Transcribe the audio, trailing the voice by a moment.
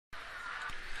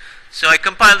So I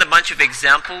compiled a bunch of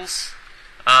examples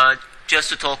just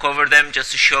to talk over them,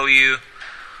 just to show you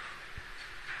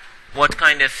what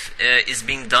kind of is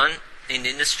being done in the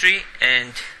industry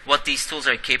and what these tools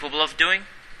are capable of doing.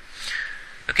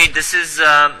 Okay, this is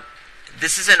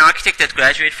an architect that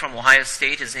graduated from Ohio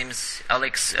State. His name is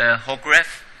Alex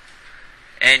Hogref,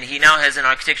 and he now has an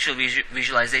architectural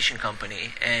visualization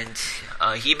company. And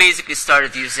he basically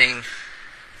started using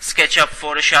SketchUp,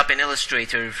 Photoshop, and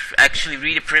Illustrator, actually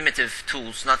really primitive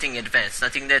tools, nothing advanced,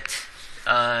 nothing that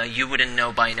you wouldn't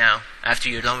know by now after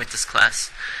you're done with this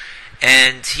class.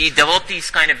 And he developed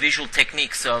these kind of visual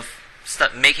techniques of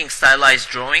making stylized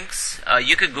drawings.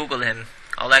 You could Google him.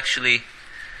 I'll actually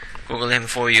Google him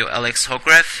for you, Alex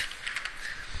Hogref.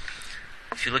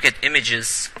 If you look at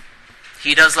images,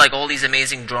 he does like all these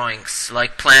amazing drawings,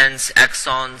 like plans,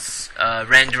 axons,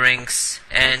 renderings,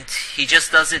 and he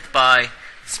just does it by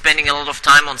spending a lot of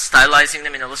time on stylizing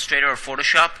them in Illustrator or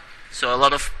Photoshop. So a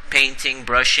lot of painting,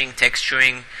 brushing,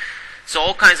 texturing, so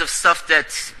all kinds of stuff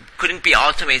that couldn't be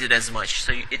automated as much.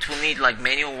 So it will need like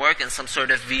manual work and some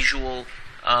sort of visual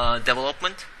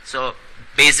development. So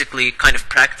basically kind of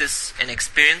practice and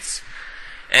experience.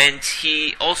 And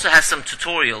he also has some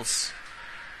tutorials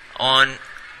on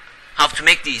how to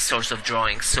make these sorts of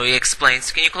drawings. So he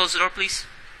explains. Can you close the door, please?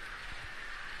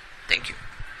 Thank you.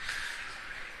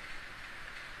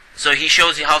 So he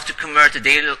shows you how to convert a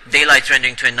daylight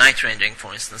rendering to a night rendering,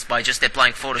 for instance, by just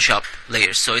applying Photoshop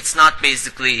layers. So it's not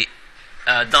basically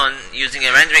done using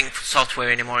a rendering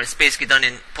software anymore. It's basically done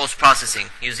in post-processing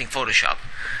using Photoshop,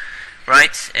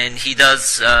 right? And he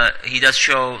does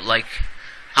show like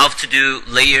how to do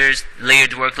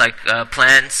layered work like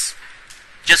plans.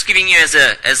 Just giving you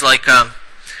as like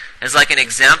an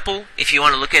example, if you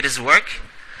want to look at his work.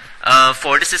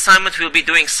 For this assignment, we'll be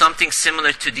doing something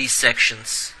similar to these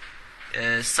sections.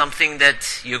 Something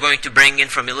that you're going to bring in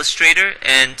from Illustrator,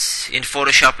 and in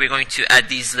Photoshop we're going to add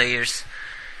these layers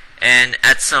and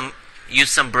use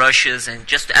some brushes and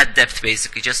just add depth,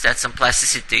 basically, just add some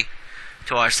plasticity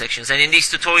to our sections. And in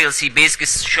these tutorials he basically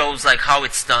shows like how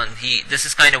it's done. This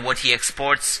is kind of what he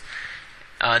exports.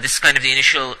 This is kind of the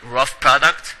initial rough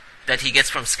product that he gets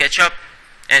from SketchUp,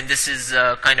 and this is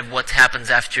kind of what happens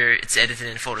after it's edited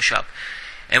in Photoshop.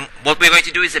 And what we're going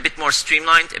to do is a bit more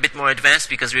streamlined, a bit more advanced,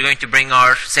 because we're going to bring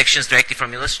our sections directly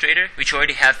from Illustrator, which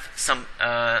already have some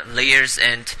layers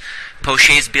and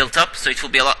pochés built up, so it will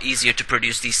be a lot easier to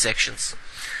produce these sections.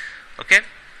 Okay?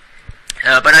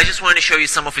 But I just wanted to show you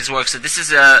some of his work. So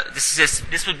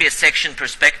this would be a section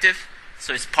perspective.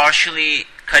 So it's partially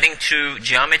cutting through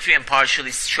geometry and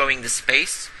partially showing the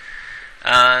space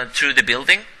through the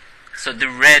building. So the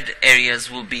red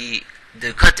areas will be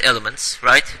the cut elements,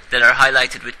 right, that are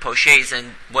highlighted with pochés, and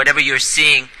whatever you're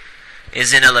seeing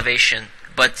is in elevation.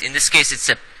 But in this case, it's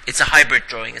a hybrid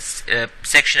drawing. It's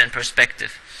section and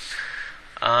perspective.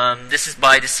 This is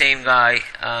by the same guy.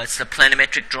 It's a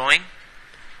planimetric drawing.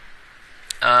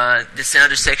 This is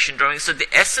another section drawing. So the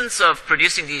essence of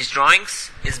producing these drawings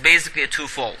is basically a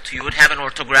twofold. You would have an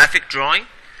orthographic drawing.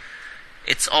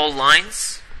 It's all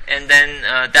lines. And then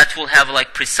that will have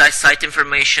like precise site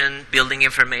information, building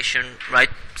information, right?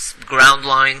 Ground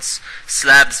lines,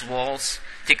 slabs, walls,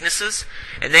 thicknesses.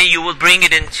 And then you will bring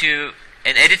it into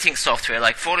an editing software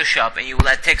like Photoshop, and you will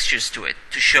add textures to it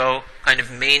to show kind of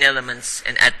main elements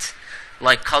and add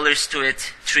like colors to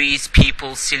it, trees,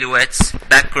 people, silhouettes,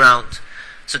 background.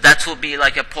 So that will be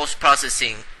like a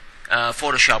post-processing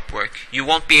Photoshop work. You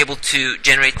won't be able to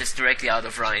generate this directly out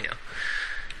of Rhino.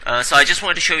 So I just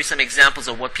wanted to show you some examples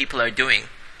of what people are doing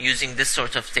using this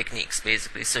sort of techniques,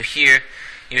 basically. So here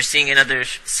you're seeing another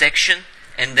section,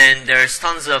 and then there's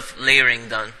tons of layering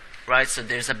done, right? So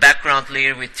there's a background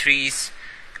layer with trees,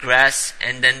 grass,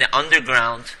 and then the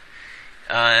underground,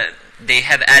 they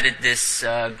have added this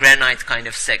granite kind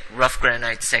of rough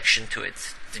granite section to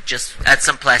it to just add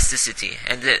some plasticity.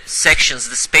 And the sections,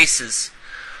 the spaces,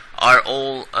 are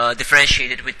all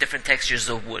differentiated with different textures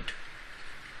of wood.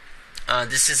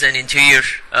 This is an interior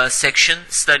section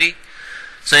study.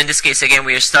 So in this case, again,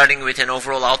 we are starting with an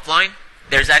overall outline.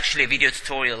 There's actually a video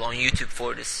tutorial on YouTube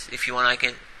for this. If you want, I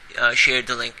can share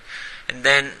the link. And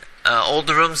then all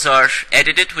the rooms are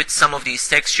edited with some of these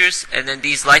textures, and then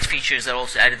these light features are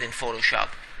also added in Photoshop,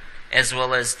 as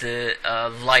well as the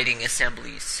lighting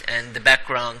assemblies and the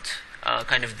background,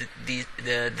 kind of the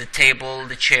table,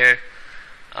 the chair,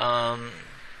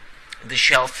 the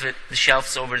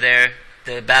shelves over there,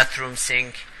 the bathroom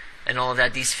sink, and all of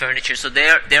that, these furniture. So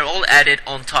they're all added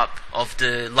on top of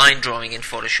the line drawing in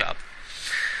Photoshop.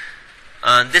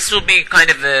 This will be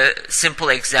kind of a simple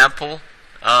example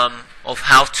of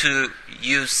how to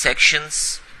use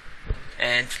sections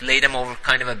and lay them over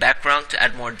kind of a background to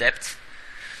add more depth.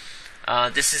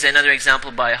 This is another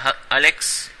example by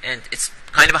Alex, and it's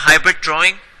kind of a hybrid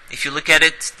drawing. If you look at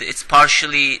it, it's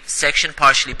partially section,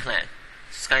 partially plan.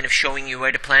 It's kind of showing you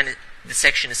where the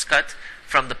section is cut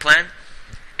from the plan,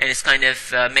 and it's kind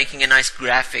of making a nice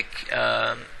graphic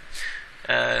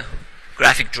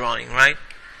drawing, right?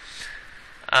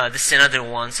 This is another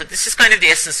one. So this is kind of the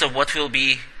essence of what we'll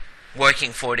be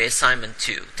working for the assignment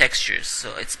 2, textures.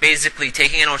 So it's basically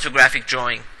taking an orthographic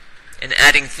drawing and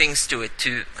adding things to it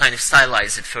to kind of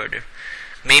stylize it further.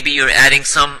 Maybe you're adding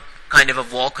some kind of a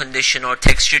wall condition or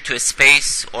texture to a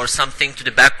space, or something to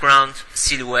the background,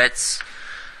 silhouettes,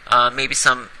 maybe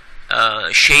some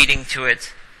shading to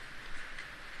it.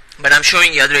 But I'm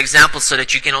showing you other examples so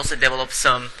that you can also develop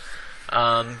some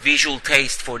visual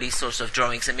taste for these sorts of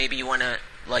drawings, and maybe you want to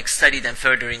like study them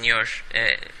further in your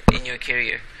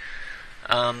career.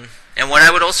 And what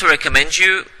I would also recommend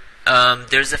you,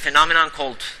 there's a phenomenon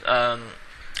called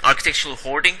architectural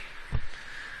hoarding.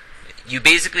 You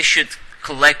basically should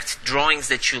collect drawings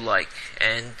that you like,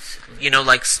 and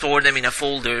like store them in a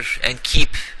folder and keep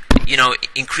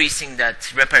increasing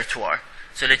that repertoire,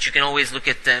 so that you can always look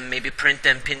at them, maybe print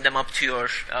them, pin them up to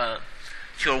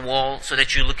your wall, so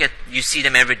that you see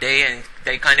them every day, and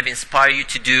they kind of inspire you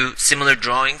to do similar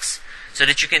drawings, so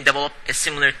that you can develop a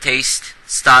similar taste,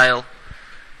 style,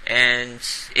 and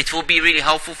it will be really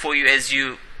helpful for you as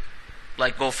you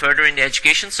go further in the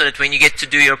education, so that when you get to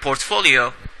do your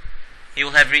portfolio, you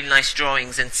will have really nice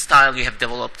drawings and style you have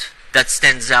developed that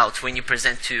stands out when you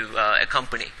present to a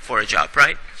company for a job,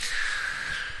 right?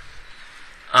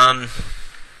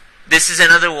 This is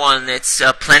another one. It's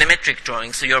planimetric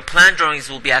drawing. So your plan drawings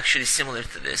will be actually similar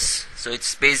to this. So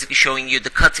it's basically showing you the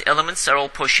cut elements are all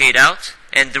pocheted out,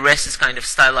 and the rest is kind of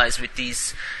stylized with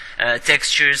these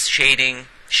textures, shading,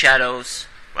 shadows,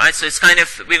 right? So it's kind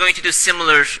of, we're going to do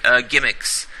similar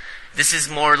gimmicks. This is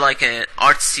more like an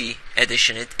artsy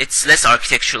edition. It's less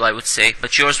architectural, I would say,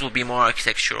 but yours will be more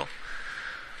architectural.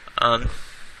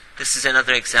 This is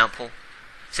another example.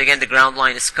 So again, the ground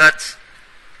line is cut.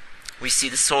 We see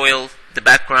the soil, the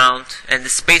background, and the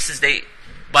spaces.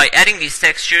 By adding these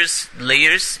textures,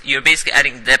 layers, you're basically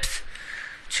adding depth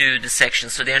to the section,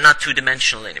 so they're not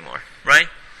two-dimensional anymore, right?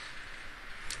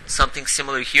 Something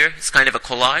similar here. It's kind of a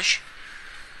collage.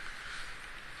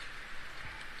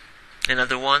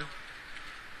 Another one.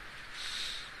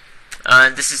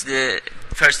 And this is the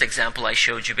first example I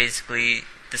showed you, basically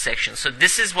the section. So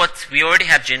this is what we already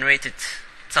have generated,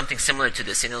 something similar to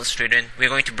this in Illustrator, and we're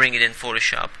going to bring it in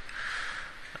Photoshop.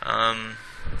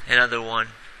 Another one.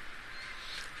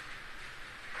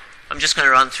 I'm just going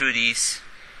to run through these.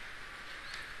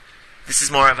 This is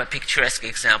more of a picturesque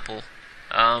example,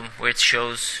 where it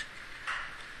shows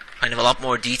kind of a lot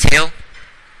more detail.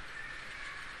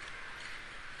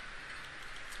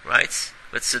 Right?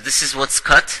 But so this is what's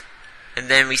cut, and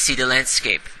then we see the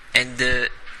landscape. And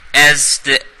as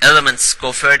the elements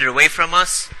go further away from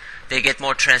us, they get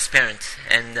more transparent.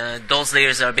 And those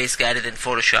layers are basically added in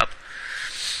Photoshop.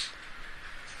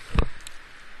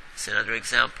 It's another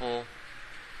example.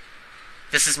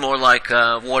 This is more like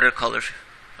a watercolor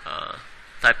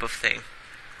type of thing.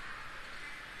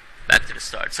 Back to the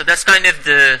start. So that's kind of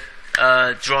the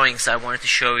drawings I wanted to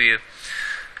show you.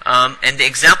 And the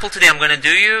example today I'm going to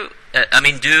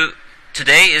do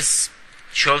today is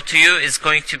show to you is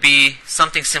going to be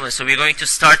something similar. So we're going to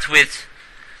start with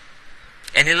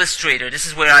an Illustrator. This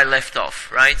is where I left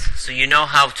off, right? So you know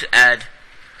how to add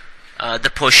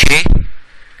the poche,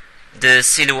 the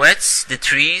silhouettes, the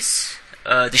trees,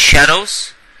 the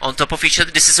shadows on top of each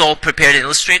other. This is all prepared in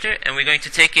Illustrator, and we're going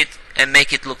to take it and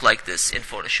make it look like this in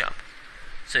Photoshop.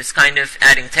 So it's kind of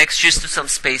adding textures to some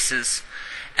spaces,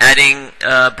 adding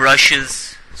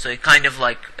brushes, so it kind of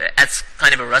adds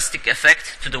kind of a rustic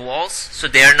effect to the walls, so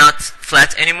they are not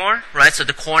flat anymore, right? So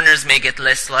the corners may get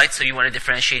less light, so you want to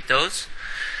differentiate those.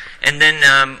 And then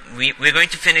we're going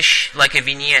to finish like a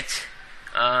vignette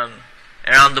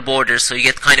around the border, so you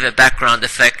get kind of a background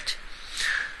effect.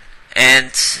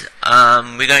 And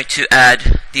we're going to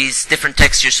add these different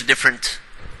textures to different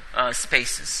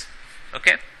spaces.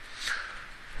 Okay?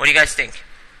 What do you guys think?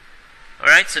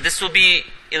 Alright, so this will be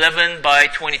 11 by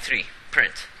 23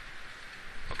 print.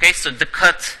 Okay, so the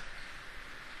cut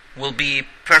will be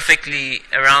perfectly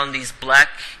around these black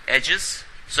edges,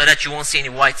 so that you won't see any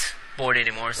white board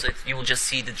anymore, so you will just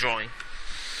see the drawing.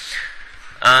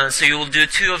 So you will do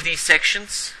 2 of these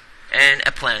sections and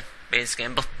a plan, basically,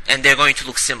 and they're going to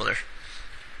look similar.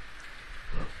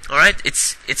 Alright,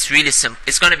 it's really simple.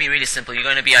 It's going to be really simple. You're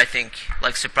going to be, I think,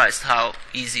 surprised how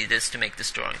easy it is to make this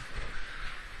drawing.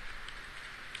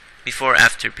 Before,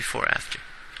 after, before, after.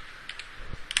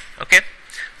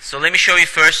 So let me show you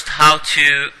first how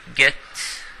to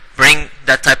bring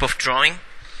that type of drawing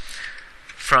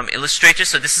from Illustrator.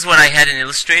 So this is what I had in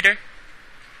Illustrator.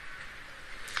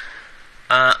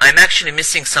 I'm actually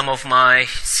missing some of my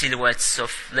silhouettes, so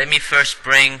let me first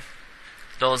bring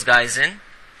those guys in.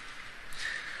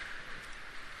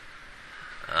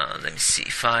 Let me see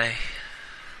if I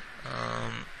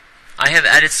have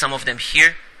added some of them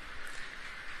here.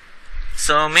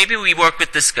 So maybe we work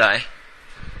with this guy.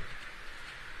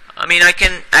 I mean, I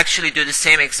can actually do the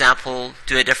same example,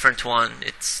 do a different one.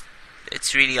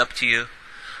 It's really up to you.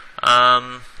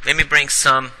 Let me bring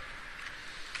some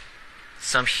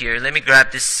here. Let me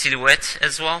grab this silhouette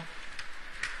as well.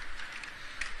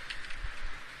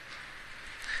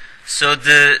 So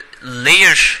the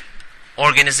layer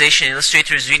organization in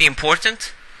Illustrator is really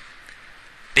important,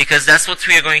 because that's what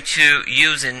we are going to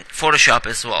use in Photoshop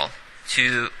as well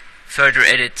to further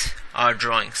edit our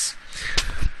drawings.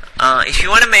 If you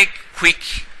want to make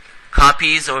quick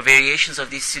copies or variations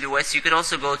of these silhouettes, you could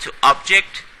also go to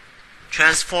Object,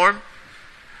 Transform,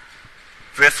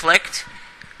 Reflect,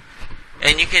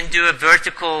 and you can do a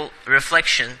vertical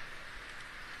reflection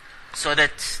so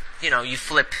that, you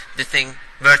flip the thing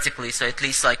vertically, so at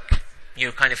least like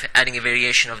you're kind of adding a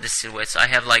variation of the silhouette. So I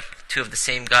have like two of the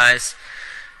same guys.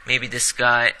 Maybe this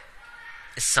guy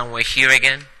is somewhere here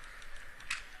again.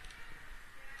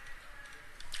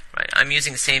 Right, I'm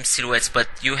using the same silhouettes, but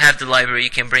you have the library. You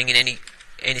can bring in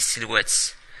any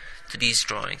silhouettes to these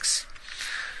drawings.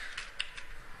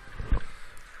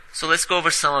 So let's go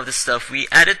over some of the stuff. We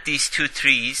added these two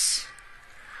trees.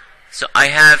 So I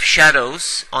have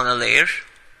shadows on a layer.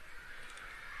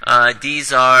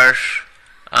 These are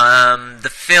the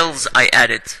fills I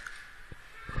added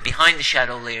behind the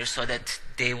shadow layer so that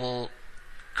they will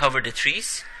cover the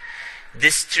trees.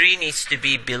 This tree needs to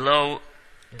be below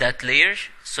that layer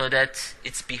so that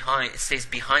it stays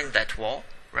behind that wall,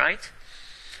 right?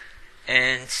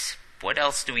 And what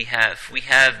else do we have? We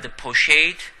have the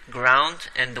pochade, ground,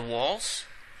 and the walls.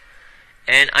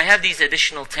 And I have these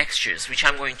additional textures, which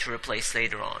I'm going to replace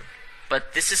later on.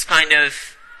 But this is kind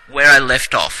of where I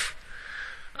left off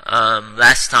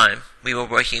last time we were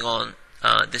working on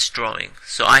this drawing.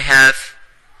 So I have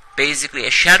basically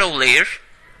a shadow layer.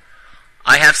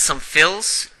 I have some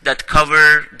fills that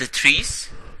cover the trees.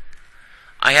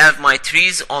 I have my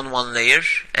trees on one layer,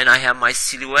 and I have my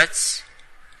silhouettes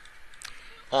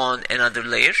on another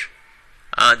layer.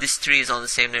 This tree is on the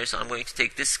same layer, so I'm going to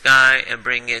take this guy and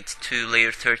bring it to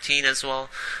layer 13 as well.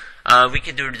 We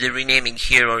can do the renaming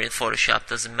here or in Photoshop,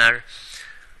 doesn't matter.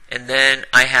 And then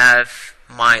I have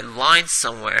my lines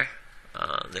somewhere.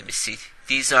 Let me see.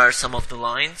 These are some of the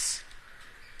lines.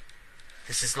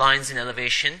 This is lines in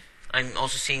elevation. I'm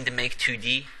also seeing the Make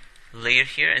 2D layer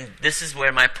here, and this is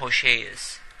where my pochade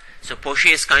is. So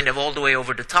pochade is kind of all the way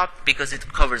over the top because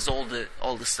it covers all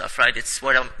the stuff, right? It's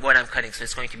what I'm cutting, so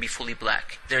it's going to be fully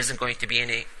black. There isn't going to be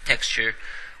any texture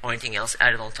or anything else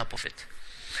added on top of it.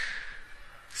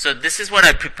 So this is what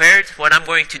I prepared. What I'm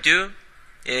going to do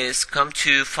is come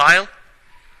to File,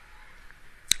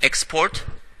 Export,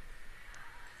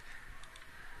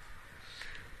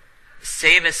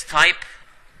 Save as Type.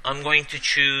 I'm going to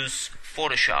choose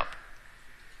Photoshop.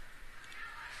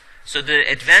 So the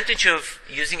advantage of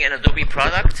using an Adobe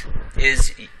product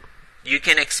is you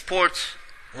can export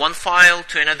one file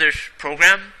to another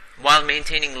program while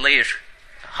maintaining layer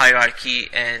hierarchy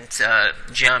and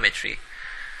geometry.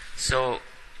 So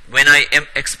when I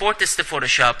export this to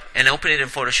Photoshop and open it in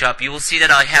Photoshop, you will see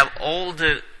that I have all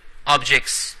the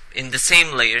objects in the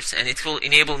same layers, and it will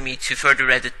enable me to further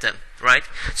edit them, right?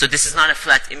 So this is not a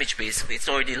flat image basically. It's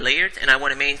already layered, and I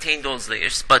want to maintain those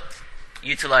layers, but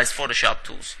utilize Photoshop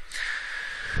tools.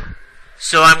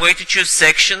 So I'm going to choose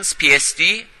Sections,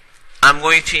 PSD. I'm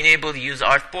going to enable Use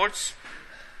Artboards.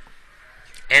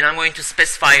 And I'm going to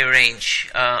specify a range.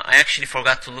 I actually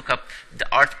forgot to look up the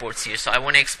artboards here. So I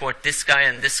want to export this guy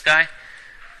and this guy.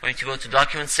 I'm going to go to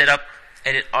Document Setup,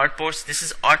 Edit Artboards. This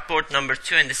is artboard number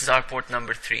 2 and this is artboard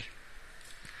number 3.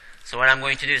 So what I'm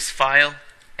going to do is File,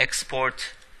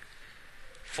 Export,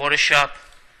 Photoshop,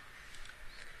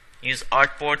 Use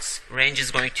Artboards. Range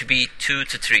is going to be 2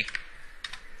 to 3.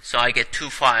 So I get 2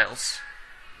 files.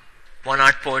 One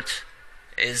artboard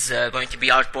is going to be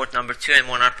artboard number 2 and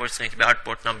one artboard is going to be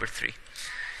artboard number 3.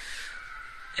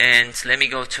 And let me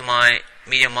go to my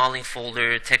media modeling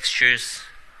folder, textures,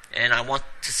 and I want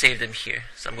to save them here.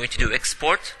 So I'm going to do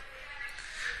Export,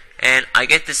 and I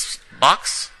get this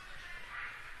box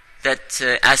that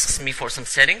asks me for some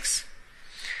settings.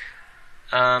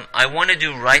 I want to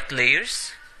do Write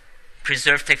Layers,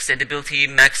 Preserve Text Editability,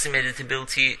 Maximum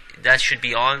Editability, that should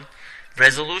be on.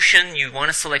 Resolution, you want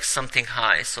to select something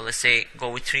high. So let's say go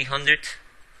with 300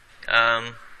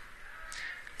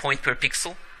 point per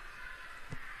pixel.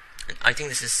 I think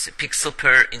this is pixel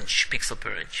per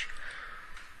inch.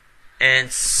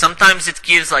 And sometimes it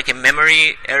gives like a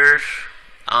memory error.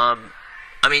 I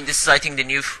mean, this is I think the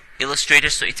new Illustrator,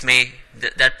 so it may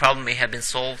that problem may have been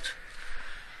solved.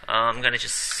 I'm gonna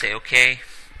just say okay.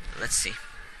 Let's see.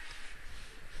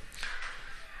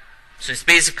 So it's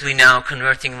basically now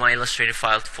converting my Illustrator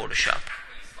file to Photoshop.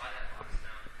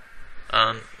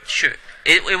 Sure.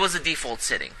 It was a default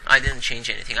setting. I didn't change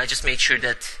anything. I just made sure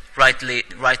that write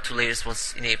to layers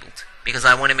was enabled because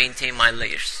I want to maintain my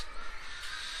layers.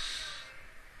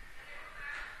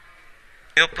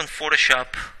 I open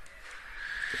Photoshop.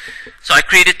 So I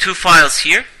created two files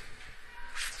here.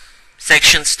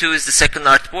 Sections 2 is the second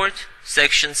artboard.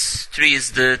 Sections 3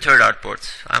 is the third artboard.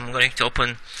 I'm going to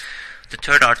open the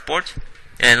third artboard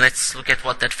and let's look at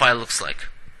what that file looks like.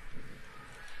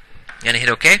 I'm going to hit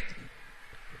OK.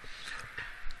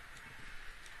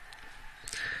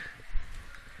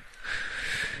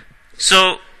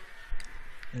 So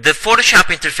the Photoshop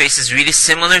interface is really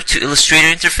similar to Illustrator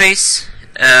interface.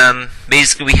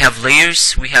 Basically we have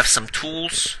layers, we have some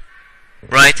tools,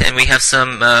 right, and we have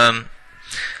some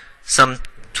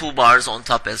toolbars on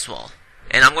top as well.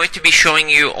 And I'm going to be showing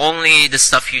you only the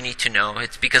stuff you need to know.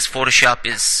 It's because Photoshop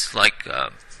is like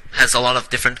has a lot of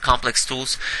different complex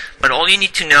tools, but all you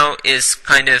need to know is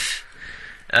kind of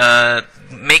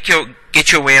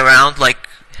get your way around, like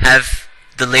have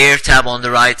the layer tab on the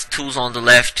right, tools on the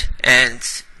left,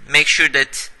 and make sure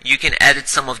that you can edit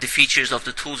some of the features of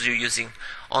the tools you're using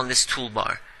on this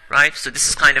toolbar, right? So this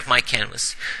is kind of my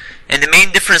canvas. And the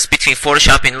main difference between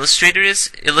Photoshop and Illustrator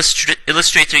is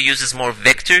Illustrator uses more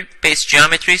vector-based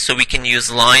geometry, so we can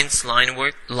use lines, line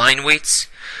weights,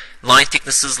 line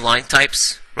thicknesses, line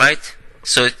types, right?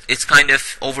 So it's kind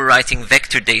of overwriting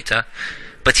vector data.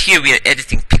 But here we are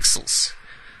editing pixels.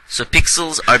 So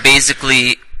pixels are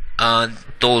basically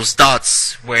those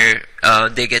dots where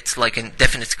they get like a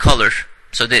definite color.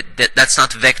 So that's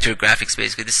not vector graphics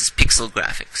basically, this is pixel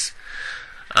graphics.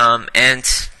 And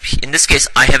in this case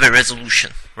I have a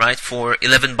resolution, right, for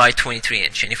 11 by 23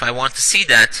 inch. And if I want to see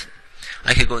that,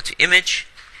 I could go to image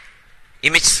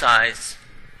size,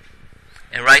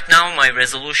 and right now my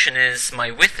resolution is,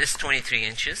 my width is 23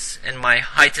 inches and my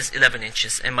height is 11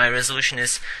 inches and my resolution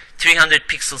is 300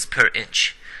 pixels per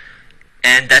inch.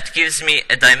 And that gives me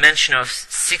a dimension of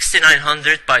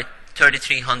 6900 by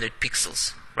 3300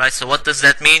 pixels, right? So what does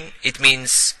that mean? It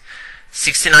means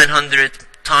 6900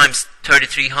 times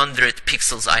 3300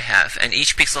 pixels I have, and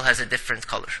each pixel has a different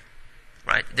color,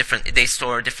 right? They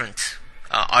store different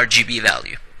RGB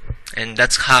value, and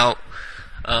that's how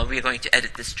we are going to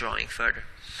edit this drawing further.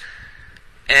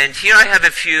 And here I have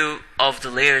a few of the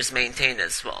layers maintained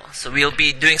as well. So we'll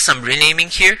be doing some renaming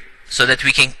here, so that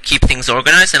we can keep things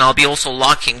organized, and I'll be also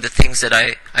locking the things that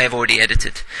I have already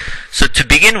edited. So to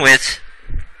begin with,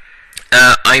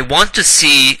 I want to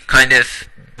see kind of,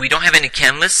 we don't have any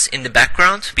canvas in the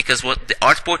background because what the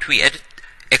artboard we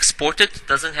exported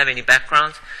doesn't have any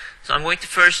background. So I'm going to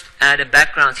first add a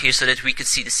background here so that we could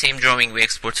see the same drawing we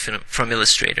export from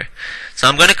Illustrator. So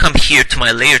I'm going to come here to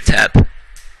my layer tab.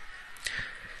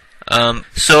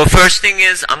 So first thing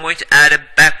is I'm going to add a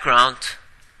background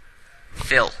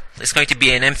fill. It's going to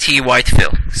be an empty white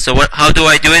fill. So how do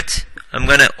I do it? I'm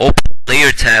going to open the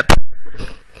layer tab,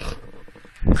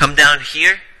 come down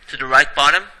here to the right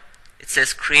bottom. It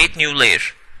says create new layer.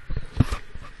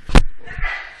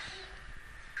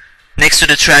 Next to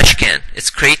the trash can,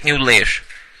 it's create new layer.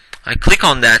 I click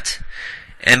on that,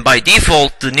 and by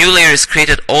default the new layer is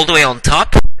created all the way on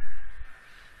top.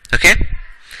 Okay?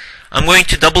 I'm going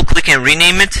to double click and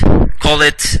rename it, call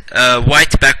it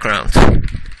white background.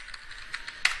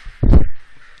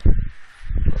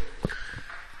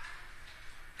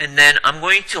 And then I'm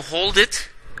going to hold it,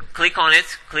 click on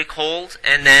it, click hold,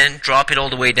 and then drop it all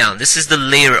the way down. This is the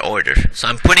layer order. So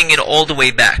I'm putting it all the way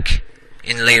back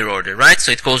in layer order, right?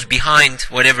 So it goes behind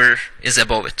whatever is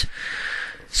above it.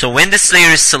 So when this layer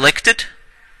is selected,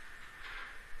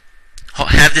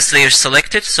 have this layer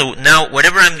selected. So now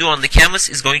whatever I'm doing on the canvas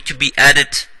is going to be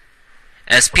added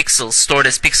as pixels, stored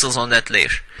as pixels on that layer.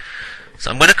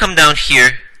 So I'm going to come down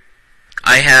here.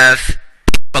 I have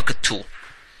bucket tool.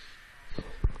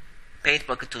 Paint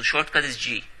bucket tool, shortcut is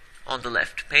G on the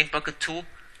left. Paint bucket tool,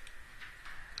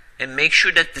 and make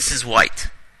sure that this is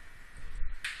white.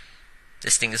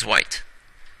 This thing is white.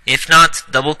 If not,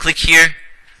 double click here,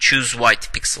 choose white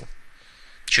pixel.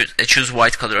 Choose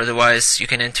white color, otherwise you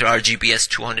can enter RGB as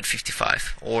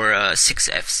 255 or 6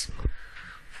 Fs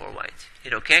for white.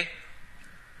 Hit OK.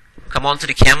 Come on to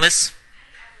the canvas,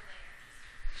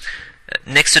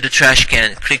 next to the trash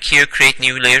can. Click here, create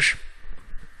new layer.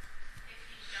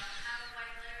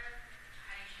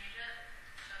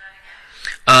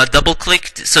 Double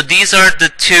click. So these are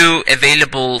the two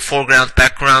available foreground,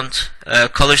 background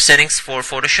color settings for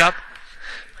Photoshop.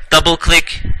 Double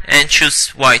click and choose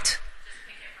white.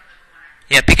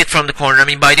 Yeah, pick it from the corner. I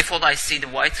mean, by default, I see the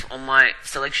white on my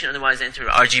selection. Otherwise, enter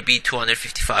RGB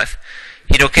 255.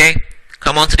 Hit OK.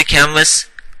 Come onto the canvas.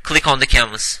 Click on the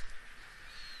canvas.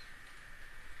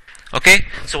 Okay.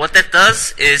 So what that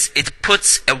does is it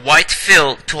puts a white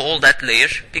fill to all that layer.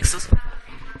 Pixels.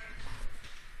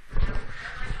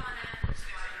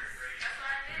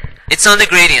 It's on the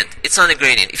gradient. It's on the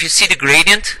gradient. If you see the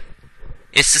gradient,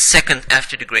 it's the second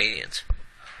after the gradient.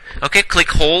 Okay. Click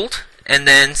hold. And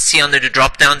then see under the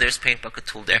drop down, there's paint bucket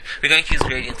tool there. We're going to use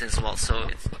gradient as well, so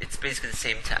it's basically the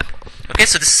same tab. Okay,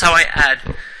 so this is how I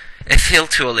add a fill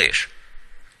to a layer.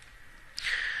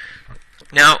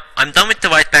 Now, I'm done with the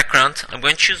white background. I'm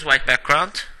going to choose white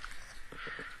background.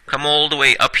 Come all the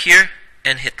way up here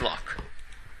and hit lock.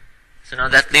 So now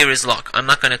that layer is locked. I'm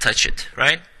not going to touch it,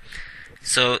 right?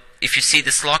 So if you see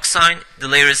this lock sign, the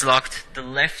layer is locked. The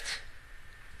left,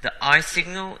 the eye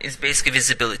signal is basically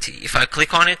visibility. If I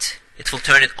click on it, it will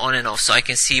turn it on and off so I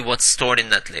can see what's stored in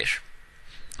that layer.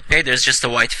 Okay, there's just a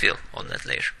white fill on that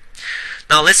layer.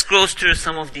 Now let's go through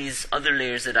some of these other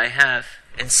layers that I have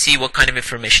and see what kind of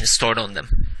information is stored on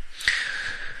them.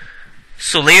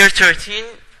 So layer 13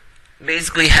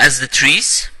 basically has the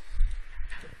trees,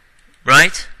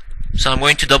 right? So I'm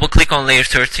going to double click on layer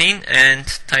 13 and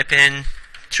type in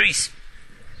trees.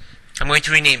 I'm going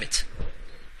to rename it.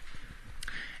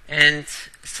 And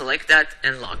select that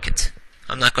and lock it.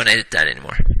 I'm not going to edit that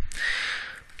anymore.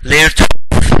 Layer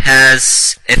 12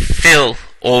 has a fill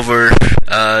over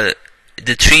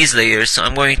the trees layer, so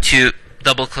I'm going to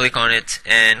double click on it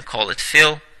and call it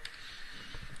fill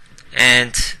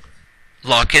and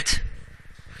lock it.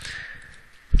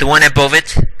 The one above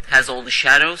it has all the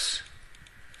shadows,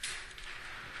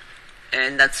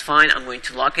 and that's fine. I'm going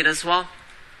to lock it as well.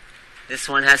 This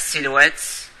one has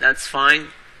silhouettes. That's fine.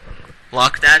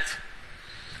 Lock that.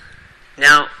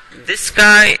 Now, this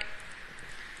guy,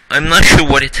 I'm not sure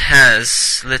what it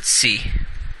has. Let's see.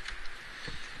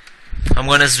 I'm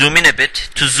going to zoom in a bit.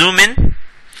 To zoom in,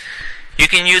 you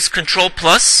can use Control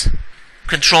plus,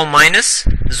 Control minus.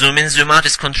 Zoom in, zoom out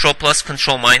is Control plus,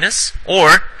 Control minus.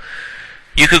 Or,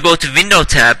 you could go to Window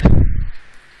tab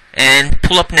and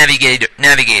pull up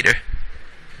Navigator.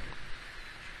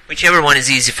 Whichever one is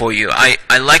easy for you. I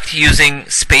liked using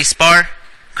spacebar,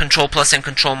 Control plus and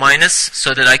Control minus,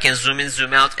 so that I can zoom in,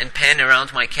 zoom out, and pan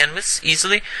around my canvas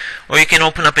easily. Or you can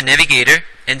open up a navigator,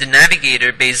 and the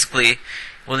navigator basically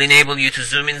will enable you to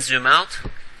zoom in, zoom out.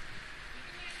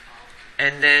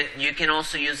 And then you can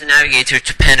also use the navigator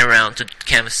to pan around the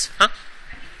canvas. Huh?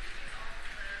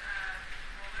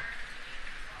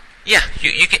 Yeah,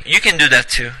 you can do that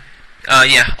too.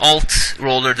 Yeah, Alt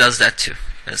Roller does that too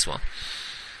as well.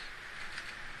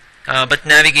 But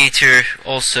Navigator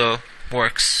also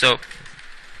works, so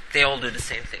they all do the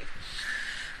same thing.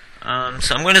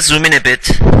 So I'm going to zoom in a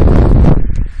bit.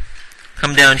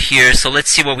 Come down here. So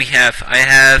let's see what we have.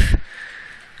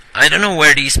 I don't know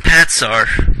where these paths are.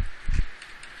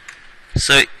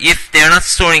 So if they're not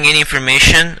storing any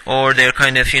information, or they're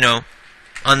kind of,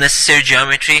 unnecessary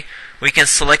geometry, we can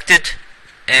select it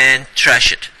and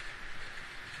trash it.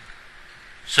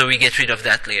 So we get rid of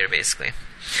that layer basically.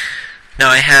 Now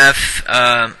I have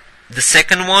the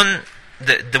second one.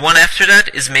 The one after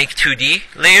that is Make 2D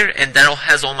layer, and that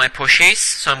has all my pochés.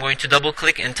 So I'm going to double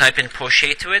click and type in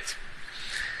poché to it.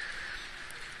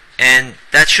 And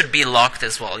that should be locked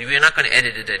as well. We're not going to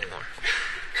edit it anymore.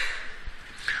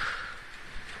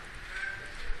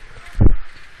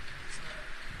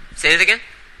 Say it again.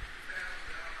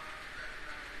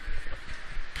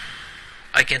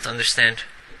 I can't understand.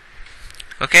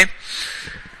 Okay.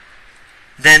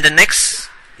 Then the next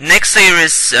layer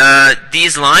is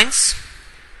these lines.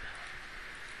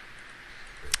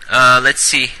 Let's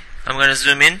see. I'm going to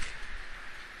zoom in.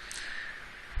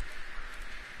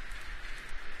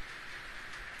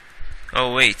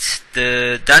 Oh wait,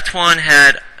 that one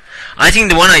had. I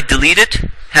think the one I deleted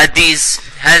had these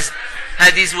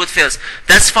wood fills.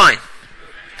 That's fine.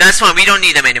 That's fine. We don't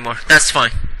need them anymore. That's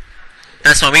fine.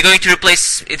 That's fine. We're going to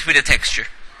replace it with a texture.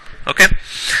 Okay.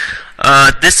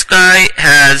 This guy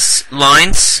has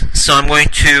lines, so I'm going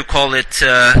to call it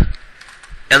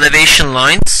elevation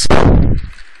lines,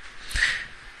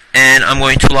 and I'm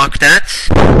going to lock that.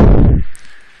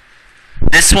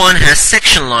 This one has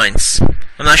section lines.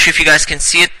 I'm not sure if you guys can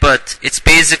see it, but it's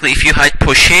basically, if you hide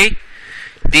poché,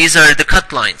 these are the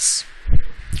cut lines,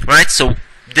 right? So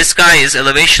this guy is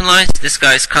elevation lines, this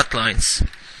guy is cut lines.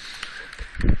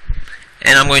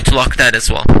 And I'm going to lock that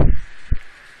as well.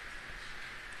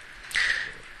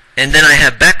 And then I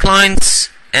have backlines,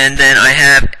 and then I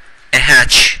have a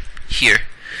hatch here.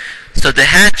 So the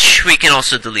hatch we can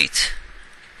also delete.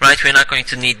 Right? We're not going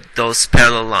to need those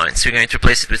parallel lines. We're going to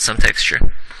replace it with some texture.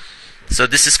 So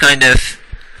this is kind of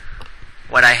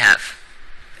what I have.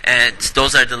 And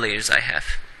those are the layers I have.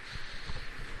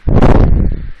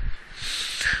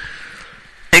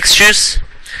 Textures.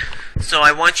 So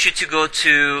I want you to go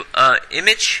to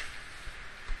image,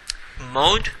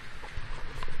 mode.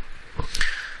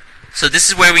 So this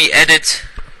is where we edit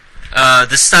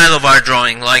the style of our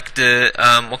drawing, like the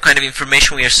what kind of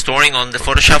information we are storing on the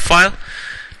Photoshop file.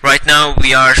 Right now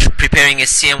we are preparing a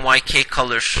CMYK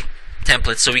color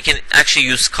template, so we can actually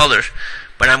use color,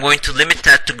 but I'm going to limit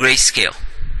that to grayscale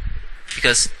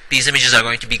because these images are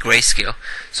going to be grayscale.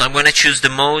 So I'm going to choose the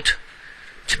mode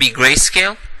to be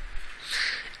grayscale,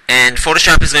 and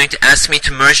Photoshop is going to ask me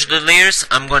to merge the layers.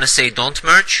 I'm going to say don't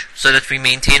merge so that we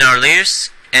maintain our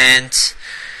layers, and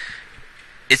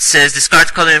it says discard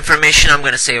color information. I'm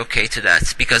going to say OK to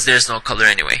that because there's no color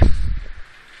anyway.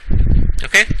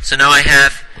 Okay, so now I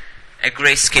have a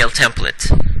grayscale template.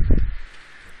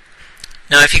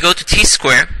 Now if you go to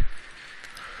T-Square,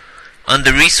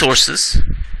 under resources,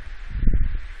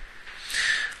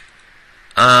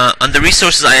 I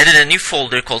added a new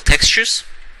folder called textures,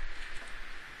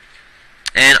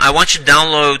 and I want you to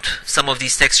download some of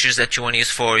these textures that you want to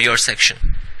use for your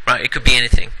section. Right, it could be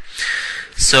anything.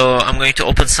 So I'm going to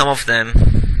open some of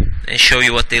them and show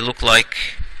you what they look like.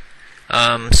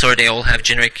 Sorry, they all have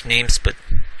generic names, but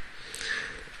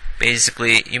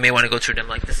basically you may want to go through them.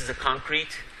 Like this is a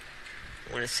concrete.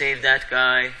 I'm going to save that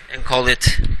guy and call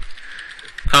it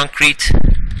concrete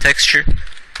texture.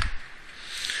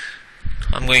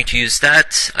 I'm going to use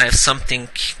that. I have something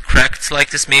cracked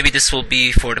like this. Maybe this will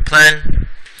be for the plan.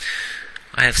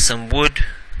 I have some wood.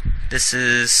 This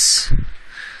is,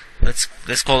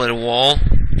 let's call it a wall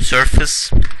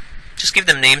surface. Just give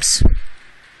them names.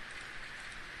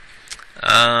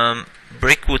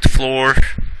 Brick wood floor.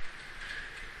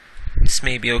 This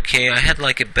may be okay. I had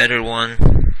like a better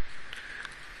one.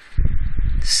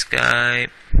 This guy.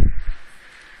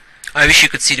 I wish you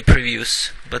could see the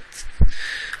previews, but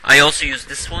I also use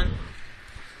this one.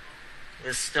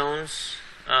 The stones.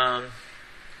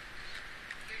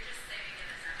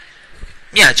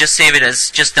 Yeah, just save it as,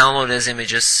 just download it as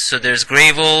images. So there's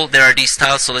gravel, there are these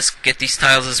tiles, so let's get these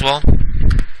tiles as well.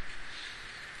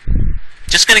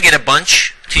 Just gonna get a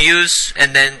bunch to use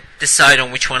and then decide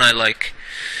on which one I like.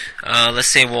 Let's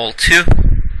say wall 2.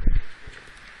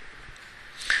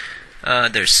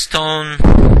 There's stone.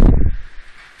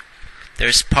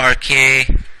 There's parquet.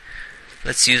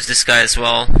 Let's use this guy as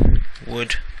well.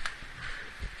 Wood.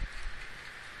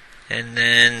 And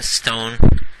then stone.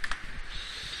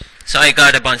 So I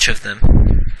got a bunch of them.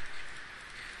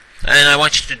 And I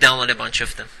want you to download a bunch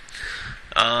of them.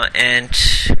 And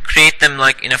create them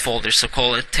like in a folder. So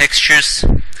call it textures.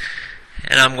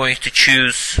 And I'm going to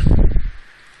choose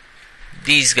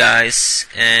these guys.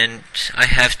 And I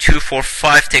have 2, 4,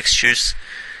 5 textures.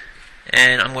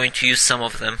 And I'm going to use some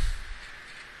of them.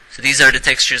 So these are the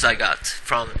textures I got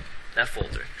from that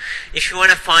folder. If you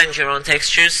want to find your own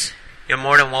textures, you're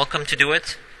more than welcome to do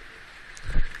it.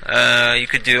 You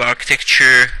could do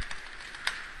architecture,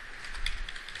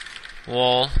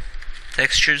 wall,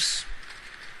 textures.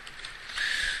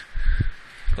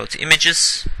 Go to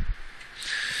images.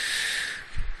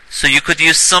 So you could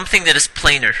use something that is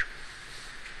planar,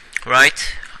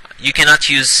 right? You cannot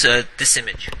use this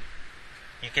image.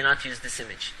 You cannot use this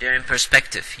image. They're in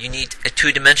perspective. You need a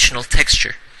two-dimensional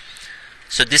texture.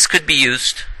 So this could be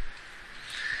used.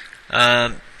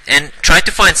 And try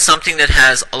to find something that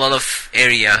has a lot of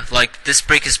area. Like this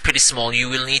brick is pretty small. You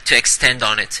will need to extend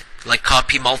on it. Like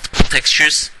copy multiple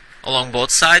textures along both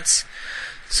sides.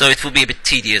 So it will be a bit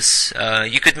tedious.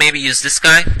 You could maybe use this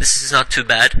guy. This is not too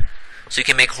bad. So you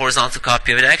can make a horizontal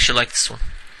copy of it. I actually like this one.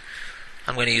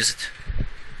 I'm going to use it.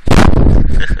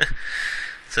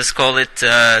 So let's call it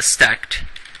stacked.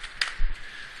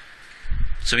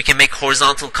 So we can make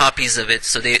horizontal copies of it.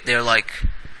 So they're like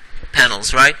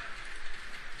panels, right?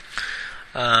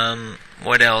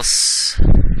 What else?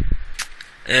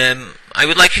 I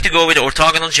would like you to go with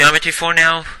orthogonal geometry for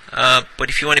now. But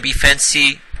if you want to be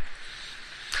fancy,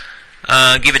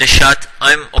 give it a shot.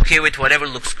 I'm okay with whatever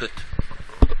looks good.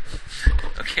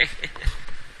 Okay.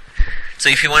 So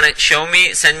if you want to show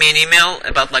me, send me an email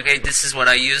about like, hey, this is what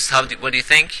I used. What do you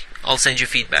think? I'll send you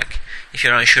feedback if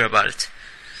you're unsure about it.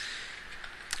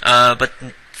 But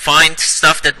find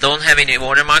stuff that don't have any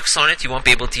watermarks on it. You won't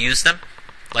be able to use them.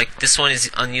 Like this one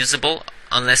is unusable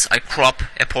unless I crop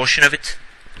a portion of it.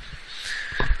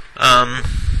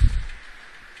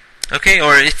 Okay,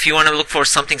 or if you want to look for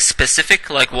something specific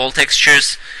like wall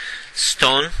textures,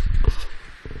 stone,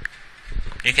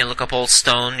 you can look up all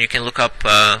stone, you can look up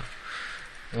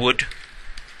wood.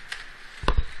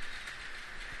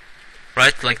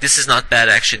 Right, like this is not bad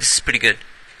actually, this is pretty good.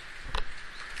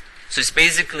 So it's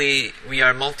basically, we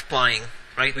are multiplying,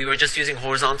 right? We were just using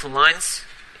horizontal lines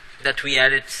that we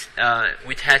added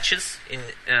with hatches in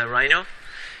Rhino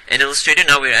and Illustrator.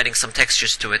 Now we're adding some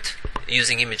textures to it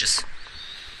using images.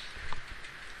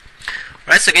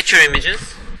 Right, so get your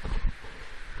images.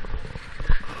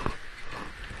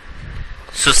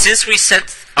 So since we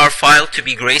set our file to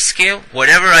be grayscale,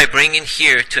 whatever I bring in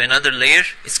here to another layer,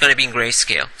 it's going to be in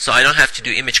grayscale. So I don't have to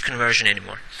do image conversion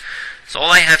anymore. So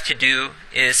all I have to do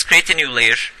is create a new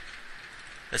layer.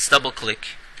 Let's double click.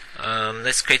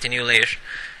 Let's create a new layer.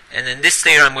 And then this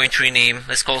layer I'm going to rename,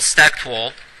 let's call stacked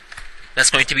wall. That's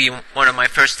going to be one of my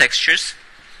first textures.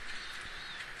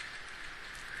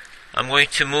 I'm going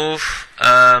to move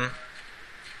my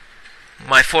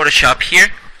Photoshop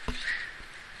here.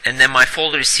 And then my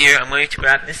folder is here. I'm going to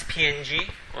grab this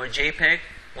PNG or JPEG,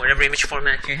 whatever image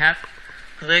format you have.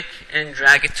 Click and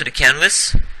drag it to the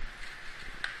canvas.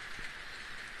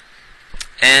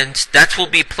 And that will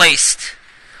be placed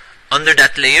under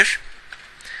that layer.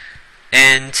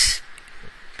 And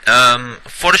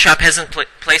Photoshop hasn't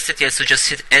placed it yet, so just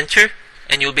hit enter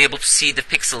and you'll be able to see the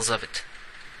pixels of it.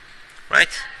 Right?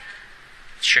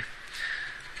 Sure.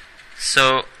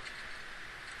 So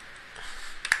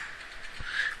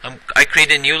I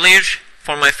create a new layer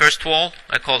for my first wall.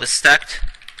 I call it stack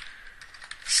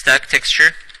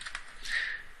texture.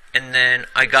 And then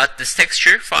I got this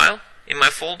texture file in my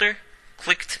folder,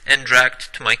 clicked and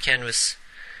dragged to my canvas.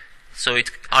 So it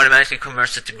automatically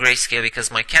converts it to grayscale because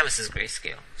my canvas is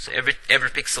grayscale. So every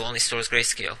pixel only stores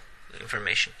grayscale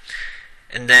information.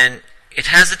 And then it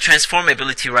has the transform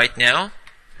ability right now,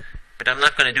 but I'm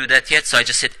not going to do that yet, so I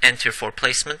just hit enter for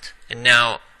placement. And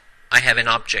now I have an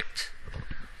object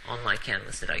on my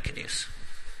canvas that I could use.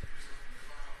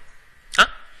 Huh?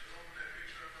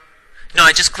 No,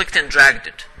 I just clicked and dragged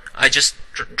it. I just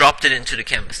dropped it into the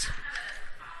canvas.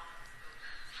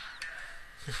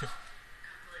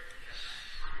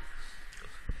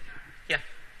 Yeah.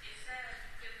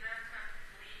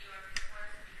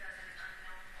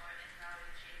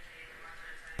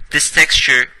 This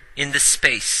texture in the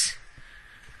space.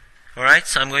 Alright,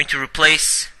 so I'm going to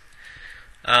replace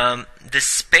this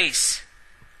space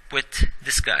with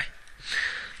this guy.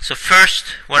 So first,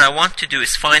 what I want to do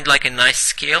is find like a nice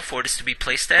scale for this to be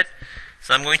placed at.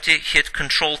 So I'm going to hit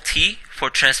Control T for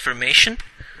transformation,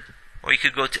 or you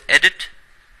could go to Edit,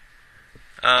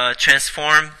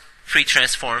 Transform, Free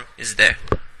Transform is there.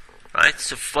 Right?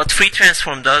 So what Free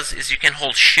Transform does is you can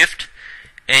hold Shift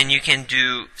and you can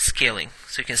do scaling.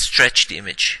 So you can stretch the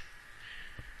image.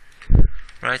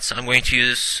 Right? So I'm going to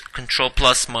use Control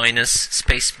plus minus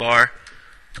space bar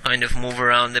to kind of move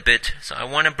around a bit. So I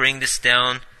want to bring this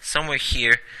down somewhere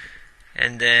here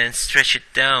and then stretch it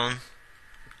down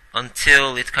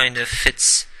until it kind of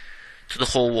fits to the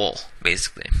whole wall,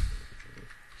 basically.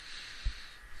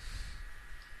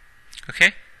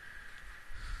 Okay?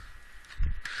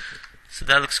 So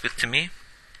that looks good to me.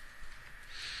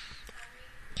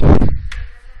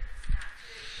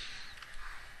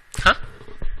 Huh?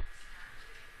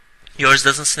 Yours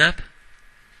doesn't snap?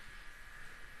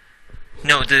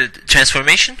 No, the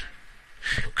transformation.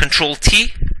 Control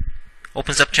T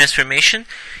opens up transformation.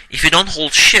 If you don't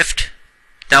hold Shift,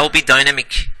 that will be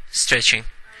dynamic stretching.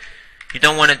 You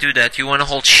don't want to do that. You want to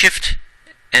hold Shift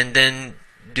and then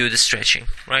do the stretching,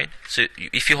 right? So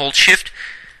if you hold Shift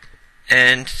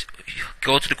and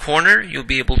go to the corner, you'll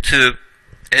be able to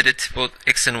edit both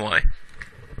X and Y.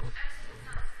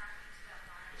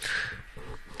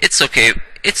 It's okay.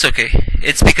 It's okay.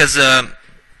 It's because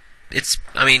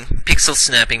pixel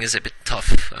snapping is a bit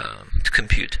tough to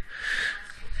compute.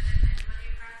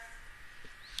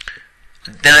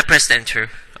 Then I pressed enter.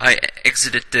 I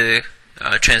exited the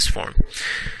transform.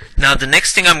 Now the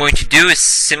next thing I'm going to do is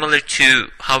similar to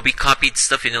how we copied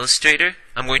stuff in Illustrator.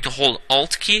 I'm going to hold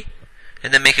Alt key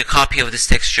and then make a copy of this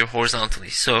texture horizontally.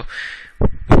 So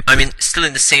still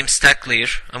in the same stack layer.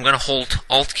 I'm going to hold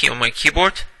Alt key on my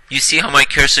keyboard. You see how my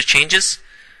cursor changes?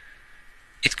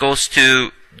 It goes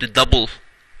to the double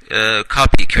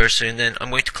copy cursor, and then I'm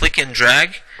going to click and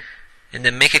drag and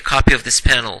then make a copy of this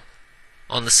panel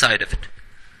on the side of it.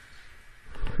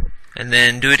 And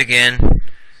then do it again.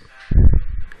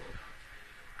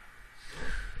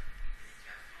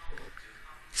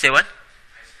 Say what?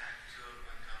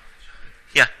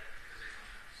 Yeah.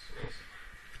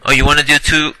 Oh, you want to do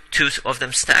two of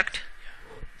them stacked?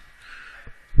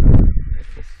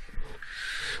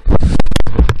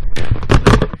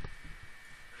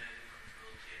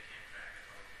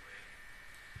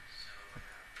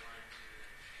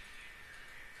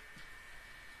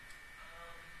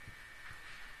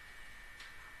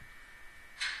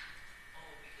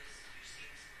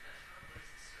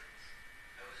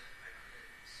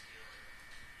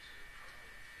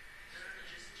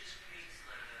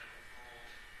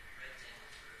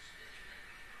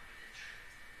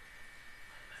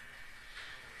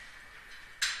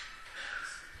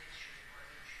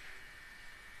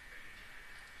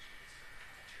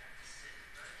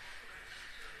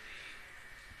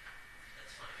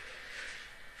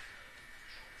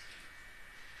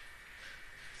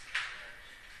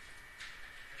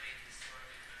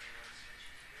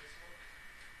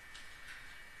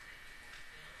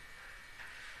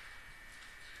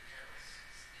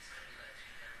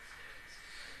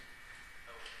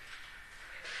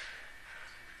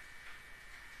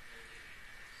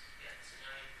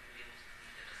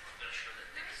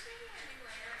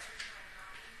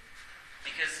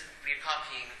 Because we're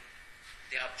copying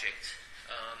the object.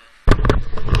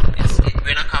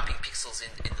 We're not copying pixels in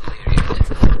the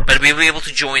layer, but we'll be able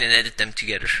to join and edit them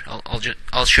together.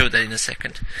 I'll show that in a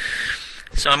second.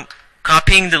 So I'm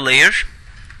copying the layer.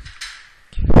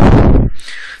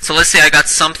 So let's say I got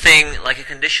something like a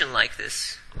condition like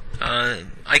this.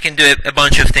 I can do a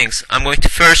bunch of things. I'm going to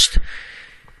first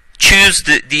choose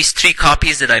these three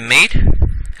copies that I made.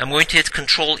 I'm going to hit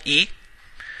Control E.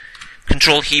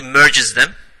 Control E merges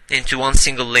them into one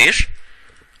single layer.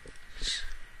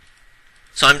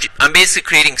 So I'm basically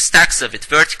creating stacks of it,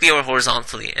 vertically or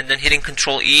horizontally, and then hitting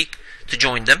Control E to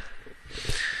join them.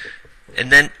 And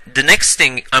then the next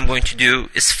thing I'm going to do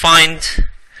is find,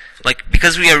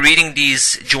 because we are reading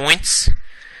these joints,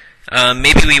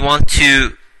 maybe we want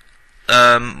to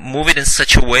move it in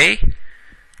such a way,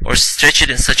 or stretch it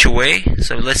in such a way.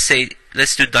 So let's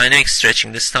do dynamic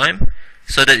stretching this time,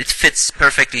 so that it fits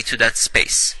perfectly to that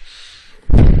space.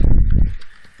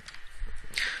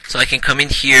 So I can come in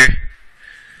here,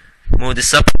 move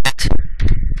this up a bit.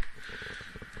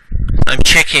 I'm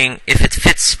checking if it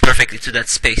fits perfectly to that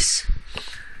space.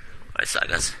 Alright, so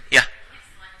guys, yeah.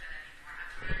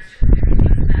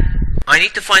 I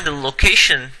need to find a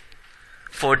location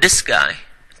for this guy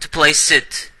to place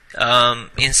it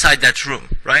inside that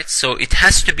room, right? So it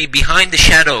has to be behind the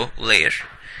shadow layer,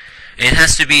 and it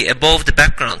has to be above the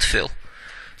background fill,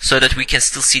 so that we can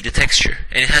still see the texture.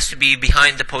 And it has to be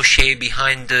behind the poche,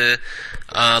 behind the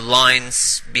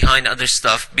lines, behind other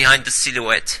stuff, behind the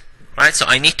silhouette, right? So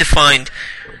I need to find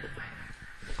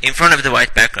in front of the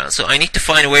white background. So I need to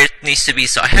find where it needs to be.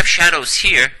 So I have shadows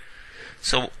here.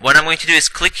 So what I'm going to do is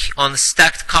click on the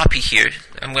stacked copy here.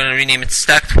 I'm going to rename it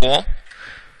stacked wall,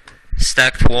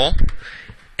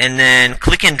 and then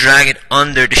click and drag it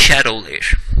under the shadow layer.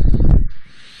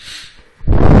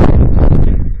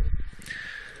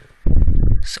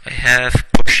 So I have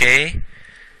poche,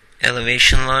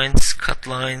 elevation lines, cut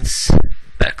lines,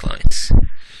 back lines.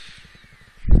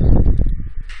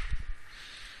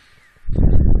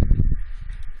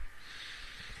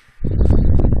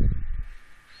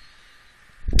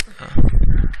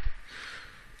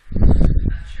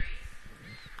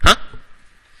 Huh?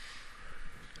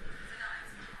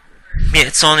 Yeah,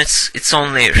 it's on its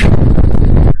own layer.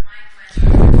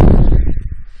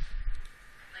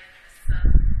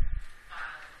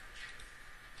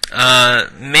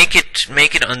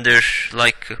 Make it under,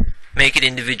 make it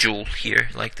individual here,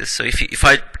 like this. So if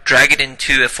I drag it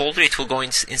into a folder, it will go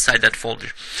inside that folder.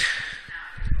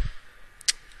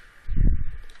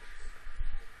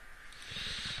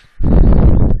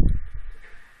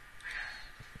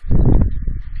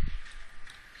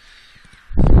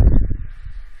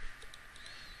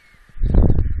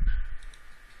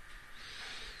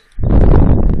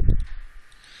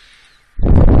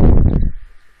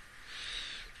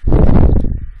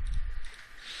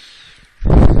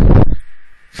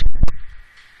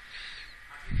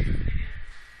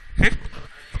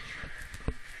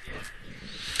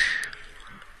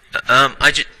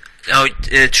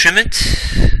 Trim it.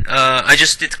 I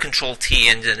just did Control T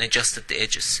and then adjusted the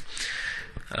edges.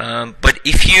 But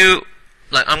if you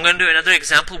I'm going to do another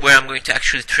example where I'm going to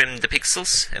actually trim the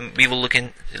pixels, and we will look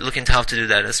into how to do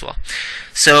that as well.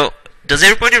 So, does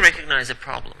everybody recognize a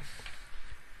problem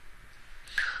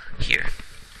here?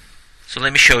 So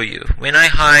let me show you. When I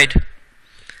hide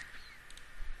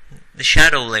the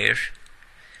shadow layer,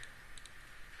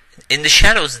 in the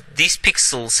shadows, these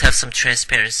pixels have some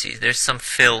transparency. There's some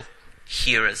fill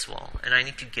here as well, and I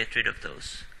need to get rid of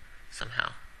those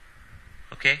somehow.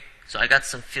 Okay, so I got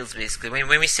some fields basically.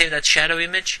 When we save that shadow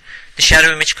image, the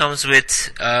shadow image comes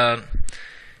with the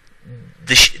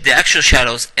actual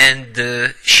shadows and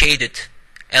the shaded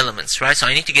elements, right? So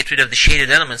I need to get rid of the shaded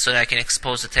elements so that I can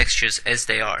expose the textures as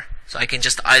they are. So I can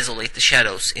just isolate the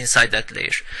shadows inside that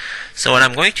layer. So what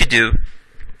I'm going to do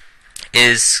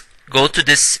is go to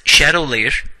this shadow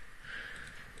layer,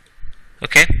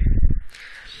 okay?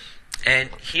 And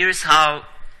here's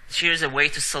a way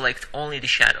to select only the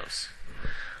shadows.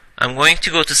 I'm going to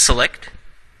go to select,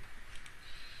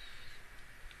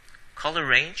 color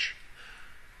range.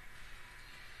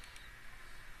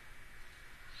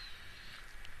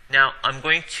 Now I'm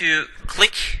going to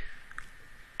click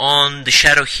on the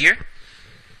shadow here,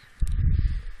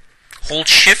 hold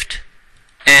shift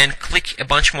and click a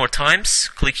bunch more times,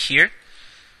 click here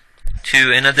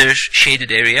to another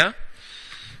shaded area,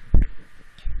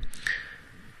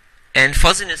 and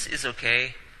fuzziness is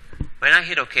okay. When I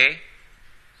hit OK,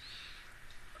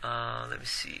 let me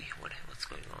see what's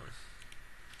going on.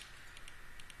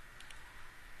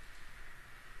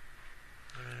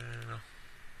 No.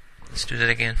 Let's do that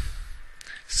again.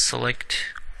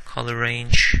 Select color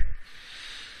range.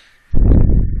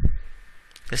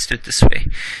 Let's do it this way.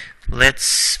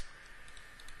 Let's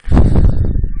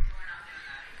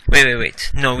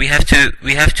wait. No, we have to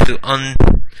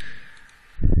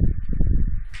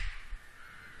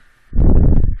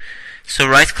So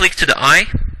right click to the eye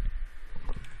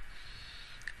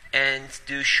and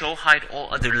do show hide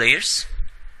all other layers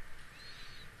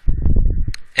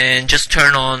and just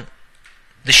turn on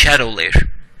the shadow layer.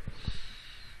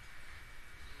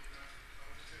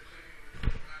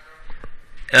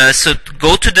 So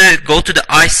go to the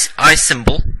eye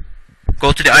symbol.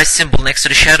 Go to the eye symbol next to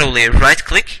the shadow layer. Right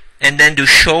click and then do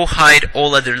show hide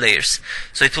all other layers.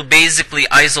 So it will basically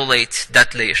isolate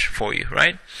that layer for you,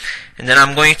 right? And then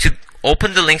I'm going to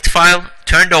open the linked file,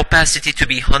 turn the opacity to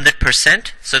be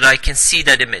 100% so that I can see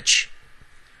that image.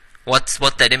 What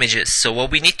that image is. So what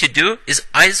we need to do is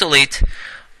isolate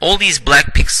all these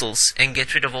black pixels and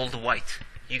get rid of all the white.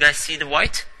 You guys see the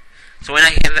white? So when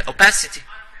I have opacity,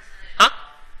 huh?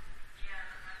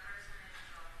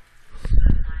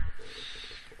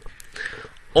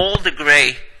 All the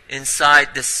gray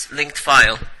inside this linked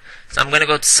file. So I'm going to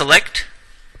go to select,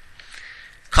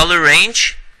 color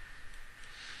range.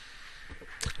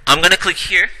 I'm going to click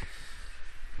here.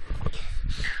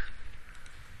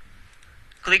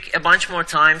 Click a bunch more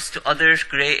times to other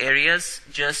gray areas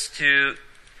just to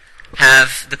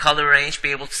have the color range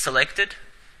be able to select it.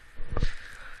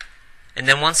 And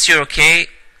then once you're okay,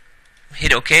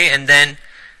 hit OK, and then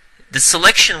the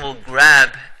selection will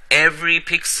grab every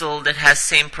pixel that has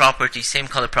same property, same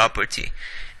color property.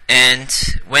 And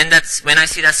when I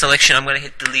see that selection, I'm going to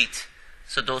hit delete.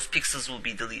 So those pixels will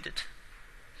be deleted.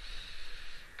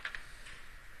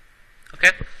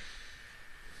 Okay?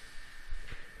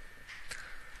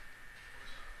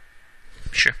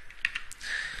 Sure.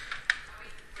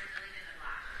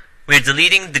 We're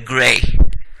deleting the gray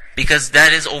because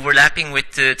that is overlapping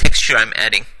with the texture I'm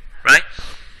adding, right?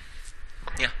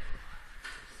 Yeah.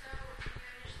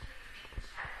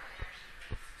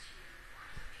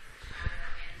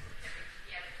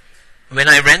 When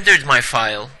I rendered my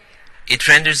file, it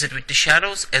renders it with the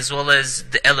shadows as well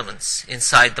as the elements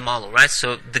inside the model, right?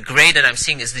 So the gray that I'm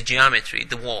seeing is the geometry,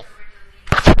 the wall.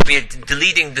 We're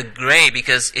deleting the gray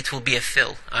because it will be a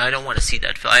fill. I don't want to see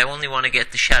that fill. I only want to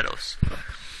get the shadows.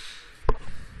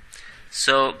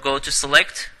 So go to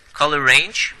select, color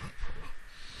range,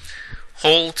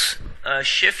 hold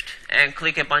shift and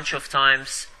click a bunch of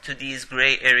times to these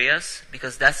gray areas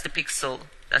because that's the pixel,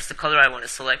 that's the color I want to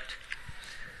select.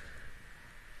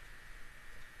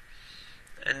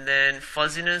 And then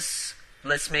fuzziness,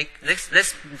 let's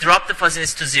drop the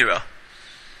fuzziness to 0.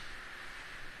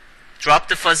 Drop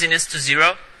the fuzziness to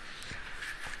 0.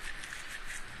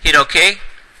 Hit OK.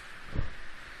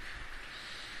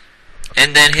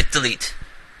 And then hit delete.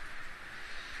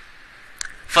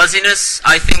 Fuzziness,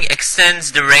 I think,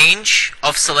 extends the range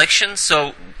of selection.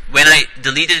 So when I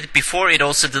deleted it before, it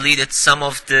also deleted some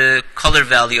of the color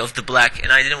value of the black.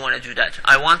 And I didn't want to do that.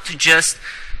 I want to just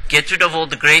get rid of all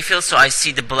the gray fields so I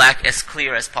see the black as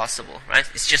clear as possible, right?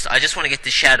 I just want to get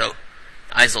the shadow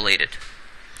isolated.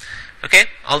 Okay?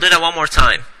 I'll do that one more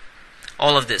time.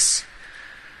 All of this.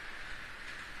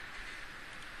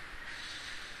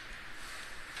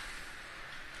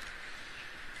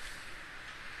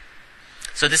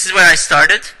 So this is where I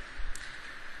started.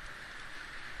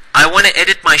 I want to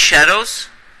edit my shadows,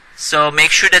 so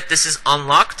make sure that this is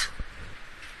unlocked.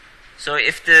 So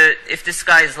if this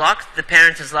guy is locked, the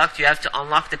parent is locked, you have to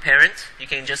unlock the parent. You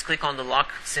can just click on the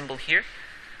lock symbol here.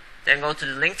 Then go to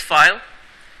the linked file,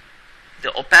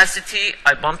 the opacity,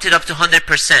 I bumped it up to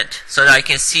 100% so that I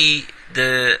can see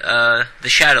the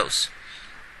shadows.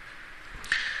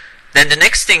 Then the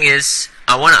next thing is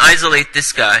I want to isolate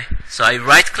this guy. So I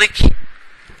right click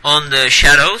on the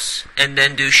shadows and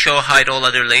then do show hide all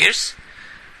other layers.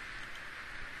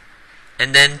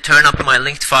 And then turn up my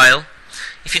linked file.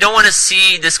 If you don't want to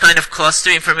see this kind of cluster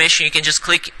information, you can just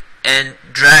click and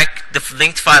drag the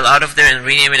linked file out of there and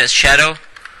rename it as shadow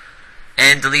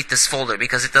and delete this folder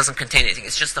because it doesn't contain anything.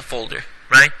 It's just a folder,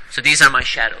 right? So these are my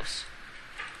shadows.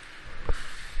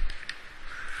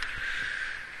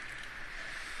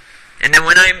 And then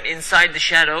when I'm inside the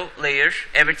shadow layer,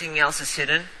 everything else is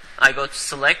hidden. I go to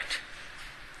select,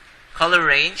 color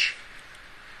range,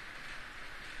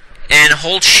 and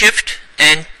hold shift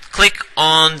and click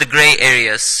on the gray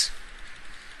areas.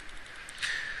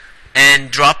 And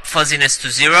drop fuzziness to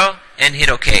 0 and hit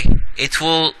OK.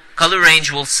 Color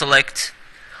range will select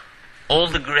all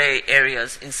the gray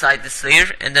areas inside this layer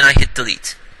and then I hit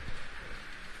delete.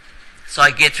 So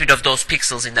I get rid of those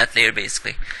pixels in that layer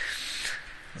basically.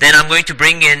 Then I'm going to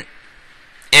bring in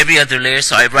every other layer.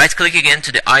 So I right click again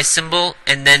to the eye symbol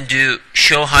and then do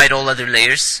show hide all other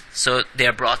layers so they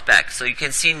are brought back. So you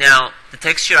can see now the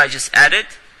texture I just added,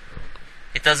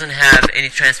 it doesn't have any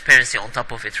transparency on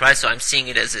top of it, right? So I'm seeing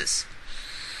it as is.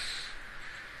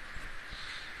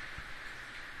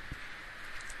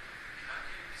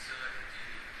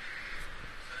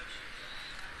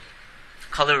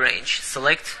 Color range.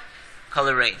 Select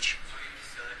color range.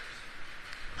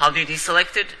 How do you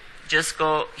deselect it? Just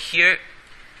go here,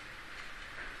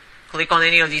 click on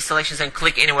any of these selections and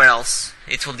click anywhere else.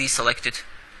 It will deselect it.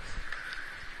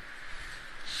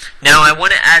 Now I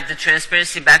want to add the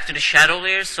transparency back to the shadow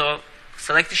layer, so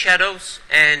select the shadows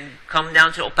and come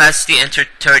down to opacity, enter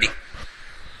 30.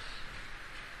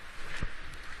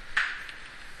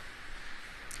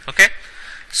 Okay?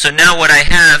 So now what I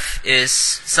have is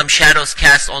some shadows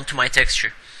cast onto my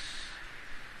texture.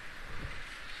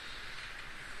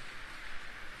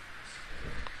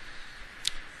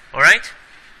 Alright?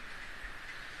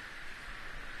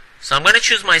 So I'm going to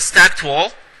choose my stacked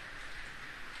wall.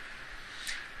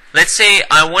 Let's say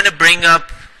I want to bring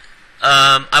up,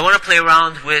 I want to play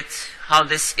around with how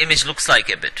this image looks like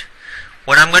a bit.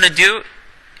 What I'm going to do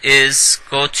is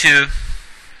go to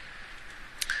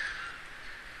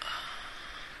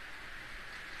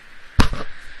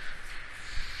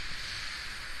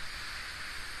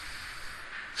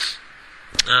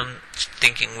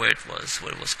thinking what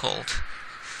it was called.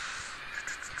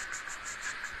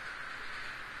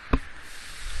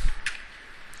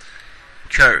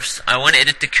 Curves. I want to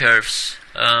edit the curves.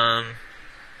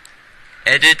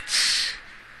 Edit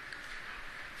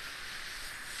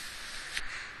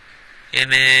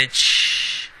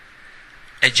image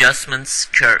adjustments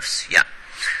curves. Yeah.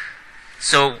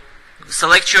 So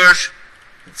select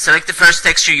the first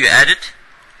texture you added.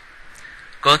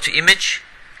 Go to image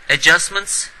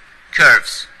adjustments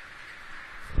curves.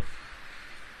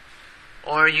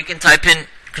 Or you can type in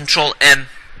Control M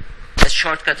as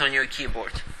shortcut on your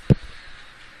keyboard.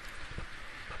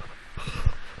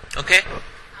 Okay?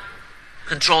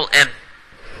 Control M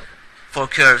for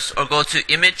curves, or go to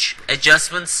image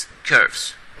adjustments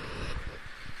curves.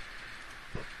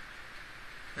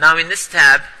 Now in this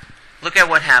tab, look at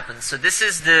what happens. So this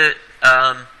is the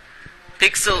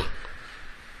pixel.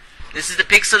 This is the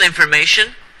pixel information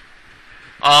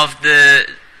of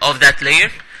that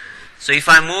layer. So if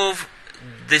I move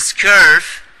this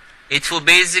curve, it will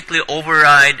basically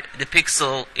override the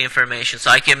pixel information.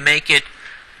 So I can make it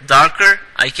darker,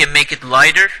 I can make it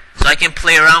lighter, so I can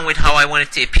play around with how I want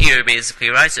it to appear basically,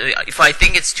 right? So if I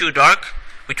think it's too dark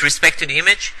with respect to the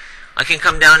image, I can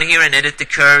come down here and edit the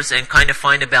curves and kind of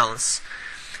find a balance.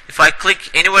 If I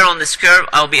click anywhere on this curve,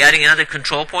 I'll be adding another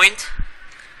control point.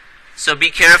 So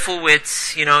be careful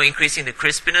with, increasing the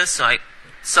crispiness. So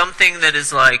something that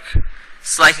is like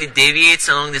slightly deviates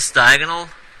along this diagonal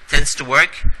tends to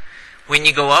work. When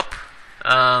you go up,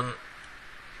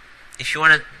 if you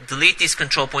want to delete these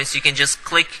control points, you can just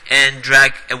click and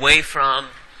drag away from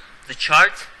the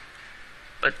chart.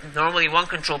 But normally one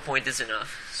control point is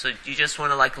enough. So you just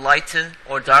want to lighten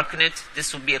or darken it.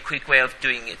 This will be a quick way of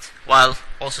doing it while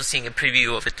also seeing a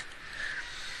preview of it.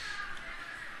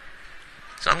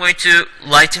 So I'm going to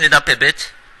lighten it up a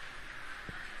bit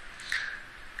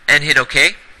and hit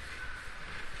OK.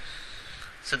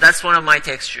 So that's one of my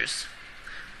textures.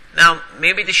 Now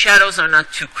maybe the shadows are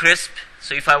not too crisp.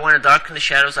 So if I want to darken the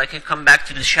shadows, I can come back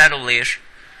to the shadow layer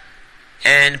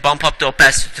and bump up the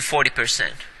opacity to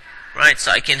 40%. Right?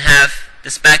 So I can have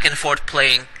this back and forth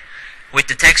playing with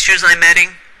the textures I'm adding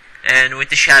and with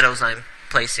the shadows I'm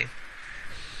placing.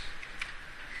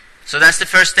 So that's the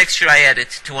first texture I added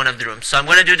to one of the rooms. So I'm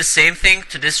going to do the same thing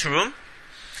to this room,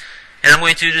 and I'm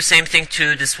going to do the same thing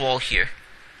to this wall here.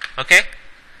 Okay?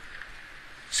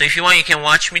 So if you want, you can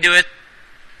watch me do it,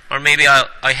 or maybe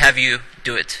I have you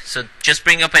do it. So just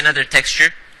bring up another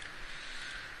texture,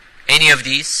 any of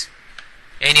these,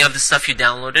 any of the stuff you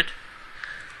downloaded.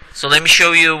 So let me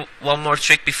show you one more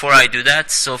trick before I do that.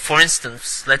 So for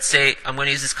instance, let's say I'm going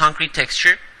to use this concrete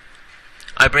texture.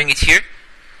 I bring it here.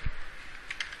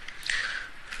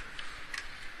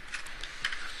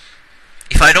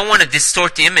 If I don't want to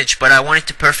distort the image, but I want it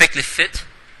to perfectly fit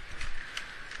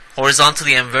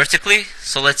horizontally and vertically,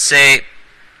 so let's say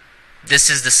this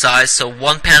is the size. So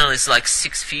one panel is like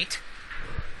 6 feet,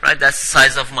 right? That's the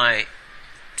size of my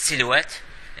silhouette.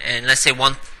 And let's say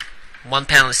one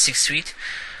panel is 6 feet.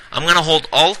 I'm going to hold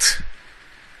Alt,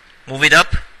 move it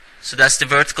up, so that's the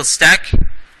vertical stack,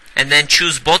 and then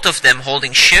choose both of them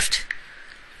holding Shift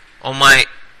on my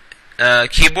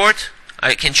keyboard.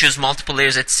 I can choose multiple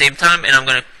layers at the same time, and I'm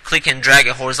going to click and drag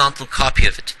a horizontal copy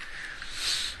of it.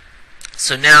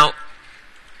 So now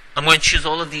I'm going to choose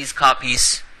all of these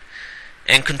copies,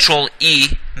 and Control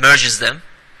E merges them.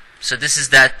 So this is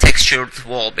that textured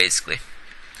wall basically,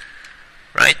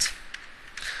 right?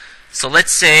 So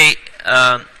let's say,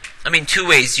 two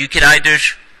ways. You could either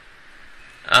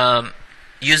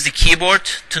use the keyboard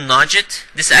to nudge it.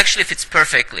 This actually fits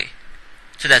perfectly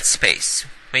to that space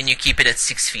when you keep it at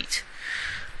 6 feet.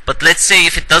 But let's say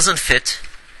if it doesn't fit,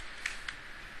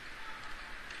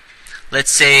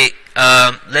 let's say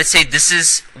this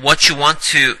is what you want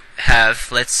to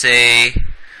have. Let's say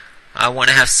I want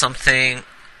to have something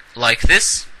like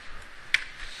this.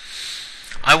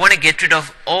 I want to get rid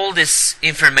of all this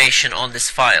information on this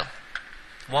file.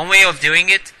 One way of doing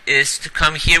it is to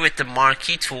come here with the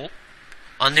marquee tool,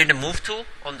 under the move tool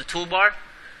on the toolbar,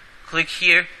 click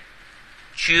here,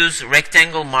 choose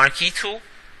rectangle marquee tool.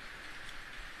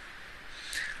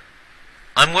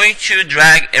 I'm going to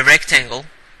drag a rectangle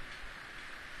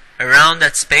around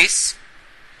that space.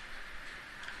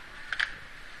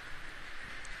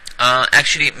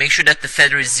 Actually, make sure that the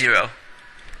feather is 0.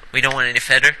 We don't want any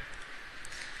feather.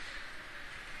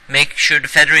 Make sure the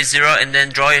feather is 0, and then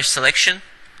draw your selection.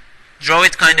 Draw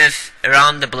it kind of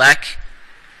around the black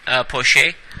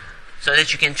poche, so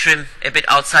that you can trim a bit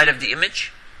outside of the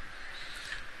image,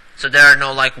 so there are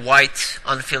no like white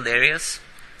unfilled areas.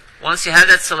 Once you have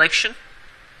that selection,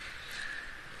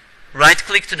 right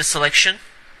click to the selection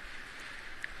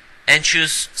and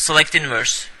choose Select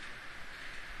Inverse.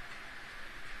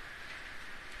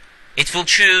 It will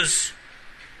choose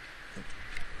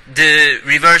the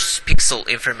reverse pixel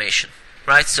information,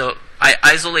 right? So I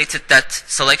isolated that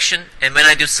selection, and when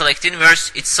I do Select Inverse,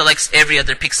 it selects every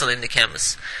other pixel in the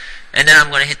canvas. And then I'm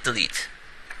going to hit Delete.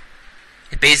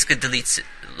 It basically deletes it.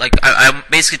 Like I'm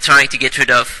basically trying to get rid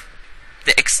of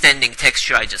the extending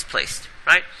texture I just placed,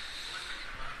 right?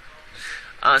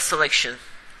 Selection.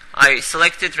 I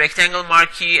selected rectangle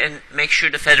marquee and make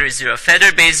sure the feather is 0.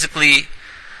 Feather basically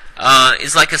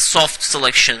is like a soft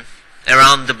selection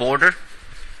around the border.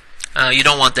 You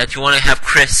don't want that. You want to have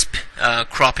crisp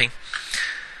cropping.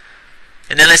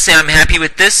 And then let's say I'm happy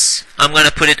with this. I'm going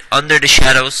to put it under the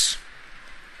shadows.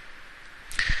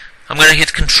 I'm going to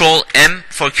hit Control M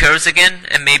for curves again,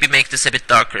 and maybe make this a bit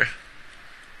darker.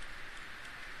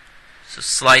 So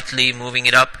slightly moving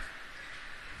it up,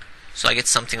 so I get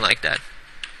something like that.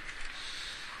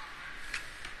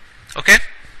 Okay?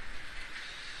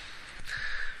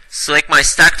 Select my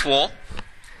stacked wall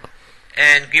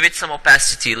and give it some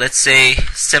opacity, let's say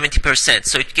 70%,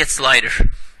 so it gets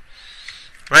lighter,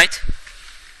 right?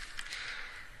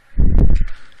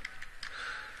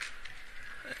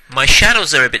 My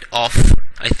shadows are a bit off,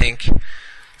 I think,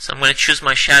 so I'm going to choose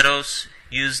my shadows,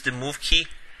 use the move key,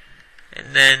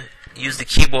 and then use the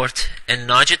keyboard and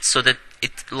nudge it so that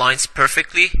it lines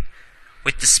perfectly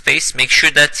with the space. Make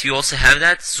sure that you also have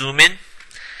that. Zoom in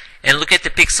and look at the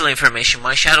pixel information.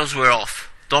 My shadows were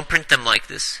off. Don't print them like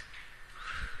this,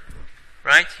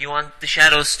 right? You want the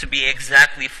shadows to be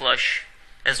exactly flush,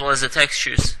 as well as the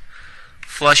textures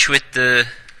flush with the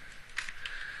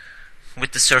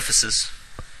surfaces.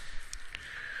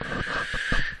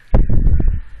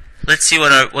 Let's see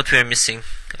what we're missing.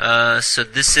 So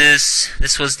this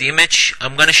was the image.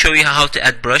 I'm going to show you how to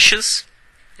add brushes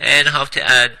and how to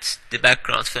add the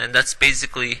background fill, and that's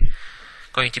basically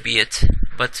going to be it.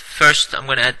 But first I'm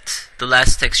going to add the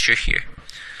last texture here.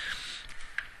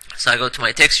 So I go to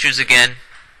my textures again.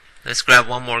 Let's grab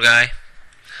one more guy.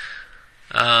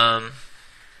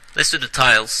 Let's do the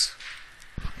tiles.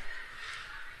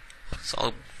 So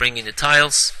I'll bring in the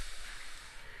tiles.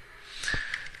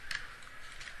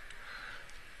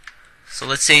 So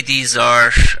let's say these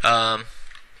are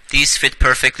these fit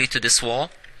perfectly to this wall.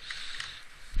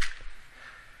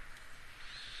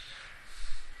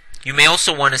 You may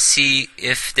also want to see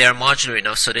if they're modular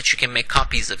enough so that you can make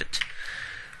copies of it.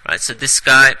 Right, so this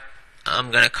guy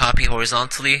I'm going to copy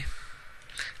horizontally.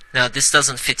 Now this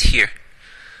doesn't fit here.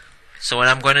 So what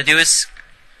I'm going to do is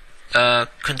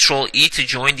Control E to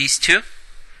join these two.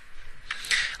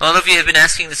 A lot of you have been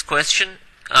asking this question.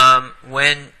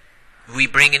 When we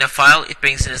bring in a file, it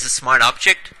brings in as a smart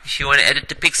object. If you want to edit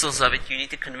the pixels of it, you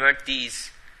need to convert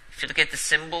these. If you look at the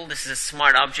symbol, this is a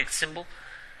smart object symbol.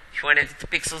 If you want to edit the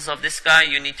pixels of this guy,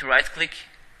 you need to right click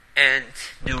and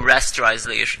do rasterize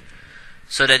layer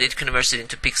so that it converts it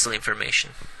into pixel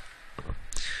information.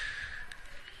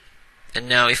 And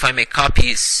now if I make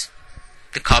copies,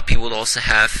 the copy will also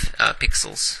have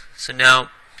pixels. So now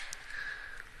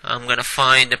I'm going to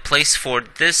find a place for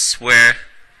this where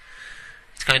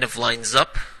it kind of lines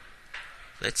up.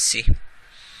 Let's see.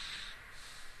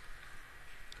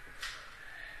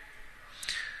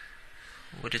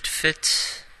 Would it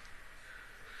fit?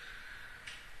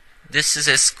 This is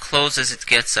as close as it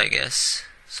gets, I guess.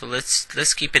 So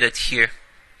let's keep it at here.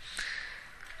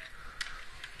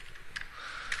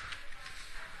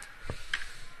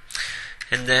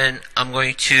 And then I'm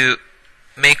going to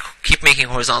keep making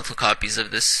horizontal copies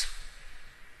of this.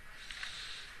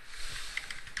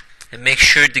 And make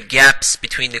sure the gaps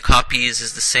between the copies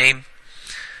is the same.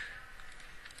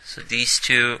 So these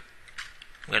two,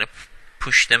 I'm going to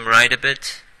push them right a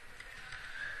bit.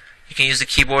 You can use the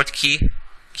keyboard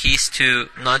keys to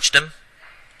nudge them.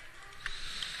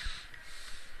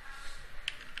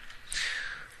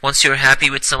 Once you're happy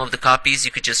with some of the copies,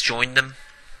 you could just join them.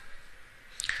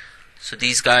 So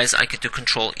these guys, I could do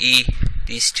Control E.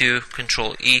 These two,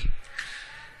 Control E.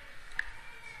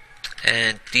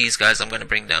 And these guys I'm going to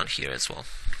bring down here as well.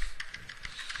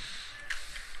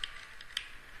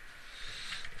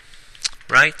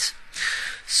 Right?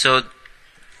 So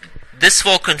this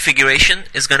wall configuration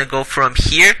is going to go from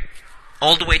here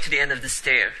all the way to the end of the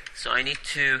stair. So I need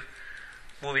to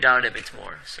move it out a bit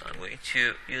more. So I'm going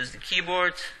to use the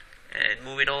keyboard and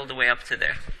move it all the way up to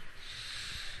there.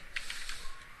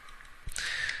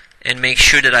 And make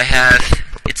sure that I have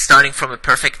it starting from a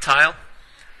perfect tile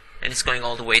and it's going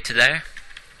all the way to there.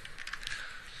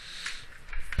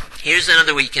 Here's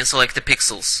another way you can select the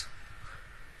pixels.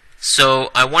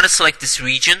 So I want to select this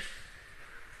region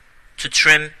to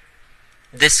trim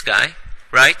this guy,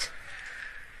 right?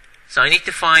 So I need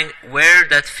to find where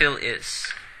that fill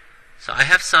is. So I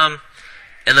have some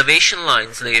elevation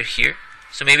lines layer here,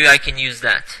 so maybe I can use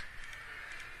that.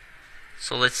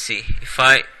 So let's see. If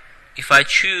I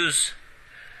choose,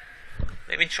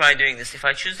 let me try doing this. If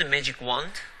I choose the magic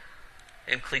wand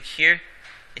and click here,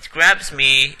 it grabs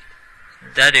me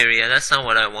that area. That's not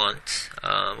what I want.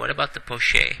 What about the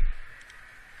poche?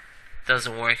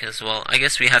 Doesn't work as well. I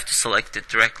guess we have to select it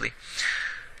directly.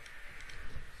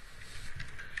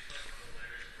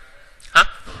 Huh?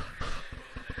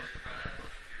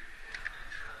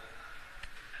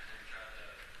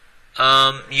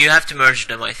 You have to merge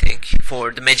them, I think,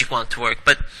 for the magic wand to work.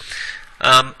 But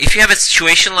if you have a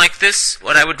situation like this,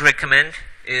 what I would recommend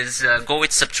is go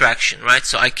with subtraction, right?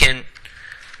 So I can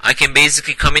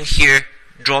basically come in here,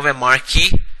 draw a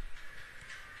marquee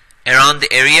around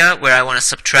the area where I want to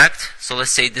subtract. So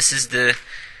let's say this is the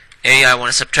area I want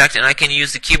to subtract, and I can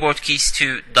use the keyboard keys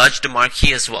to dodge the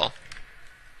marquee as well.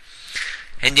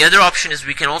 And the other option is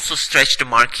we can also stretch the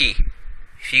marquee.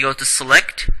 If you go to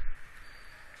select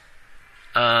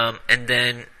and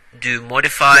then do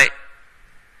modify,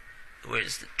 where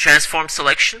is the transform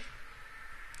selection?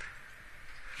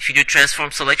 If you do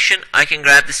transform selection, I can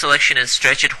grab the selection and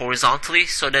stretch it horizontally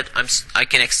so that I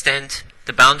can extend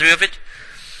the boundary of it.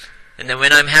 And then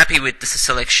when I'm happy with this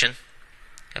selection,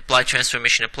 apply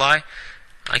transformation, apply,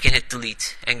 I can hit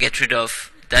delete and get rid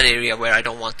of that area where I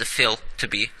don't want the fill to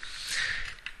be.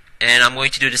 And I'm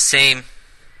going to do the same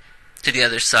to the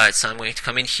other side. So I'm going to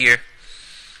come in here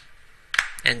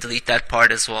and delete that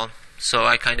part as well. So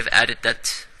I kind of added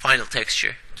that final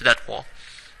texture to that wall.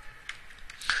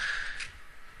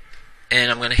 And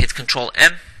I'm going to hit Control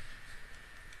M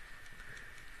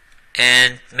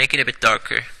and make it a bit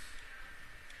darker.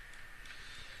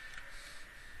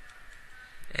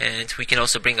 And we can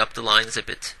also bring up the lines a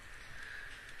bit.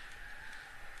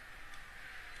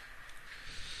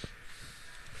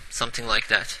 Something like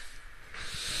that.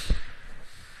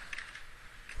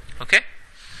 Okay?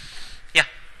 Yeah.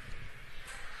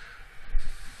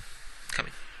 Come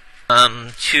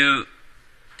in. To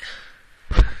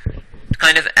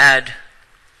kind of add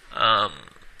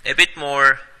a bit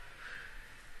more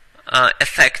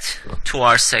effect to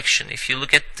our section. If you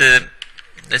look at the,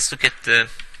 let's look at the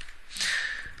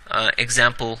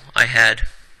example I had.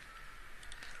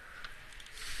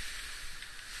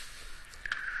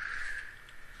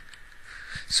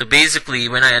 So basically,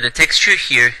 when I add a texture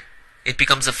here, it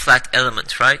becomes a flat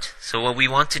element, right? So what we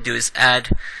want to do is add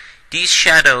these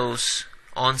shadows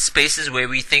on spaces where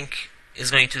we think is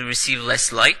going to receive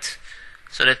less light,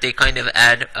 so that they kind of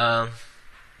add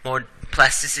more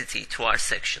plasticity to our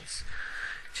sections.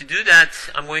 To do that,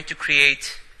 I'm going to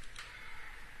create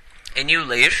a new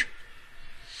layer,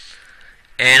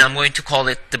 and I'm going to call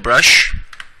it the brush.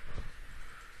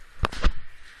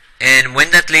 And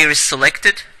when that layer is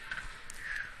selected,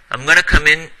 I'm going to come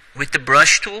in with the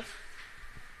brush tool.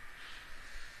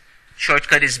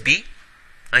 Shortcut is B.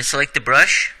 I select the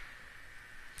brush.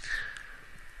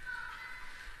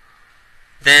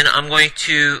 Then I'm going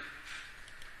to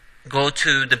go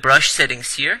to the brush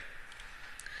settings here.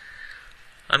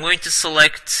 I'm going to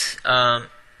select a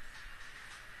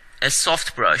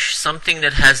soft brush, something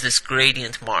that has this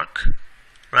gradient mark,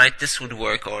 right? This would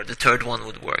work, or the third one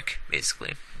would work,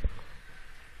 basically.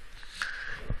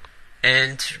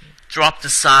 And drop the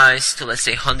size to, let's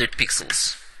say, 100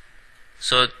 pixels.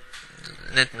 So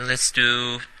let's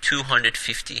do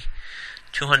 250.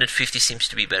 250 seems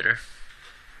to be better.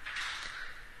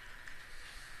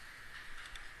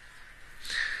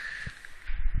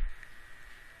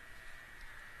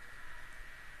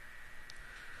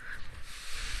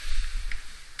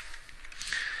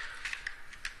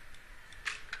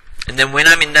 And then when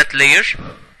I'm in that layer,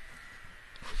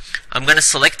 I'm going to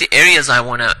select the areas I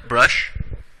want to brush,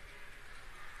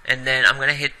 and then I'm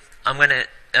going to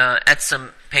add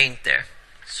some paint there.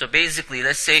 So basically,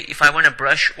 let's say if I want to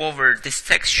brush over this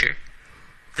texture,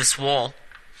 this wall,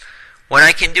 what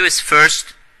I can do is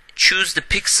first choose the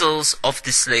pixels of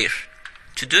this layer.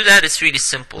 To do that, it's really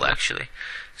simple actually.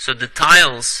 So the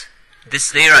tiles,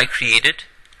 this layer I created,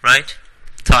 right?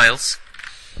 Tiles,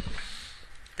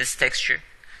 this texture.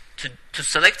 To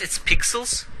select its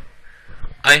pixels,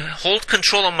 I hold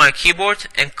Control on my keyboard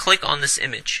and click on this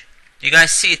image. You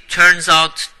guys see it turns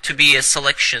out to be a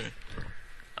selection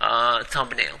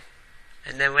thumbnail.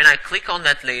 And then when I click on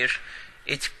that layer,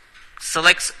 it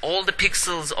selects all the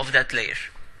pixels of that layer.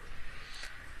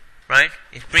 Right?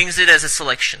 It brings it as a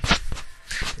selection.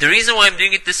 The reason why I'm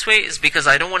doing it this way is because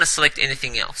I don't want to select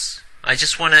anything else. I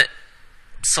just want to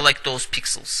select those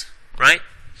pixels. Right?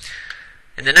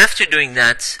 And then after doing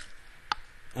that,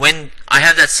 when I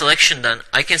have that selection done,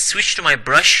 I can switch to my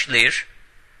brush layer.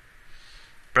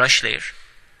 Brush layer.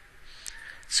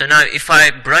 So now if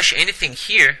I brush anything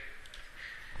here,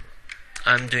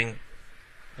 I'm doing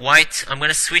white, I'm going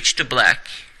to switch to black.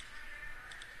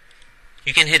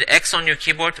 You can hit X on your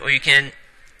keyboard, or you can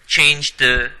change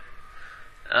the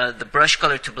brush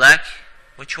color to black.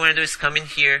 What you want to do is come in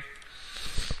here.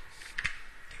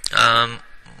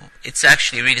 It's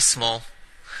actually really small.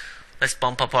 Let's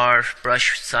bump up our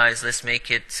brush size. Let's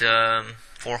make it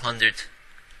 400.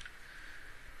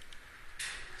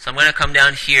 So I'm going to come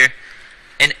down here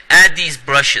and add these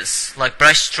brushes, like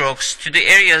brush strokes, to the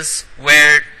areas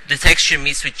where the texture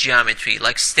meets with geometry,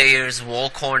 like stairs, wall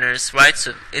corners, right?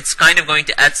 So it's kind of going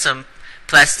to add some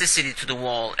plasticity to the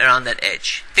wall around that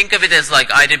edge. Think of it as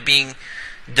like either being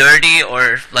dirty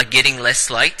or like getting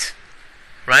less light,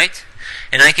 right?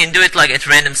 And I can do it like at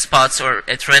random spots or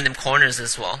at random corners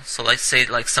as well. So let's say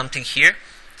like something here,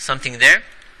 something there.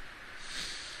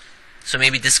 So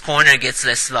maybe this corner gets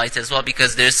less light as well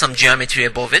because there's some geometry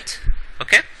above it.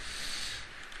 Okay?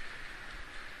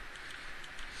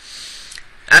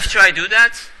 After I do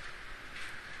that,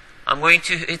 I'm going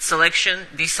to hit selection,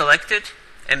 deselect it,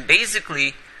 and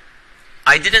basically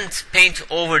I didn't paint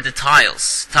over the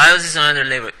tiles. Tiles is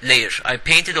another layer. I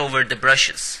painted over the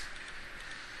brushes.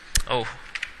 Oh,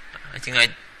 I think I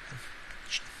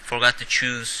forgot to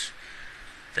choose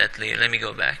that layer. Let me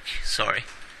go back. Sorry.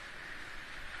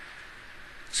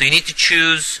 So you need to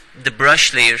choose the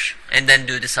brush layer and then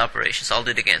do this operation. So I'll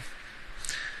do it again.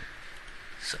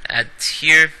 So add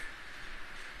here,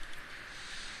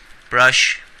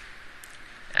 brush,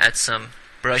 add some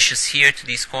brushes here to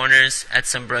these corners, add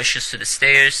some brushes to the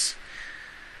stairs,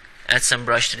 add some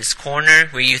brush to this corner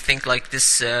where you think like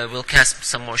this will cast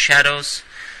some more shadows,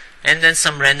 and then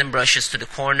some random brushes to the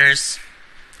corners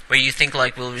where you think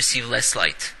like will receive less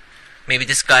light. Maybe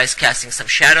this guy is casting some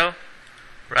shadow,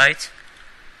 right?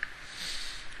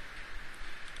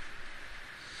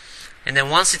 And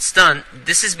then once it's done,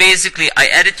 this is basically, I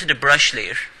add it to the brush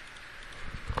layer.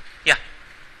 Yeah.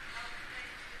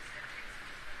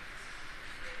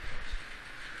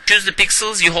 Choose the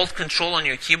pixels, you hold Control on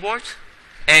your keyboard,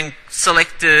 and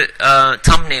select the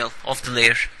thumbnail of the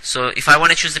layer. So if I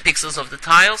want to choose the pixels of the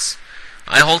tiles,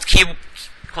 I hold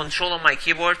Control on my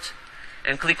keyboard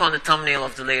and click on the thumbnail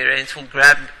of the layer, and it will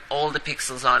grab all the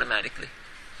pixels automatically.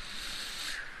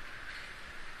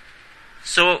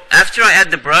 So after I add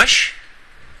the brush,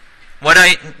 what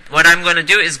I'm going to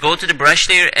do is go to the brush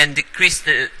layer and decrease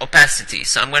the opacity.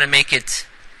 So I'm going to make it,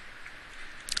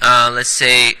 let's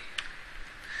say,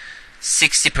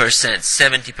 60%,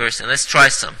 70%. Let's try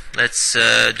some. Let's do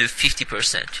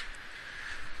 50%.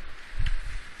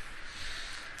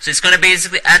 So it's going to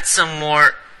basically add some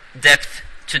more depth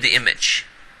to the image.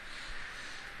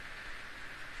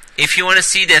 If you want to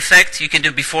see the effect, you can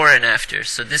do before and after.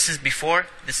 So this is before,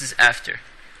 this is after.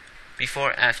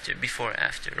 Before, after, before,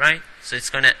 after, right? So it's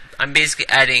going to, I'm basically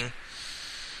adding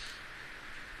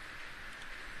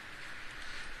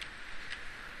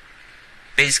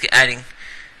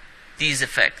these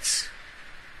effects,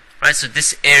 right? So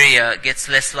this area gets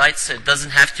less light, so it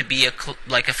doesn't have to be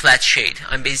like a flat shade.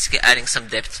 I'm basically adding some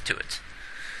depth to it.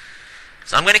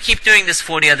 So I'm going to keep doing this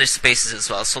for the other spaces as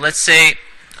well. So let's say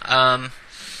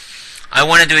I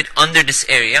want to do it under this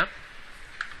area.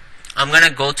 I'm going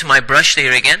to go to my brush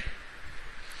layer again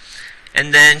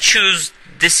and then choose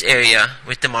this area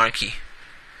with the marquee.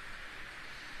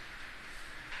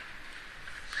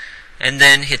 And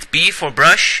then hit B for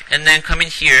brush, and then come in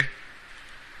here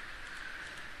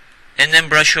and then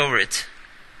brush over it.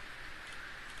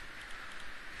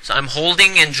 So I'm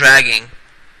holding and dragging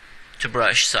to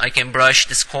brush. So I can brush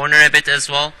this corner a bit as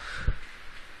well.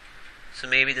 So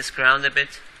maybe this ground a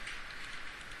bit.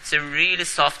 It's a really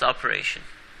soft operation.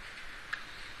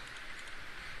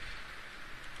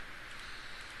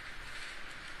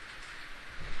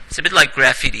 It's a bit like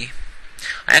graffiti.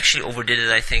 I actually overdid it,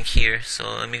 I think, here. So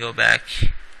let me go back.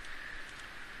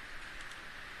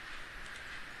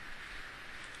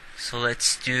 So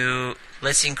let's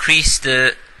increase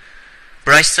the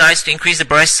brush size. To increase the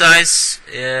brush size,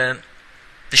 the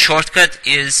shortcut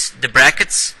is the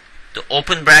brackets. The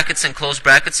open brackets and close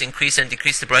brackets, increase and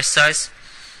decrease the brush size.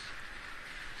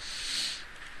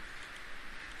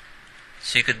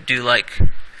 So you could do like,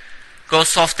 go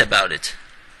soft about it.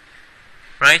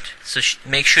 Right? So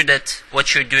make sure that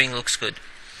what you're doing looks good.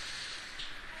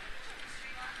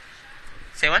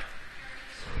 Say what?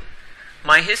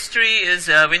 My history is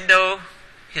window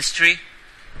history.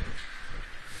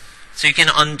 So you can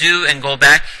undo and go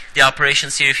back the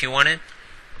operations here if you wanted.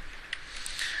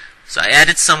 So I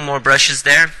added some more brushes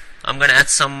there. I'm going to add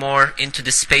some more into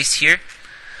the space here.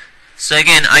 So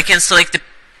again, I can select the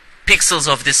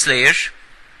pixels of this layer.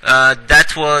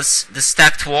 That was the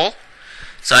stacked wall.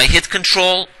 So I hit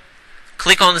Control,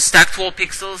 click on the stacked wall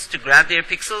pixels to grab their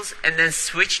pixels, and then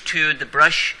switch to the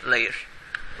brush layer.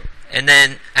 And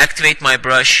then activate my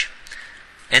brush,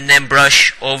 and then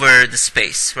brush over the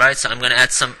space, right? So I'm going to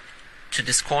add some to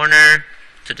this corner,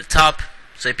 to the top,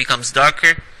 so it becomes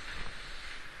darker.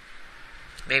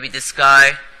 Maybe this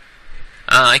guy.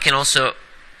 I can also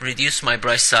reduce my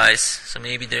brush size, so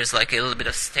maybe there's like a little bit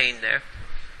of stain there.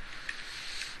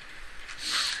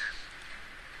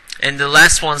 And the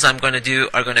last ones I'm going to do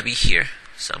are going to be here.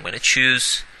 So I'm going to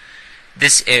choose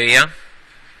this area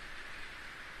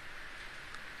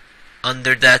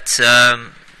under that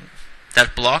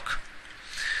that block,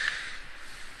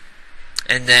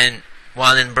 and then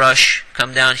while in brush,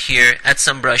 come down here, add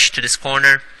some brush to this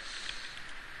corner,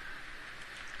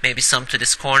 maybe some to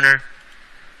this corner,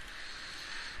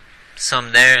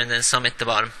 some there, and then some at the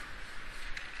bottom.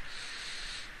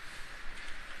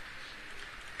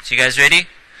 So you guys ready?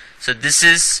 So this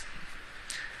is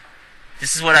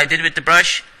what I did with the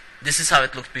brush. This is how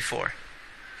it looked before.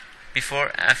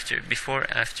 Before, after, before,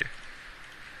 after.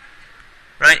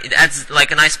 Right? It adds like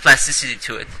a nice plasticity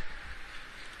to it.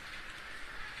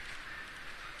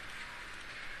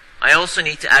 I also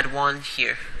need to add one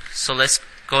here. So let's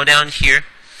go down here.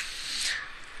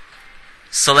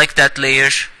 Select that layer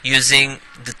using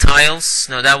the tiles.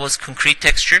 No, that was concrete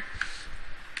texture.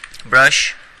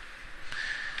 Brush.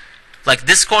 Like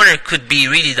this corner could be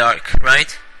really dark,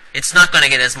 right? It's not going to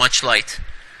get as much light.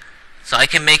 So I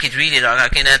can make it really dark. I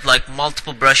can add like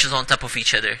multiple brushes on top of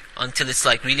each other until it's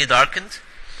like really darkened.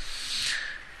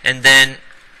 And then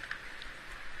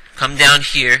come down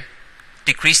here,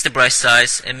 decrease the brush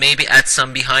size, and maybe add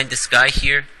some behind this guy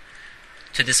here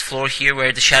to this floor here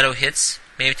where the shadow hits.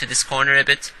 Maybe to this corner a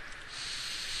bit.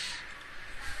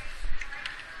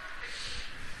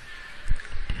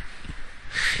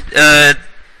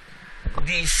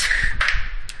 These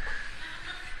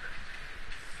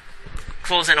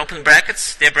close and open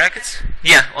brackets, they're brackets?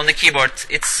 Yeah, on the keyboard.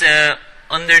 It's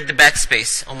under the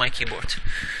backspace on my keyboard.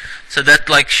 So that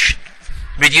like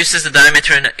reduces the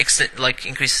diameter and like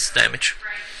increases the diameter.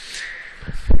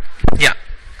 Yeah.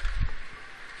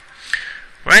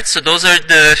 Right. So those are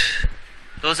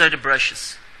the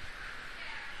brushes.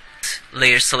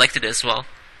 Layers selected as well.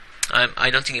 I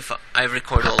don't think if I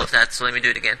record all of that, so let me do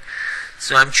it again.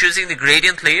 So I'm choosing the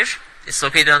gradient layer. It's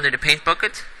located under the paint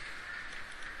bucket.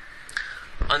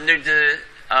 Under the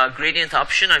gradient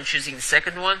option, I'm choosing the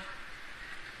second one,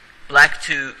 black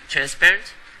to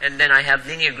transparent, and then I have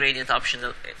linear gradient option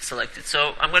selected.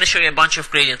 So I'm going to show you a bunch of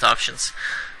gradient options.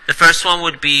 The first one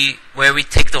would be where we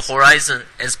take the horizon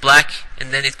as black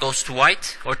and then it goes to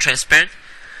white or transparent.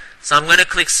 So I'm going to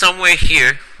click somewhere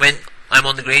here when I'm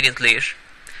on the gradient layer.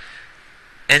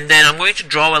 And then I'm going to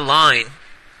draw a line,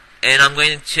 and I'm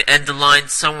going to end the line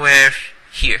somewhere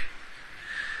here.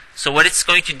 So what it's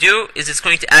going to do is it's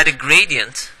going to add a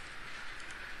gradient.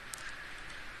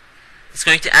 It's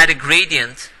going to add a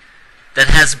gradient that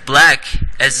has black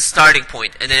as a starting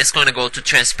point, and then it's going to go to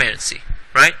transparency,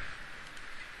 right?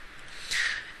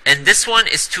 And this one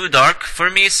is too dark for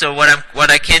me, so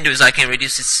what I can do is I can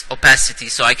reduce its opacity,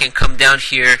 so I can come down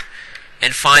here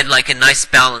and find like a nice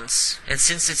balance. And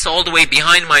since it's all the way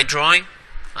behind my drawing,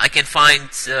 I can find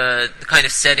the kind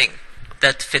of setting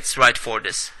that fits right for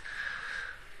this.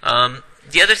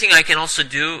 The other thing I can also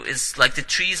do is, like, the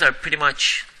trees are pretty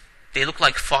much, they look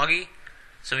like foggy,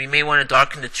 so we may want to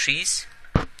darken the trees.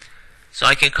 So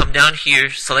I can come down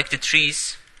here, select the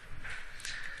trees.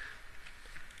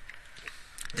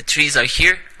 The trees are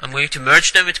here. I'm going to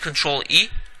merge them with Control E,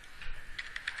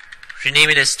 rename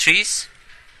it as trees.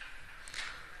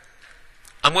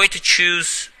 I'm going to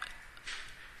choose,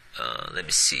 let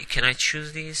me see, can I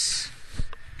choose these?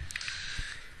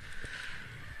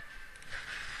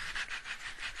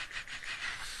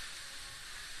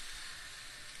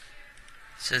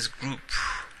 It says group.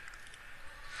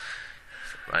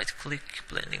 Right click,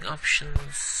 blending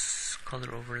options,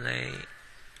 color overlay,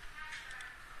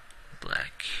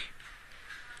 black.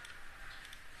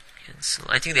 Cancel.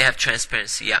 I think they have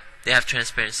transparency. Yeah, they have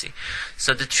transparency.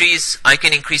 So the trees, I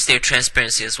can increase their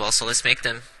transparency as well. So let's make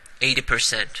them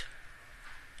 80%.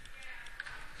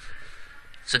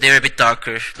 So they're a bit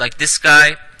darker. Like this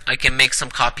guy, I can make some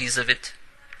copies of it.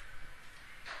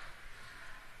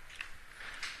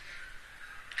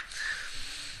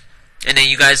 And then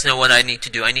you guys know what I need to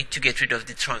do. I need to get rid of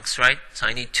the trunks, right? So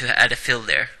I need to add a fill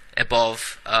there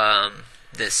above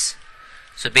this.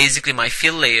 So basically my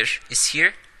fill layer is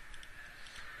here.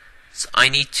 So I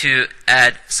need to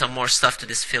add some more stuff to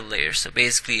this fill layer. So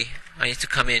basically I need to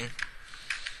come in.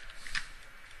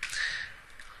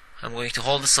 I'm going to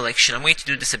hold the selection. I'm going to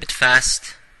do this a bit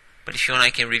fast, but if you want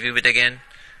I can review it again.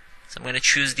 So I'm going to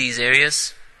choose these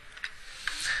areas,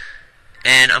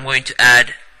 and I'm going to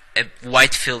add a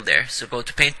white fill there. So go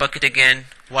to paint bucket again,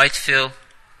 white fill,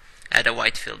 add a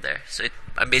white fill there. So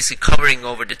I'm basically covering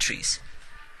over the trees,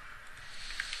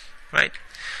 right?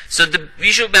 So the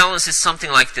visual balance is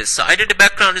something like this. So either the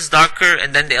background is darker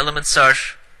and then the elements are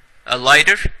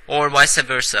lighter, or vice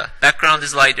versa. Background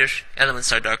is lighter,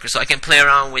 elements are darker. So I can play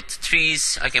around with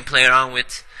trees, I can play around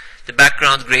with the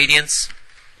background gradients.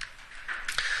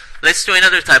 Let's do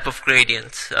another type of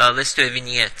gradient. Let's do a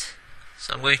vignette.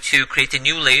 So I'm going to create a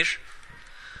new layer,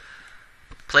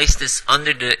 place this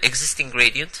under the existing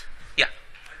gradient. Yeah.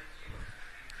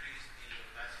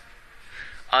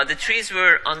 The trees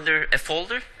were under a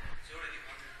folder.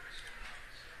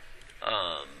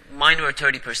 Mine were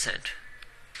 30%.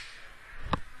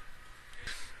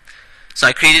 So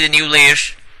I created a new layer,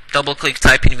 double click,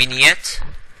 type in vignette.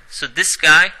 So this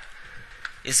guy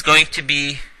is going to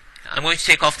be, I'm going to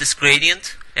take off this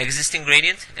gradient, existing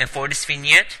gradient, and for this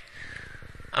vignette,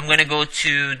 I'm going to go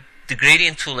to the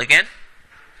gradient tool again,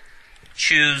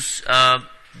 choose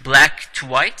black to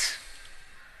white,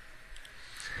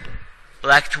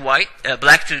 black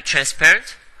to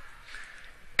transparent,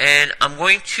 and I'm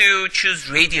going to choose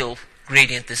radial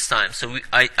gradient this time. So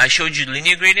I showed you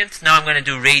linear gradient, now I'm going to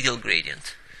do radial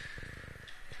gradient.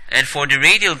 And for the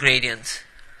radial gradient,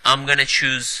 I'm going to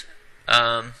choose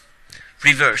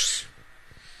reverse,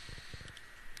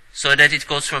 so that it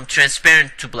goes from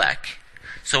transparent to black.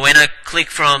 So when I click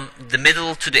from the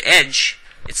middle to the edge,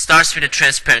 it starts with a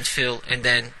transparent fill and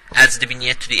then adds the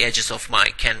vignette to the edges of my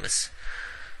canvas.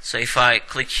 So if I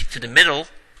click to the middle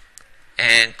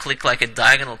and click like a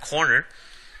diagonal corner,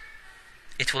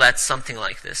 it will add something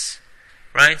like this,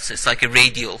 right? So it's like a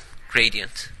radial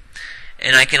gradient.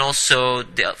 And I can also,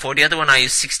 for the other one I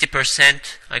use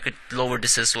 60%, I could lower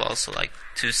this as well, so like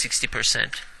to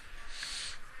 60%.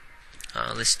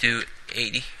 Let's do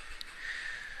 80.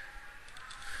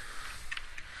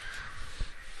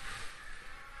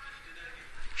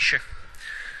 Sure.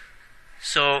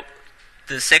 So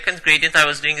the second gradient I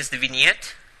was doing is the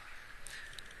vignette.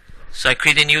 So I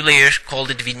create a new layer,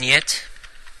 called it vignette.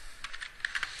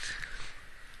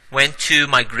 Went to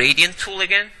my gradient tool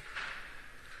again.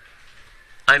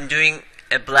 I'm doing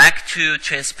a black to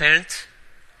transparent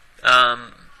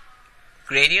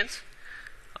gradient,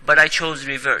 but I chose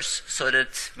reverse, so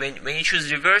that when you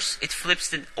choose reverse, it flips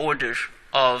the order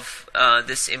of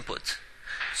this input.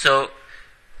 So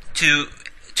to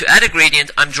add a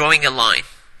gradient, I'm drawing a line.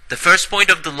 The first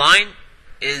point of the line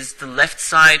is the left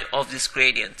side of this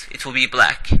gradient. It will be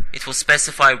black. It will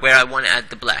specify where I want to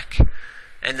add the black.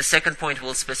 And the second point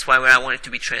will specify where I want it to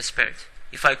be transparent.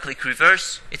 If I click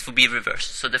reverse, it will be reverse.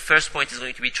 So the first point is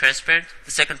going to be transparent.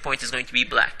 The second point is going to be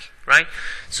black, right?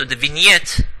 So the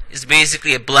vignette is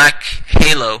basically a black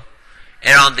halo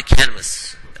around the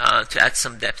canvas to add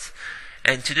some depth.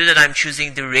 And to do that, I'm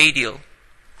choosing the radial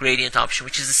gradient option,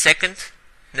 which is the second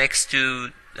next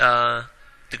to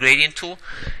the gradient tool.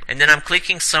 And then I'm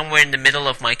clicking somewhere in the middle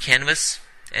of my canvas,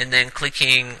 and then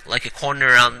clicking like a corner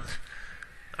around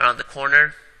the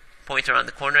corner, point around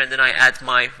the corner, and then I add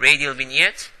my radial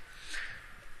vignette.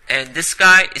 And this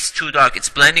guy is too dark. It's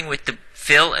blending with the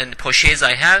fill and the pochés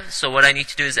I have, so what I need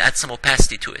to do is add some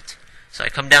opacity to it. So I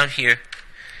come down here,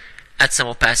 add some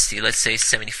opacity, let's say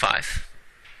 75.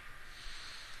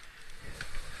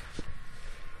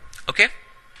 Okay?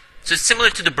 So it's similar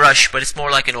to the brush, but it's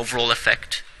more like an overall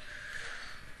effect.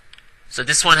 So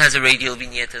this one has a radial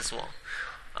vignette as well.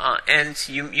 And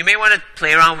you may want to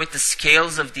play around with the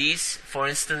scales of these. For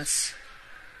instance,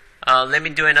 let me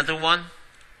do another one.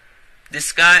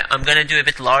 This guy, I'm going to do a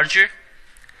bit larger.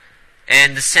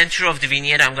 And the center of the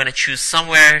vignette, I'm going to choose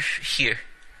somewhere here.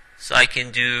 So I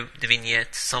can do the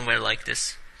vignette somewhere like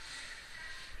this.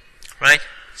 Right?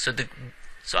 So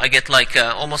I get like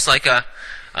almost like a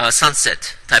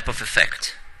sunset type of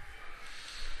effect.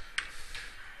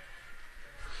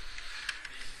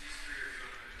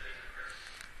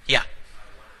 Yeah.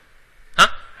 Huh?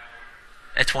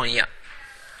 At one, yeah.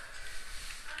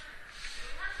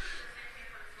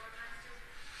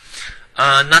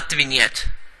 Not the vignette.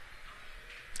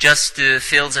 Just the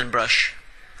fills and brush.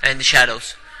 And the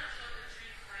shadows.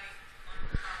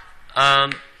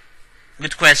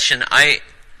 Good question.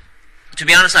 To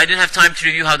be honest, I didn't have time to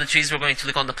review how the trees were going to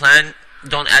look on the plan.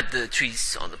 Don't add the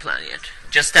trees on the plan yet.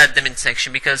 Just add them in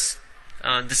section, because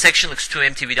the section looks too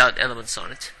empty without elements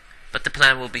on it. But the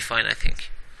plan will be fine, I think,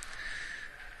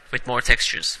 with more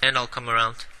textures. And I'll come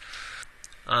around.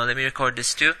 Let me record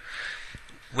this too.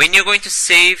 When you're going to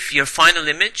save your final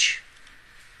image,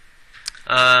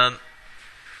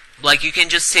 like you can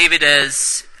just save it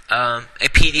as a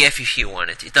PDF if you want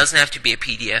it. It doesn't have to be a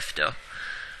PDF though.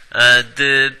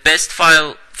 The best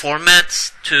file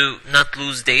format to not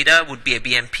lose data would be a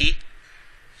BMP.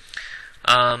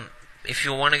 If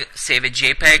you want to save a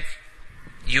JPEG,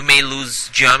 you may lose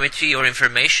geometry or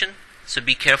information, so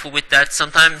be careful with that.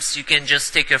 Sometimes you can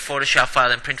just take your Photoshop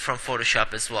file and print from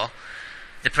Photoshop as well.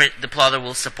 The plotter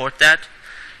will support that.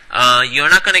 You're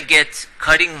not going to get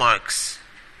cutting marks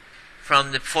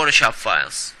from the Photoshop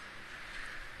files,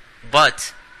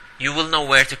 but you will know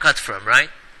where to cut from, right?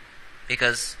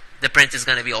 Because the print is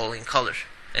going to be all in color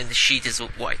and the sheet is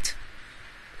white.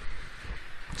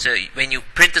 So when you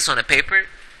print this on a paper,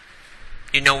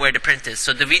 you know where the print is.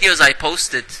 So the videos I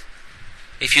posted,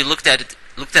 if you looked at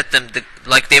them,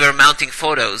 like they were mounting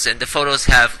photos, and the photos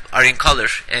are in color,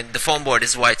 and the foam board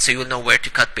is white, so you will know where to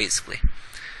cut basically.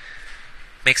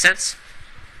 Make sense?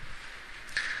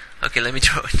 Okay, let me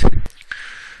draw it.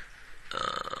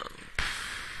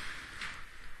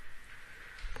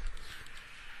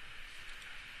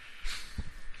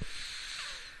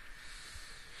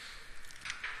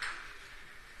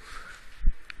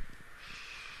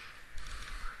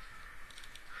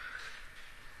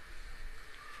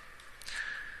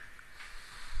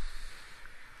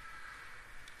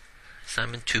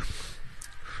 Assignment 2.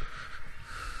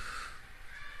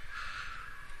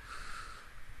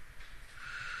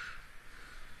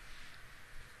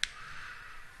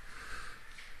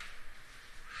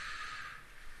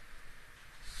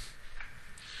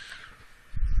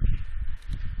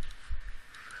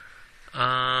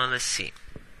 Let's see.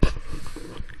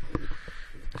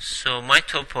 So my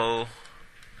topo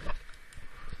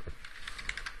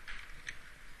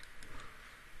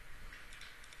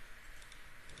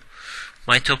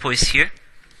is here.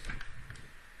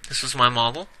 This was my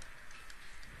model.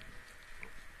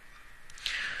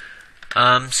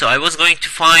 So I was going to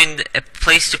find a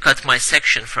place to cut my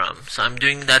section from. So I'm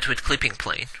doing that with clipping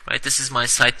plane. Right? This is my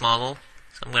site model.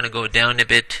 So I'm going to go down a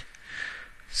bit.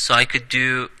 So I could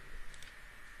do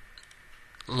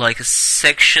like a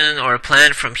section or a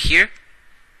plan from here.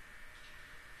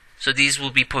 So these will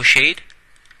be pochade.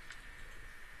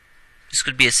 This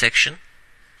could be a section.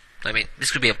 I mean,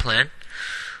 this could be a plan.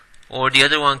 Or the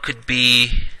other one could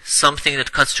be something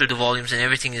that cuts through the volumes and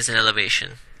everything is in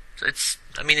elevation. So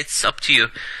it's up to you.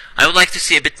 I would like to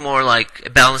see a bit more like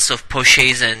a balance of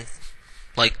pochades and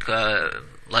like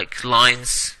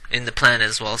lines in the plan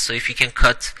as well. So if you can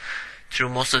cut through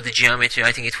most of the geometry,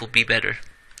 I think it will be better.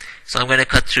 So I'm going to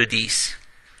cut through these.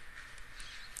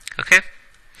 Okay?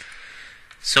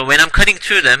 So when I'm cutting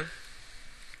through them,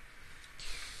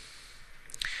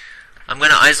 I'm going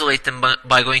to isolate them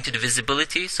by going to the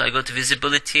visibility. So I go to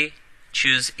visibility,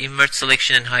 choose invert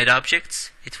selection and hide objects.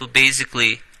 It will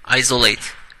basically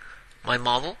isolate my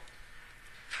model.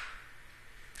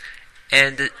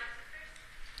 And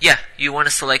yeah, you want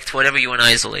to select whatever you want to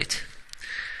isolate.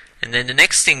 And then the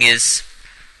next thing is,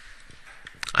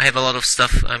 I have a lot of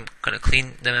stuff, I'm going to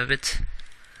clean them a bit.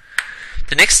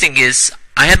 The next thing is,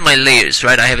 I have my layers,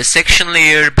 right? I have a section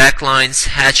layer, backlines,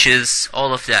 hatches,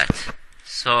 all of that.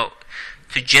 So,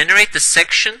 to generate the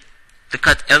section, the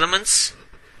cut elements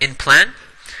in plan,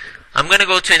 I'm going to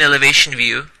go to an elevation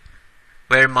view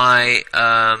where my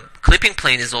clipping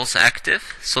plane is also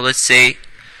active. So let's say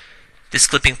this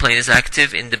clipping plane is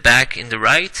active in the back, in the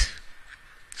right.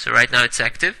 So right now it's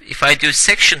active. If I do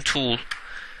section tool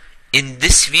in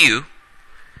this view,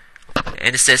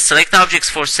 and it says select objects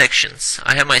for sections,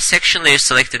 I have my section layer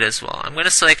selected as well. I'm going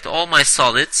to select all my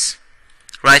solids,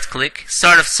 right click,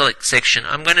 start of select section.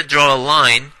 I'm going to draw a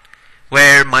line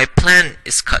where my plan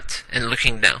is cut and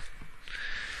looking down.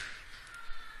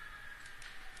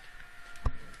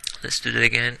 Let's do that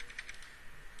again.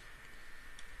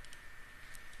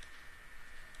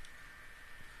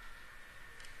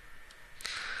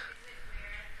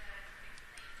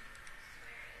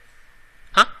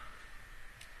 Huh?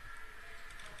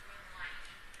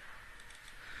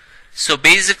 So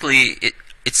basically,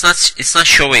 it's not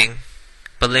showing,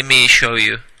 but let me show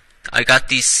you. I got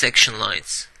these section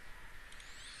lines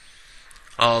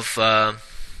of.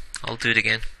 I'll do it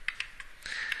again.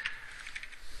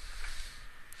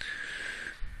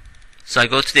 So I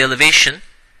go to the elevation.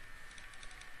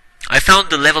 I found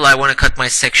the level I want to cut my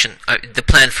section, the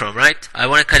plan from, right? I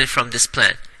want to cut it from this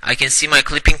plan. I can see my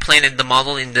clipping plane in the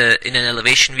model in an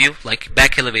elevation view, like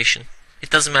back elevation. It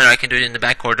doesn't matter, I can do it in the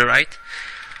back or the right.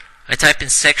 I type in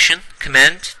section,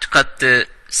 command to cut the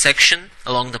section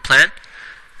along the plan.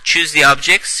 Choose the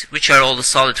objects, which are all the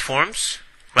solid forms.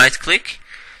 Right click,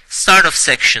 start of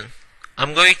section.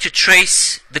 I'm going to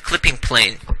trace the clipping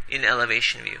plane in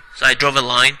elevation view. So I draw a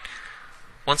line.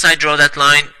 Once I draw that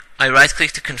line, I right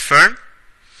click to confirm,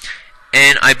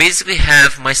 and I basically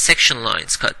have my section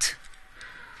lines cut.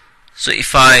 So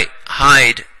if I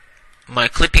hide my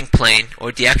clipping plane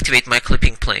or deactivate my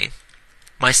clipping plane,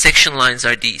 my section lines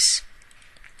are these.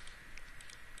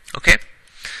 Okay?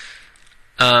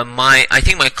 I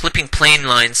think my clipping plane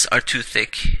lines are too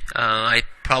thick. I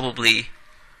probably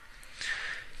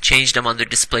changed them under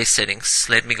display settings.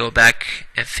 Let me go back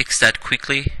and fix that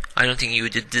quickly. I don't think you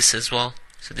did this as well.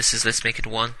 So this is, let's make it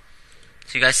 1.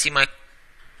 So you guys see my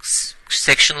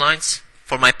section lines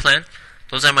for my plan?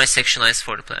 Those are my section lines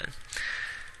for the plan.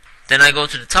 Then I go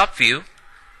to the top view.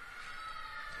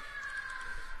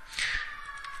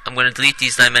 I'm going to delete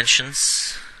these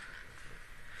dimensions.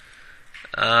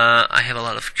 I have a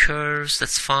lot of curves,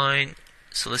 that's fine.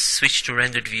 So let's switch to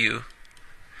rendered view.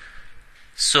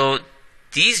 So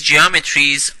these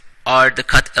geometries are the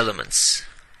cut elements.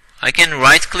 I can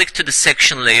right click to the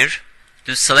section layer,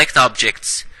 do select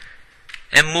objects,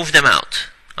 and move them out.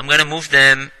 I'm going to move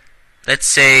them, let's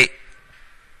say,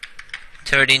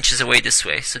 30 inches away this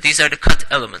way. So these are the cut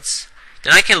elements.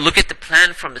 Then I can look at the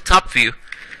plan from the top view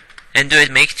and do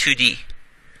it make 2D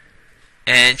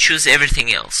and choose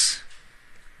everything else.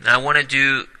 Now I want to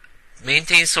do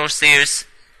maintain source layers,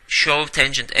 show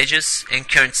tangent edges, and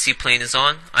current C plane is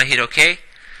on. I hit OK.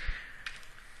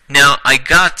 Now I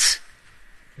got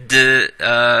the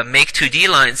make 2D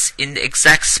lines in the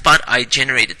exact spot I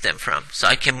generated them from. So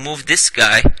I can move this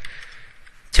guy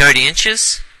 30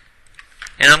 inches,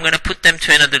 and I'm going to put them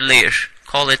to another layer.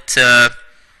 Call it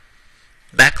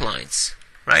backlines,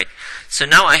 right? So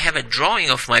now I have a drawing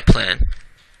of my plan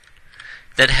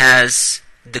that has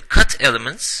the cut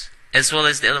elements as well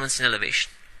as the elements in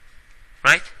elevation,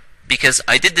 right? Because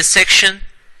I did the section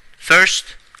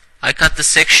first, I cut the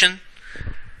section.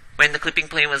 When the clipping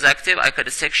plane was active, I cut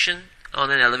a section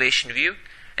on an elevation view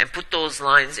and put those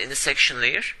lines in the section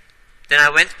layer. Then I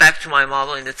went back to my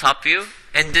model in the top view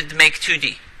and did make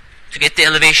 2D to get the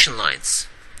elevation lines.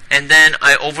 And then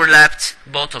I overlapped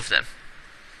both of them.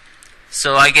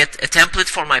 So I get a template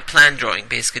for my plan drawing,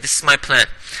 basically. This is my plan.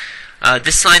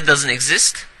 This line doesn't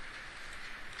exist.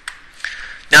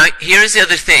 Now here is the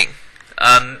other thing.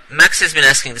 Max has been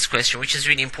asking this question, which is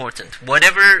really important.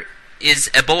 Whatever is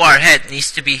above our head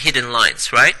needs to be hidden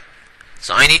lines, right?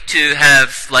 So I need to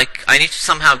have, like, I need to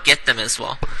somehow get them as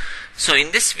well. So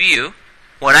in this view,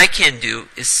 what I can do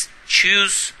is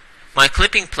choose my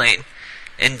clipping plane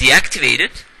and deactivate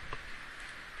it.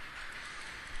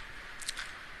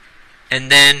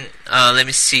 And then, let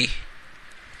me see.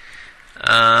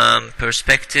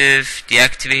 Perspective,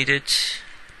 deactivated.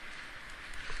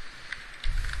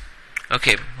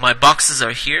 Okay, my boxes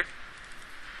are here.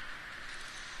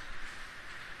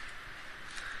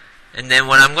 And then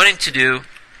what I'm going to do,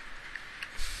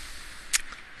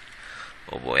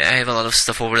 oh boy, I have a lot of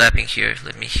stuff overlapping here.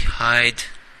 Let me hide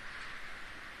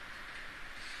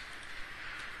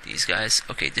these guys.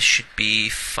 Okay, this should be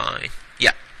fine.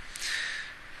 Yeah.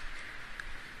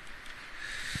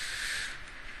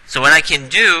 So what I can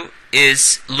do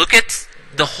is look at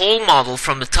the whole model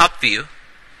from the top view.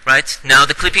 Right? Now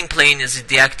the clipping plane is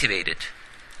deactivated.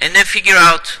 And then figure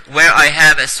out where I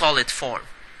have a solid form.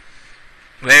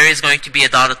 Where is going to be a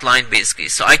dotted line basically.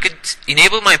 So I could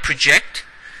enable my project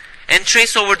and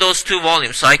trace over those two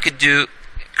volumes. So I could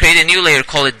create a new layer,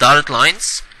 call it dotted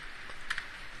lines.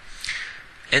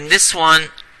 And this one,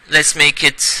 let's make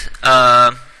it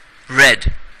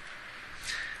red.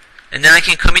 And then I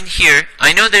can come in here.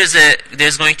 I know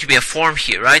there's going to be a form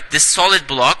here, right? This solid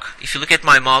block, if you look at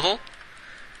my model,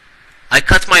 I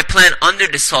cut my plan under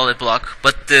the solid block,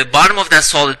 but the bottom of that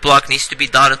solid block needs to be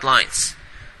dotted lines.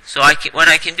 So what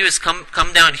I can do is come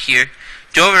down here,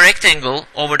 draw a rectangle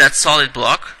over that solid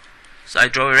block. So I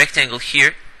draw a rectangle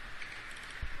here.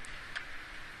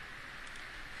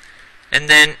 And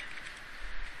then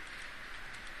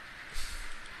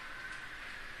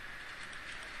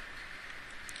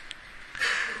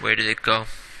where did it go?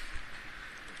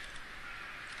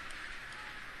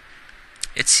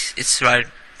 It's right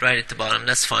at the bottom.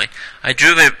 That's fine. I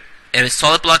drew a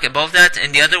solid block above that,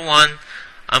 and the other one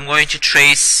I'm going to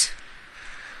trace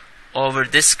over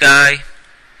this guy.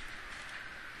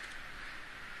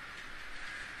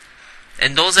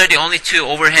 And those are the only two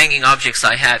overhanging objects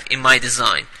I have in my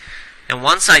design. And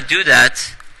once I do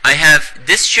that, I have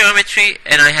this geometry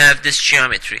and I have this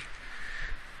geometry.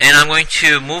 And I'm going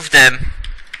to move them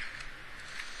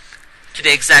to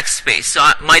the exact space.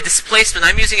 So my displacement,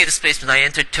 I'm using a displacement, I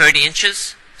entered 30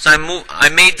 inches. So I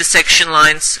made the section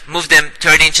lines, move them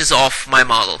 30 inches off my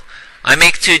model. I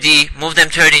make 2D, move them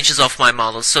 30 inches off my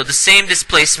model. So the same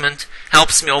displacement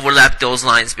helps me overlap those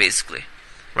lines basically.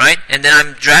 Right? And then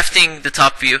I'm drafting the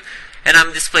top view and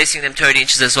I'm displacing them 30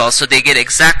 inches as well. So they get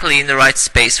exactly in the right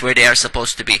space where they are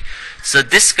supposed to be. So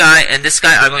this guy and this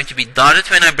guy are going to be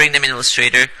dotted when I bring them in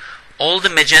Illustrator. All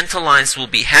the magenta lines will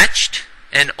be hatched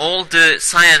and all the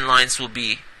cyan lines will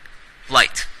be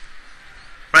light.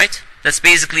 Right? That's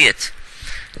basically it.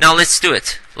 Now let's do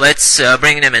it. Let's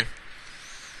bring them in.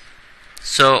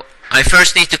 So I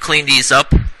first need to clean these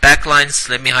up. Back lines,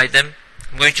 let me hide them.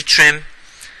 I'm going to trim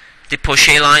the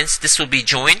poche lines. This will be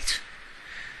joined.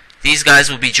 These guys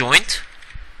will be joined.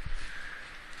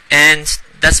 And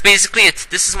that's basically it.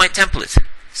 This is my template.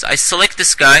 So I select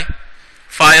this guy,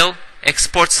 File,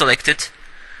 Export Selected,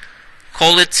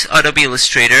 call it Adobe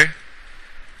Illustrator,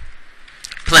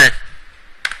 Plan.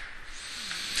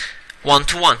 1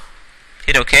 to 1.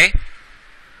 Hit OK.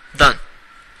 Done.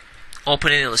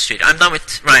 Open in Illustrator. I'm done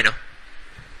with Rhino.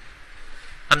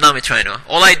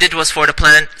 All I did was for the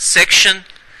plan, section,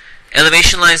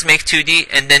 elevation lines, make 2D,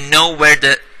 and then know where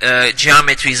the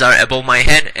geometries are above my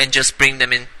head and just bring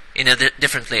them in a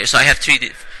different layer. So I have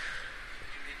 3D.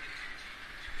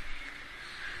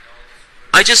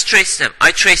 I just trace them.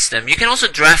 I trace them. You can also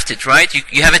draft it, right?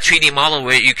 You have a 3D model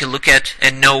where you can look at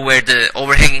and know where the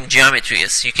overhanging geometry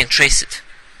is. You can trace it.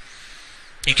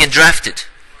 You can draft it.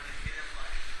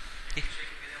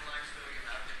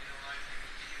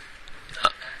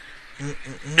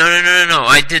 No.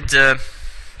 I did it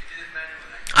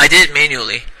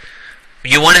manually.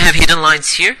 You want to have hidden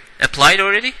lines here applied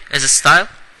already as a style?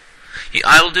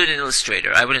 I will do it in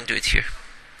Illustrator. I wouldn't do it here.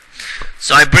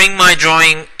 So I bring my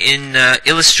drawing in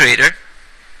Illustrator.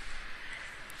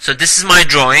 So this is my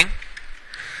drawing.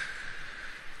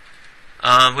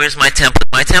 Where's my template?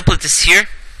 My template is here.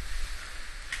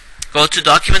 Go to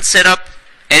Document Setup,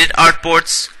 Edit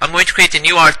Artboards. I'm going to create a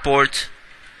new artboard.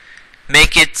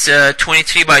 Make it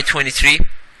 23 by 23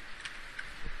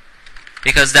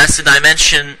 because that's the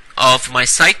dimension of my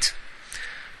site.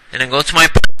 And then go to my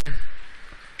plan,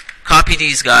 copy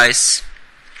these guys.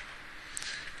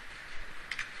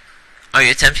 Are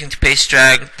you attempting to paste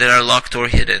drag that are locked or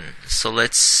hidden? So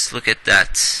let's look at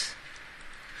that.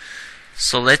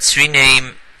 So let's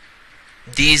rename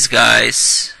these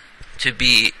guys to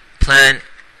be plan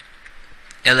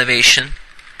elevation.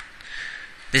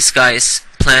 This guy is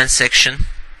plan section.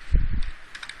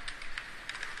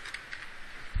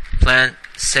 Plan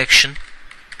section.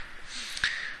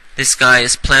 This guy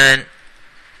is plan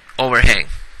overhang.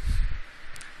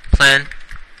 Plan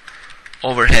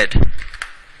overhead.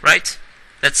 Right?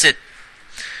 That's it.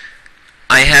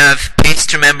 I have paste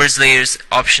to members layers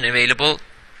option available.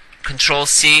 Control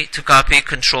C to copy,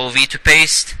 Control V to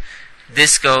paste.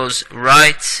 This goes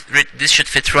right, this should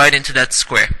fit right into that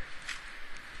square.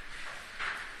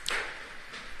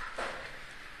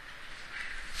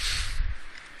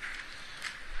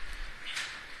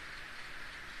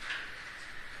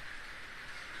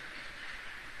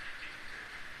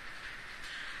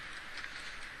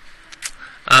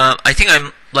 I think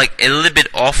I'm like a little bit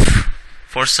off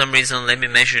for some reason. Let me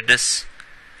measure this.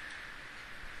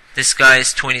 This guy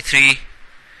is 23.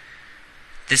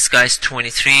 This guy is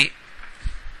 23.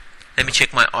 Let me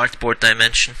check my artboard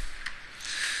dimension.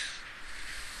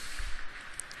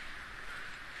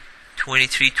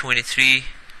 23, 23.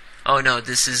 Oh no,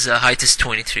 this is height is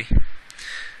 23.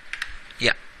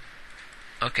 Yeah.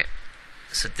 Okay.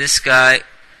 So this guy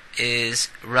is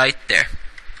right there.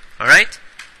 Alright?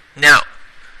 Now,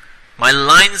 my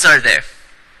lines are there.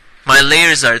 My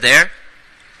layers are there.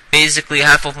 Basically,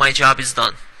 half of my job is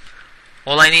done.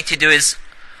 All I need to do is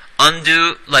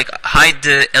undo, like hide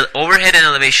the overhead and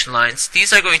elevation lines.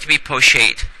 These are going to be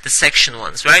pochade, the section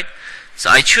ones, right? So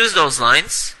I choose those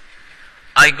lines.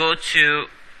 I go to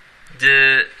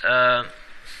the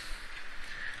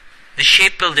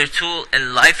shape builder tool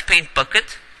and live paint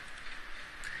bucket,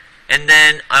 and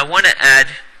then I want to add.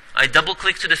 I double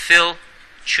click to the fill,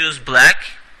 choose black,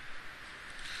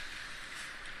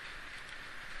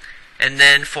 and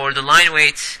then for the line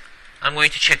weight, I'm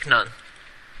going to check none.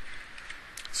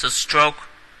 So stroke,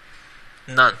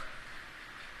 none.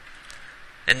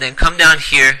 And then come down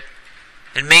here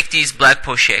and make these black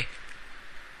poche.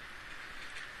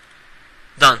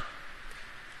 Done.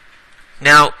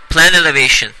 Now, plan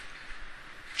elevation.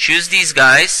 Choose these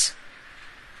guys.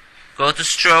 Go to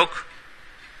stroke.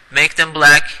 Make them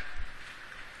black.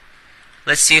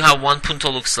 Let's see how one punto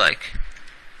looks like.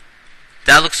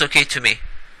 That looks okay to me.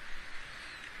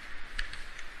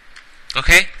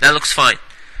 Okay, that looks fine.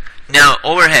 Now,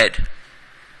 overhead.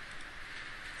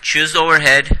 Choose the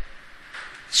overhead.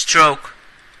 Stroke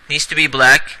needs to be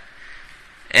black.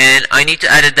 And I need to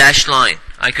add a dashed line.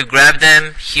 I could grab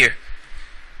them here.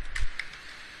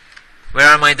 Where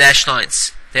are my dashed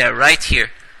lines? They are right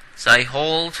here. So I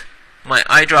hold my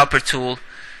eyedropper tool,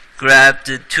 grab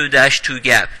the 2-2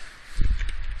 gap.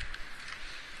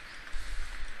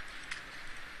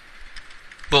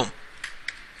 Boom.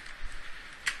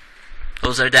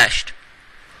 Those are dashed.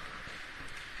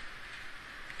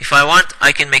 If I want,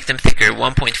 I can make them thicker,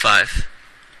 1.5.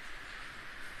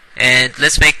 And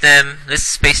let's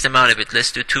space them out a bit.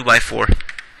 Let's do 2x4.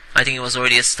 I think it was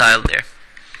already a style there.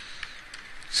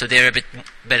 So they're a bit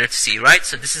better to see, right?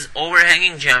 So this is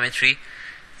overhanging geometry.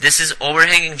 This is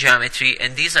overhanging geometry,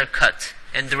 and these are cut.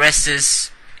 And the rest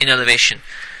is in elevation.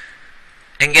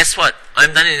 And guess what?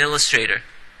 I'm done in Illustrator.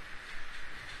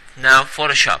 Now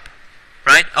Photoshop,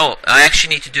 right? Oh, I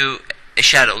actually need to do a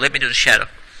shadow. Let me do the shadow.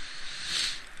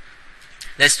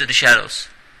 Let's do the shadows.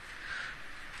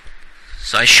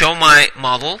 So I show my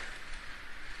model.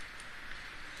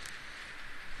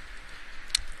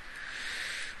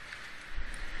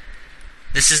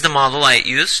 This is the model I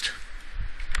used.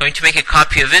 I'm going to make a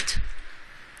copy of it.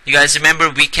 You guys remember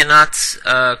we cannot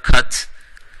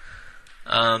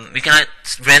we cannot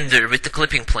render with the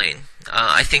clipping plane.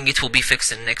 I think it will be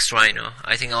fixed in next Rhino.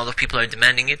 I think a lot of people are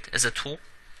demanding it as a tool.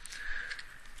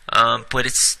 But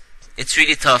it's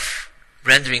really tough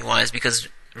rendering wise, because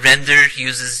render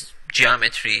uses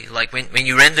geometry. Like when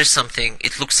you render something,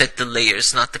 it looks at the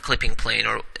layers, not the clipping plane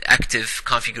or active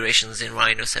configurations in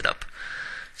Rhino setup.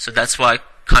 So that's why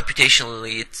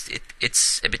computationally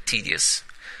it's a bit tedious.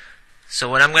 So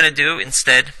what I'm going to do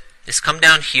instead is come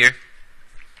down here,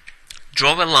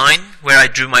 draw a line where I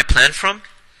drew my plan from,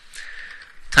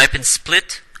 type in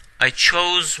split. I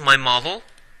chose my model,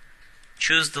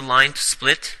 choose the line to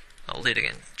split. I'll do it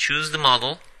again. Choose the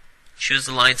model, choose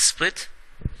the line to split.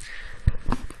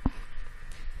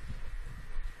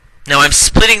 Now I'm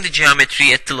splitting the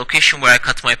geometry at the location where I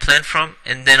cut my plan from,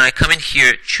 and then I come in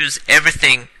here, choose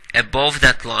everything above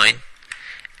that line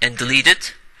and delete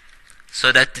it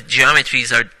so that the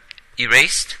geometries are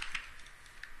erased.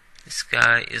 This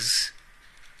guy is,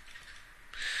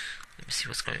 let me see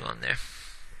what's going on there.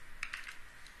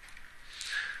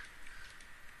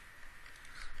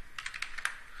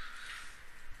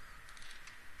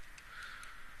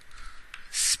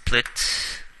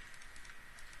 split.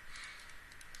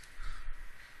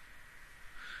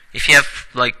 If you have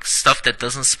like stuff that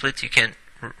doesn't split, you can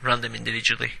run them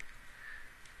individually.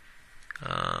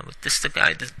 But this the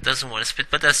guy that doesn't want to split,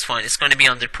 but that's fine. It's going to be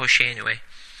under Poche anyway.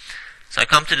 So I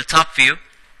come to the top view,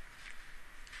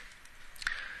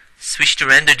 switch to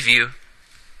rendered view,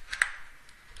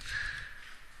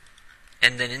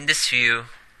 and then in this view,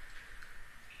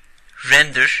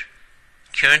 render,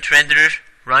 current renderer,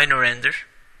 Rhino render,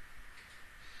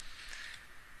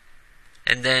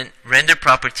 and then render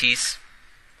properties,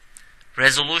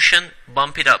 resolution,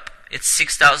 bump it up. It's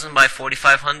 6000 by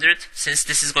 4500. Since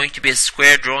this is going to be a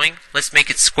square drawing, let's make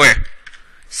it square.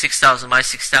 6000 by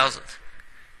 6000.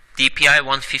 DPI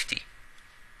 150.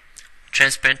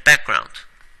 Transparent background.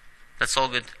 That's all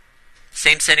good.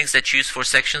 Same settings that you use for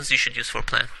sections, you should use for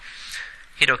plan.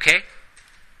 Hit OK.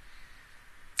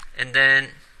 And then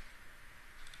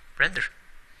render.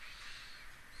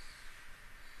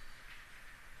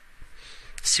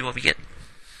 See what we get.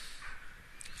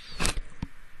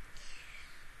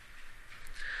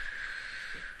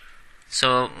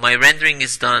 So my rendering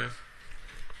is done.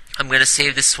 I'm going to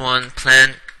save this one,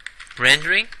 plan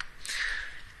rendering,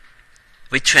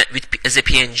 as a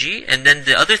PNG, and then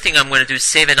the other thing I'm going to do is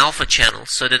save an alpha channel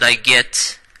so that I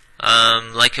get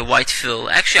like a white fill.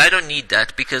 Actually, I don't need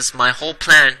that because my whole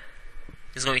plan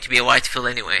is going to be a white fill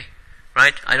anyway,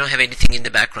 right? I don't have anything in the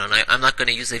background. I'm not going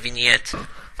to use a vignette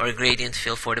or a gradient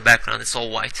fill for the background. It's all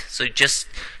white. So you just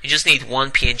need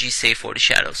one PNG save for the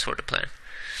shadows for the plan.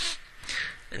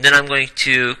 And then I'm going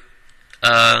to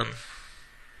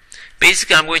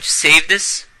basically I'm going to save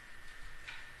this,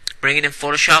 bring it in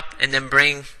Photoshop, and then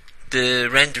bring the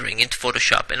rendering into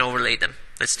Photoshop and overlay them.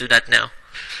 Let's do that now.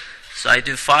 So I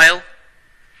do File,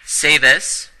 Save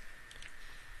As.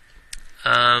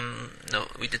 No,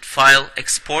 we did File,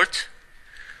 Export,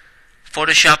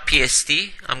 Photoshop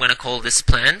PSD. I'm going to call this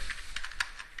plan.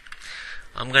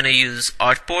 I'm going to use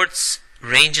artboards.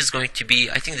 Range is going to be,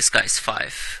 I think this guy is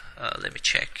 5. Let me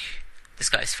check. This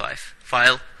guy is 5.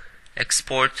 File,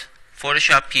 Export,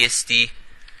 Photoshop PSD,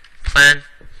 Plan,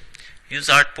 use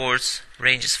artboards,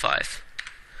 range is 5.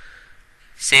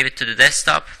 Save it to the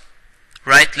desktop.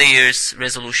 Right layers,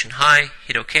 resolution high,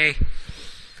 hit OK.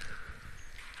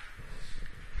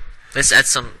 Let's add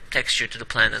some texture to the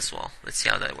plan as well. Let's see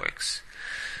how that works.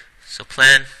 So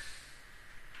plan.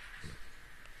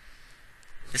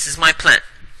 This is my plan.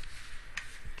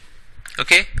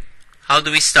 Okay? How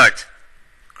do we start?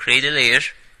 Create a layer.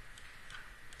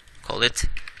 Call it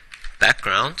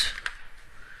background.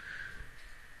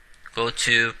 Go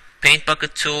to Paint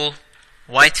Bucket tool,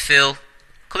 white fill.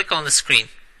 Click on the screen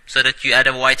so that you add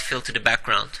a white fill to the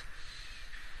background.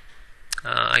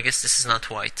 I guess this is not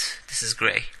white. This is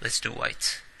gray. Let's do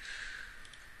white.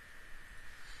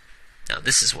 Now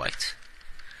this is white.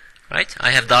 Right?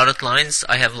 I have dotted lines.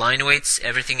 I have line weights.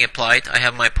 Everything applied. I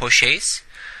have my poches.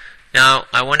 Now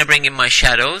I want to bring in my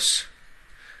shadows.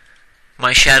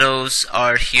 My shadows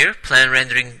are here. Plan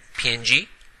rendering PNG.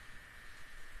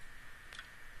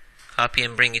 Copy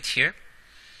and bring it here.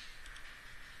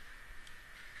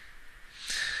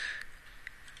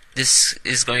 This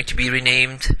is going to be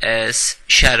renamed as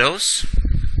shadows.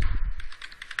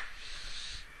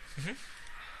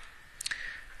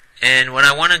 And what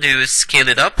I want to do is scale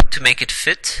it up to make it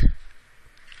fit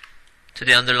to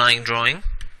the underlying drawing.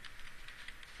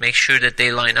 Make sure that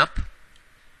they line up.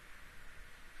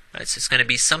 Right, so it's going to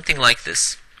be something like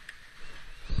this.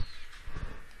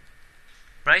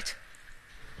 Right?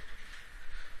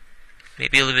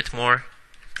 Maybe a little bit more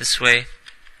this way.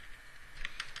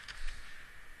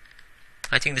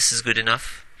 I think this is good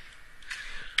enough.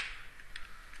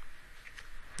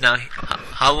 Now,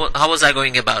 how was I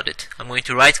going about it? I'm going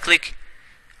to right click,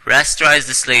 rasterize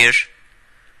this layer,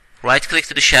 right click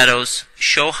to the shadows,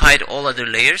 show hide all other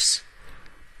layers.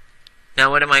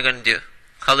 Now what am I going to do?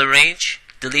 Color range,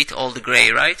 delete all the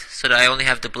gray, right? So that I only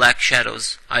have the black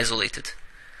shadows isolated.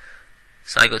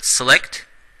 So I go to select,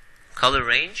 color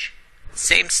range,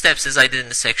 same steps as I did in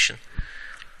the section.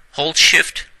 Hold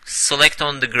shift, select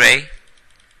on the gray,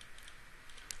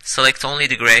 select only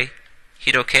the gray,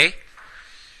 hit OK.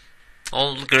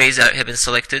 All the grays have been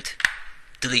selected.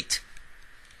 Delete.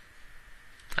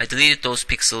 I deleted those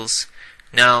pixels.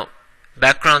 Now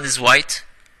background is white.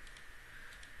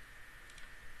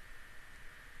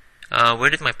 Where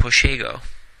did my poche go?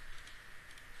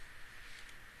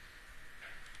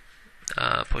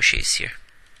 Poche is here.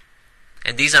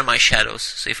 And these are my shadows.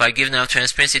 So if I give now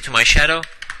transparency to my shadow,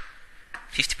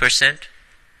 50%,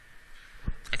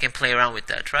 I can play around with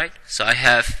that, right? So I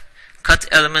have cut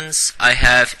elements, I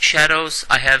have shadows,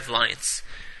 I have lines.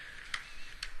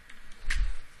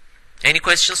 Any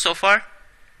questions so far?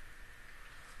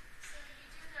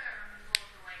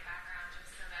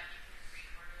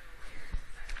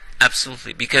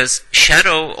 Absolutely, because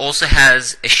shadow also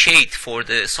has a shade for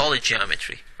the solid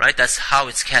geometry, right? That's how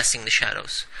it's casting the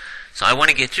shadows. So I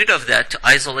want to get rid of that to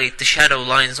isolate the shadow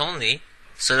lines only,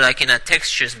 so that I can add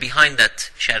textures behind that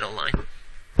shadow line.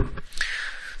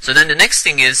 So then the next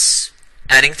thing is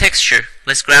adding texture.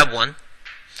 Let's grab one.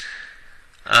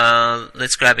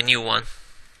 Let's grab a new one.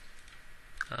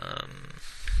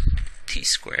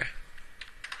 T-square.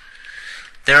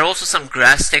 There are also some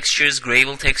grass textures,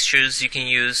 gravel textures you can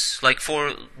use. Like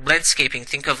for landscaping,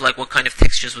 think of like what kind of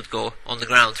textures would go on the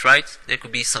ground, right? There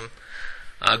could be some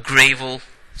gravel,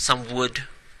 some wood,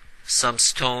 some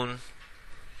stone.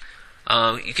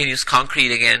 You can use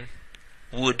concrete again,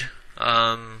 wood,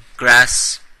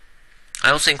 grass. I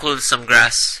also included some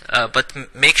grass, but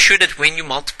make sure that when you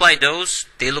multiply those,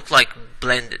 they look like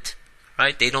blended,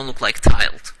 right? They don't look like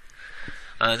tiled.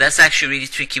 That's actually really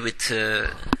tricky with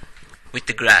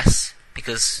the grass,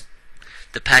 because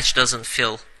the patch doesn't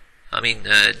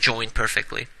join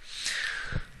perfectly.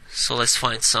 So let's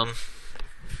find some.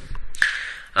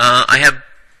 I have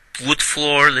wood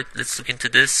floor. Let's look into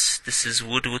this. This is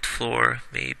wood floor.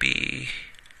 Maybe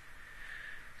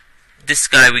this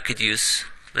guy we could use.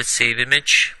 Let's save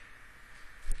image.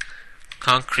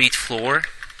 Concrete floor.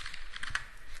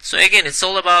 So again, it's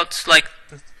all about like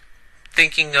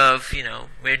thinking of,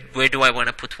 where do I want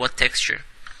to put what texture.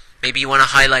 Maybe you want to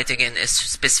highlight again a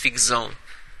specific zone.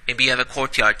 Maybe you have a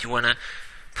courtyard. You want to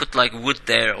put like wood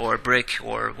there or brick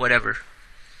or whatever.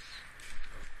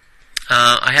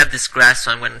 I have this grass,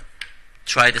 so I'm going to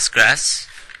try this grass.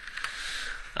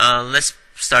 Let's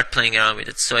start playing around with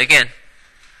it. So again,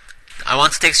 I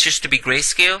want the textures to be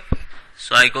grayscale.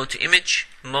 So I go to image,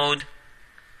 mode,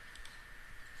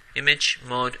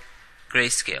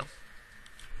 grayscale.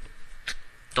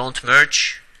 Don't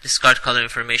merge. Discard color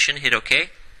information. Hit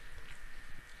OK.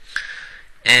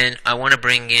 And I want to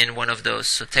bring in one of those.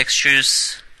 So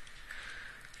textures,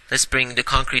 let's bring the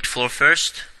concrete floor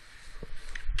first.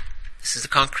 This is the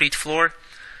concrete floor.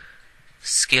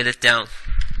 Scale it down.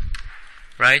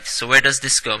 Right? So where does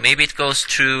this go? Maybe it goes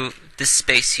through this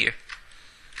space here.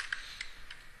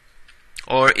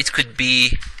 Or it could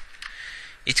be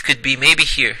maybe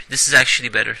here. This is actually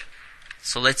better.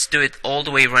 So let's do it all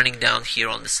the way running down here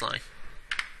on this line.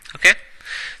 Okay?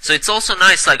 So it's also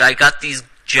nice, like I got these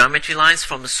geometry lines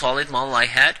from the solid model I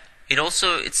had.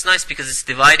 It's nice because it's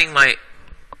dividing my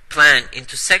plan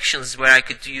into sections where I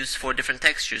could use 4 different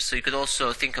textures. So you could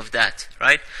also think of that,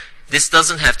 right? This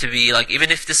doesn't have to be like,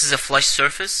 even if this is a flush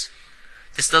surface,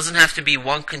 this doesn't have to be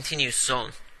one continuous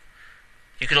zone.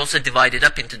 You could also divide it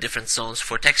up into different zones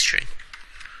for texturing.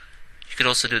 You could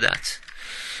also do that.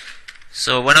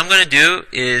 So what I'm going to do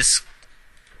is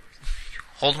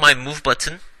hold my move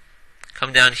button,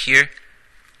 come down here,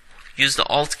 use the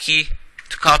Alt key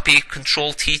to copy,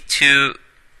 Control T to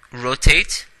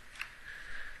rotate.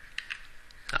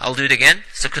 I'll do it again.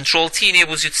 So Control T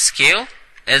enables you to scale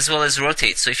as well as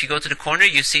rotate. So if you go to the corner,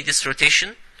 you see this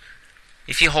rotation.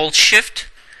 If you hold Shift,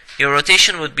 your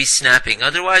rotation would be snapping.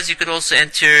 Otherwise, you could also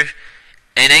enter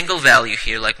an angle value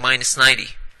here, like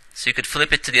 -90. So you could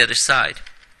flip it to the other side.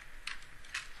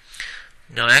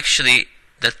 No, actually,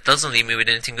 that doesn't leave me with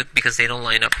anything good because they don't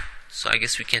line up. So I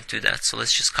guess we can't do that. So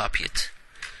let's just copy it.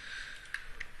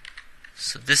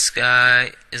 So this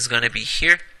guy is going to be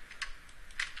here.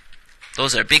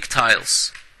 Those are big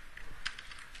tiles.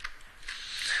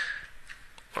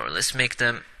 Or let's make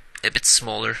them a bit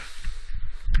smaller.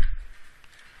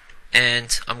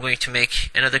 And I'm going to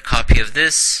make another copy of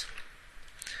this.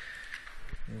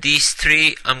 These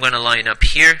 3 I'm going to line up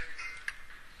here.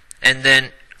 And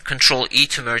then Control E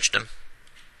to merge them.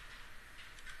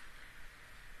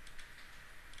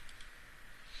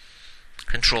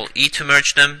 Control E to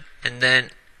merge them, and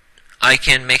then I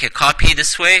can make a copy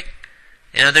this way,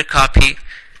 another copy,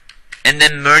 and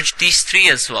then merge these 3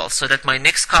 as well, so that my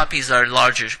next copies are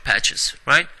larger patches,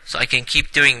 right? So I can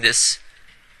keep doing this.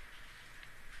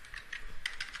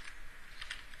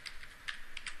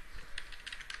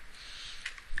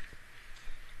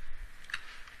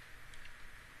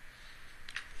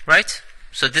 Right?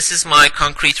 So this is my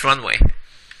concrete runway.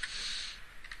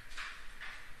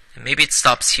 And maybe it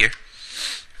stops here.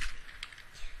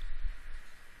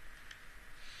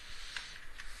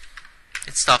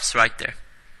 It stops right there.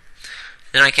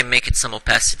 Then I can make it some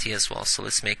opacity as well. So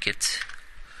let's make it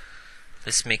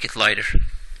lighter.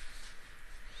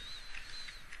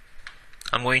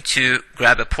 I'm going to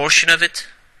grab a portion of it,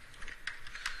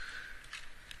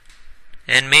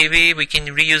 and maybe we can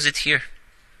reuse it here.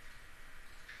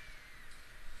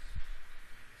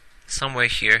 somewhere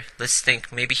here. Let's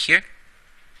think, maybe here.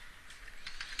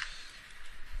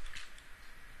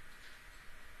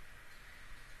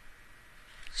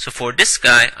 So for this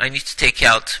guy, I need to take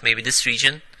out maybe this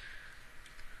region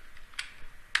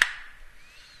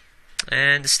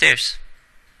and the stairs.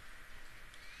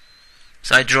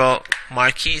 So I draw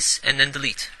marquees and then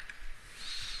delete.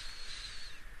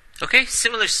 Okay,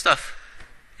 similar stuff.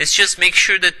 It's just make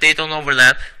sure that they don't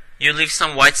overlap. You leave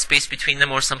some white space between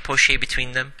them or some poche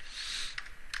between them.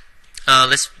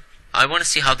 I want to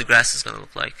see how the grass is going to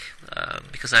look like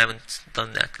because I haven't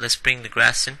done that. Let's bring the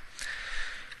grass in.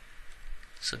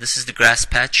 So this is the grass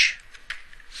patch.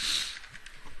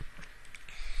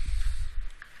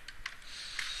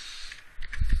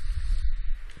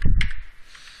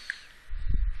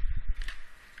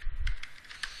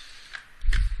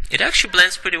 It actually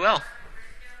blends pretty well.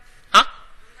 Huh?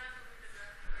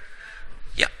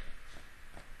 Yeah.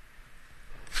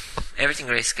 Everything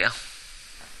grayscale.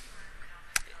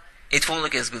 It won't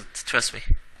look as good, trust me.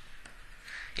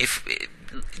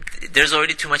 There's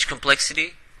already too much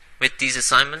complexity with these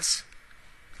assignments,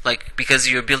 like because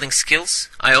you're building skills,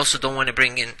 I also don't want to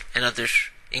bring in another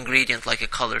ingredient like a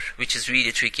color, which is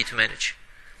really tricky to manage.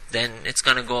 Then it's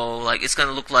gonna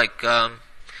look like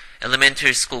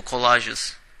elementary school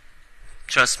collages.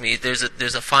 Trust me, there's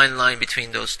a fine line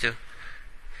between those two.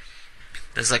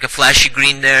 There's like a flashy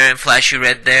green there and flashy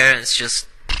red there, and it's just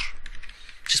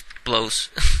blows.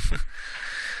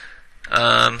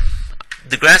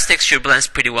 The grass texture blends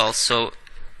pretty well, so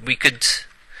we could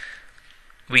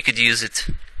use it.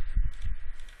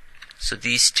 So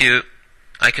these two,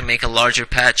 I can make a larger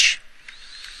patch,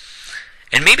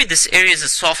 and maybe this area is a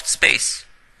soft space.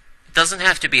 It doesn't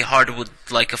have to be hardwood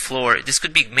like a floor. This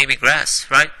could be maybe grass,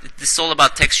 right? This is all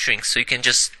about texturing, so you can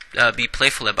just be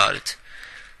playful about it.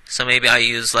 So maybe I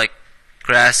use like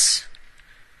grass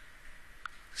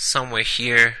somewhere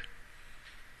here.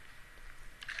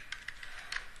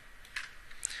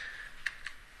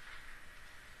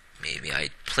 Maybe I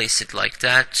place it like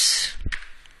that.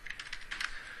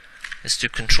 Let's do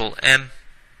Control M.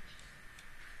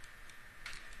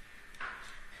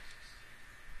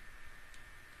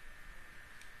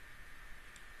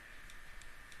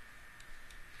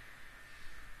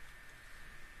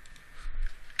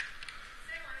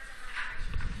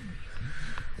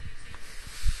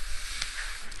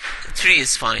 Three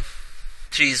is fine.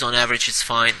 3 is on average is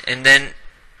fine. And then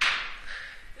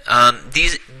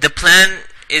the plan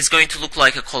is going to look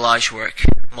like a collage work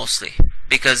mostly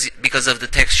because of the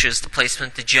textures, the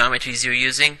placement, the geometries you're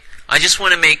using. I just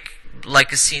want to make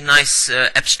like a nice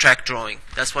abstract drawing.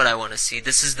 That's what I want to see.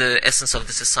 This is the essence of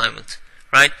this assignment,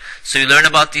 right? So you learn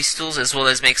about these tools as well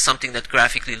as make something that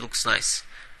graphically looks nice.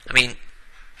 I mean,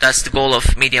 that's the goal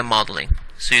of media modeling.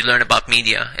 So you learn about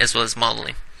media as well as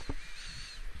modeling.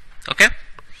 Okay?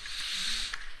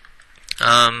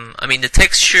 I mean, the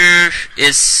texture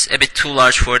is a bit too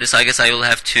large for this. I guess I will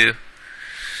have to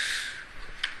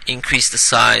increase the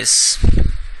size.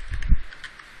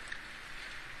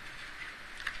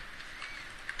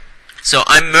 So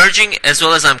I'm merging as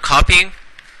well as I'm copying.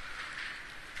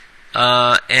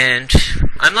 And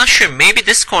I'm not sure, maybe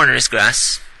this corner is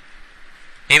grass.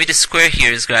 Maybe the square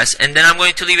here is grass. And then I'm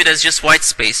going to leave it as just white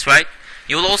space, right?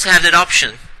 You will also have that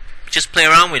option. Just play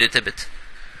around with it a bit.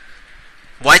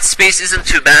 White space isn't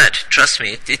too bad, trust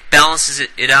me. It balances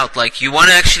it out. Like, you want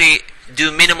to actually do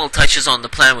minimal touches on the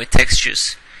plan with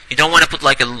textures. You don't want to put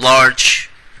like a large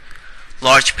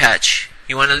patch.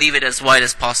 You want to leave it as white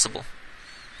as possible.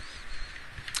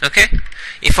 Okay?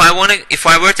 If I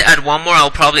were to add one more, I'll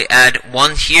probably add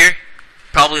one here,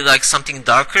 probably like something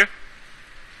darker,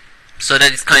 so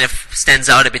that it kind of stands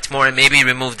out a bit more, and maybe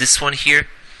remove this one here.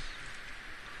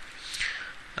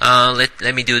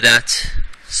 Let me do that.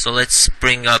 So let's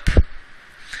bring up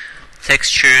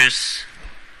textures.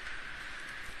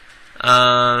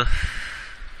 Let's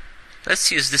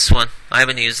use this one. I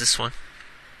haven't used this one.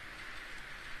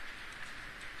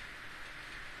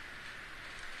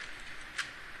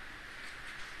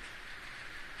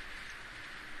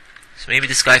 So maybe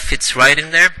this guy fits right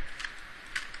in there.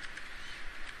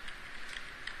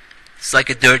 It's like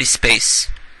a dirty space,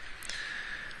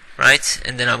 right?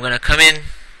 And then I'm gonna come in,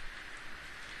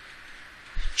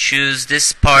 choose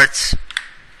this part.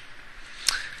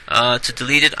 To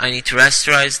delete it, I need to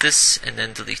rasterize this and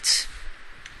then delete.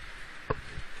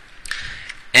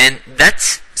 And that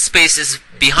space is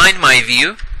behind my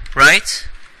view, right?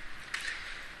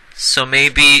 So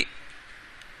maybe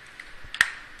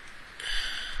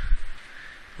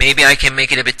I can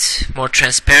make it a bit more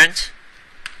transparent,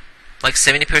 like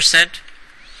 70%.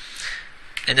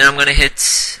 And then I'm gonna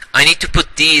hit, I need to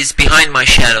put these behind my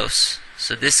shadows.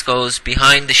 So this goes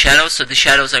behind the shadows, so the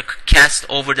shadows are cast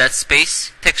over that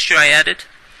space texture I added.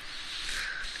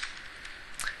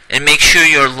 And make sure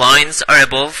your lines are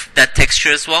above that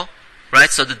texture as well,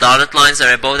 right? So the dotted lines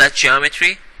are above that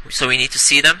geometry, so we need to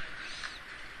see them.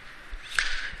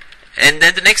 And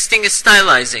then the next thing is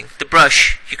stylizing, the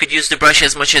brush. You could use the brush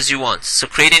as much as you want. So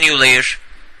create a new layer,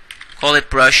 call it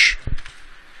brush.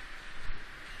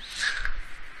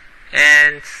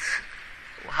 And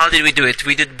how did we do it?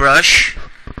 We did brush.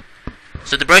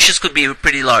 So the brushes could be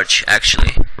pretty large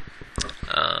actually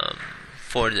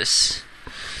for this.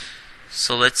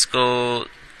 So let's go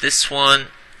this one,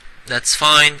 that's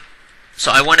fine.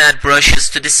 So I want to add brushes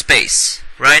to this space,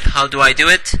 right? How do I do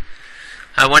it?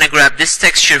 I want to grab this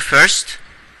texture first.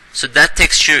 So that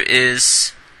texture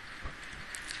is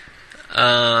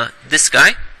this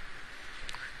guy.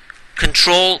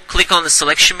 Control, click on the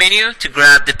selection menu to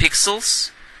grab the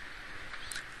pixels.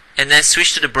 And then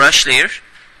switch to the brush layer.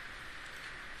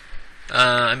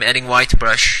 I'm adding white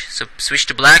brush. So switch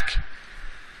to black.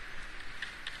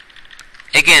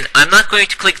 Again, I'm not going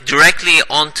to click directly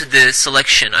onto the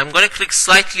selection. I'm going to click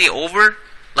slightly over,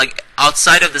 like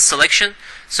outside of the selection,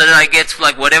 so that I get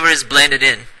like whatever is blended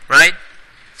in, right?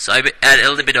 So I add a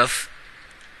little bit of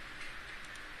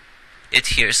it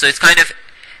here. So it kind of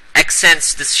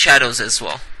accents the shadows as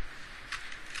well.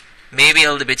 Maybe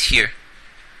a little bit here.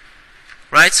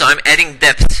 Right? So I'm adding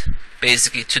depth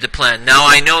basically to the plan. Now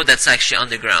I know that's actually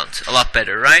underground. A lot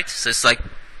better, right? So it's like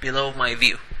below my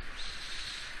view.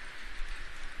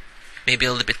 Maybe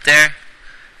a little bit there.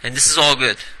 And this is all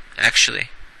good, actually.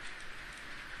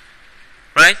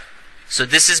 Right? So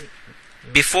this is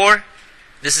before,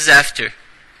 this is after.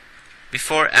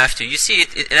 Before, after. You see,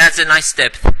 it adds a nice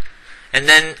depth. And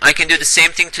then I can do the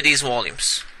same thing to these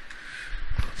volumes.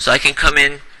 So I can come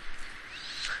in.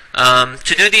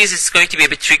 To do these, it's going to be a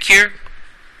bit trickier.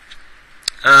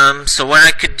 So what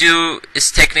I could do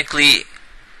is technically,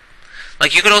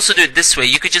 like you could also do it this way.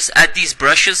 You could just add these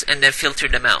brushes and then filter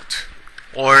them out.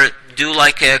 Or do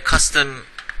like a custom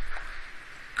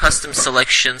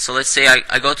selection. So let's say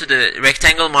I go to the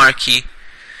rectangle marquee.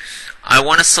 I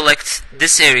want to select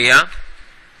this area.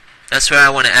 That's where I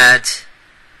want to add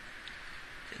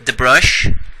the brush.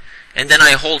 And then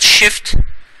I hold shift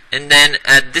and then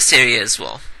add this area as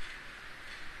well.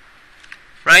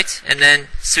 Right? And then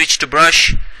switch to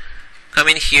brush, come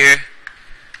in here,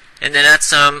 and then add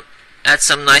some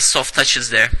nice soft touches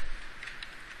there.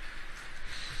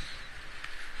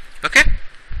 Okay?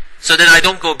 So then I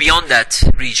don't go beyond that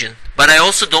region. But I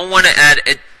also don't want to add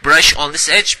a brush on this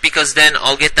edge, because then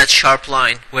I'll get that sharp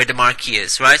line where the marquee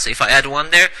is, right? So if I add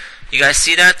one there, you guys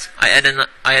see that? I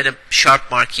add a sharp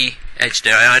marquee edge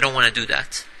there. I don't want to do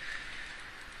that.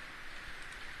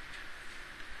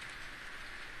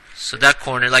 So that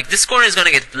corner, like this corner is going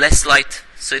to get less light,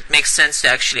 so it makes sense to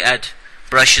actually add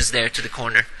brushes there to the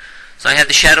corner. So I have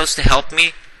the shadows to help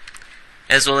me,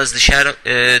 as well as the shadow,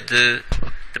 the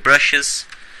brushes.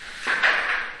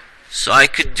 So I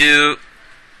could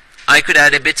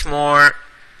add a bit more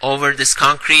over this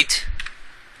concrete,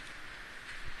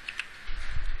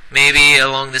 maybe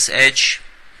along this edge.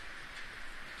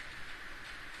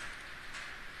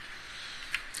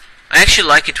 I actually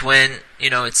like it when, you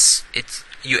know,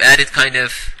 you add it kind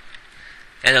of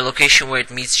at a location where it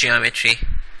meets geometry.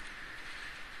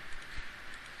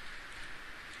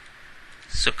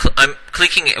 So I'm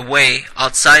clicking away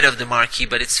outside of the marquee,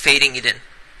 but it's fading it in,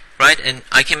 right? And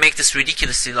I can make this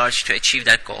ridiculously large to achieve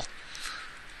that goal.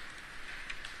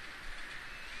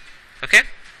 Okay?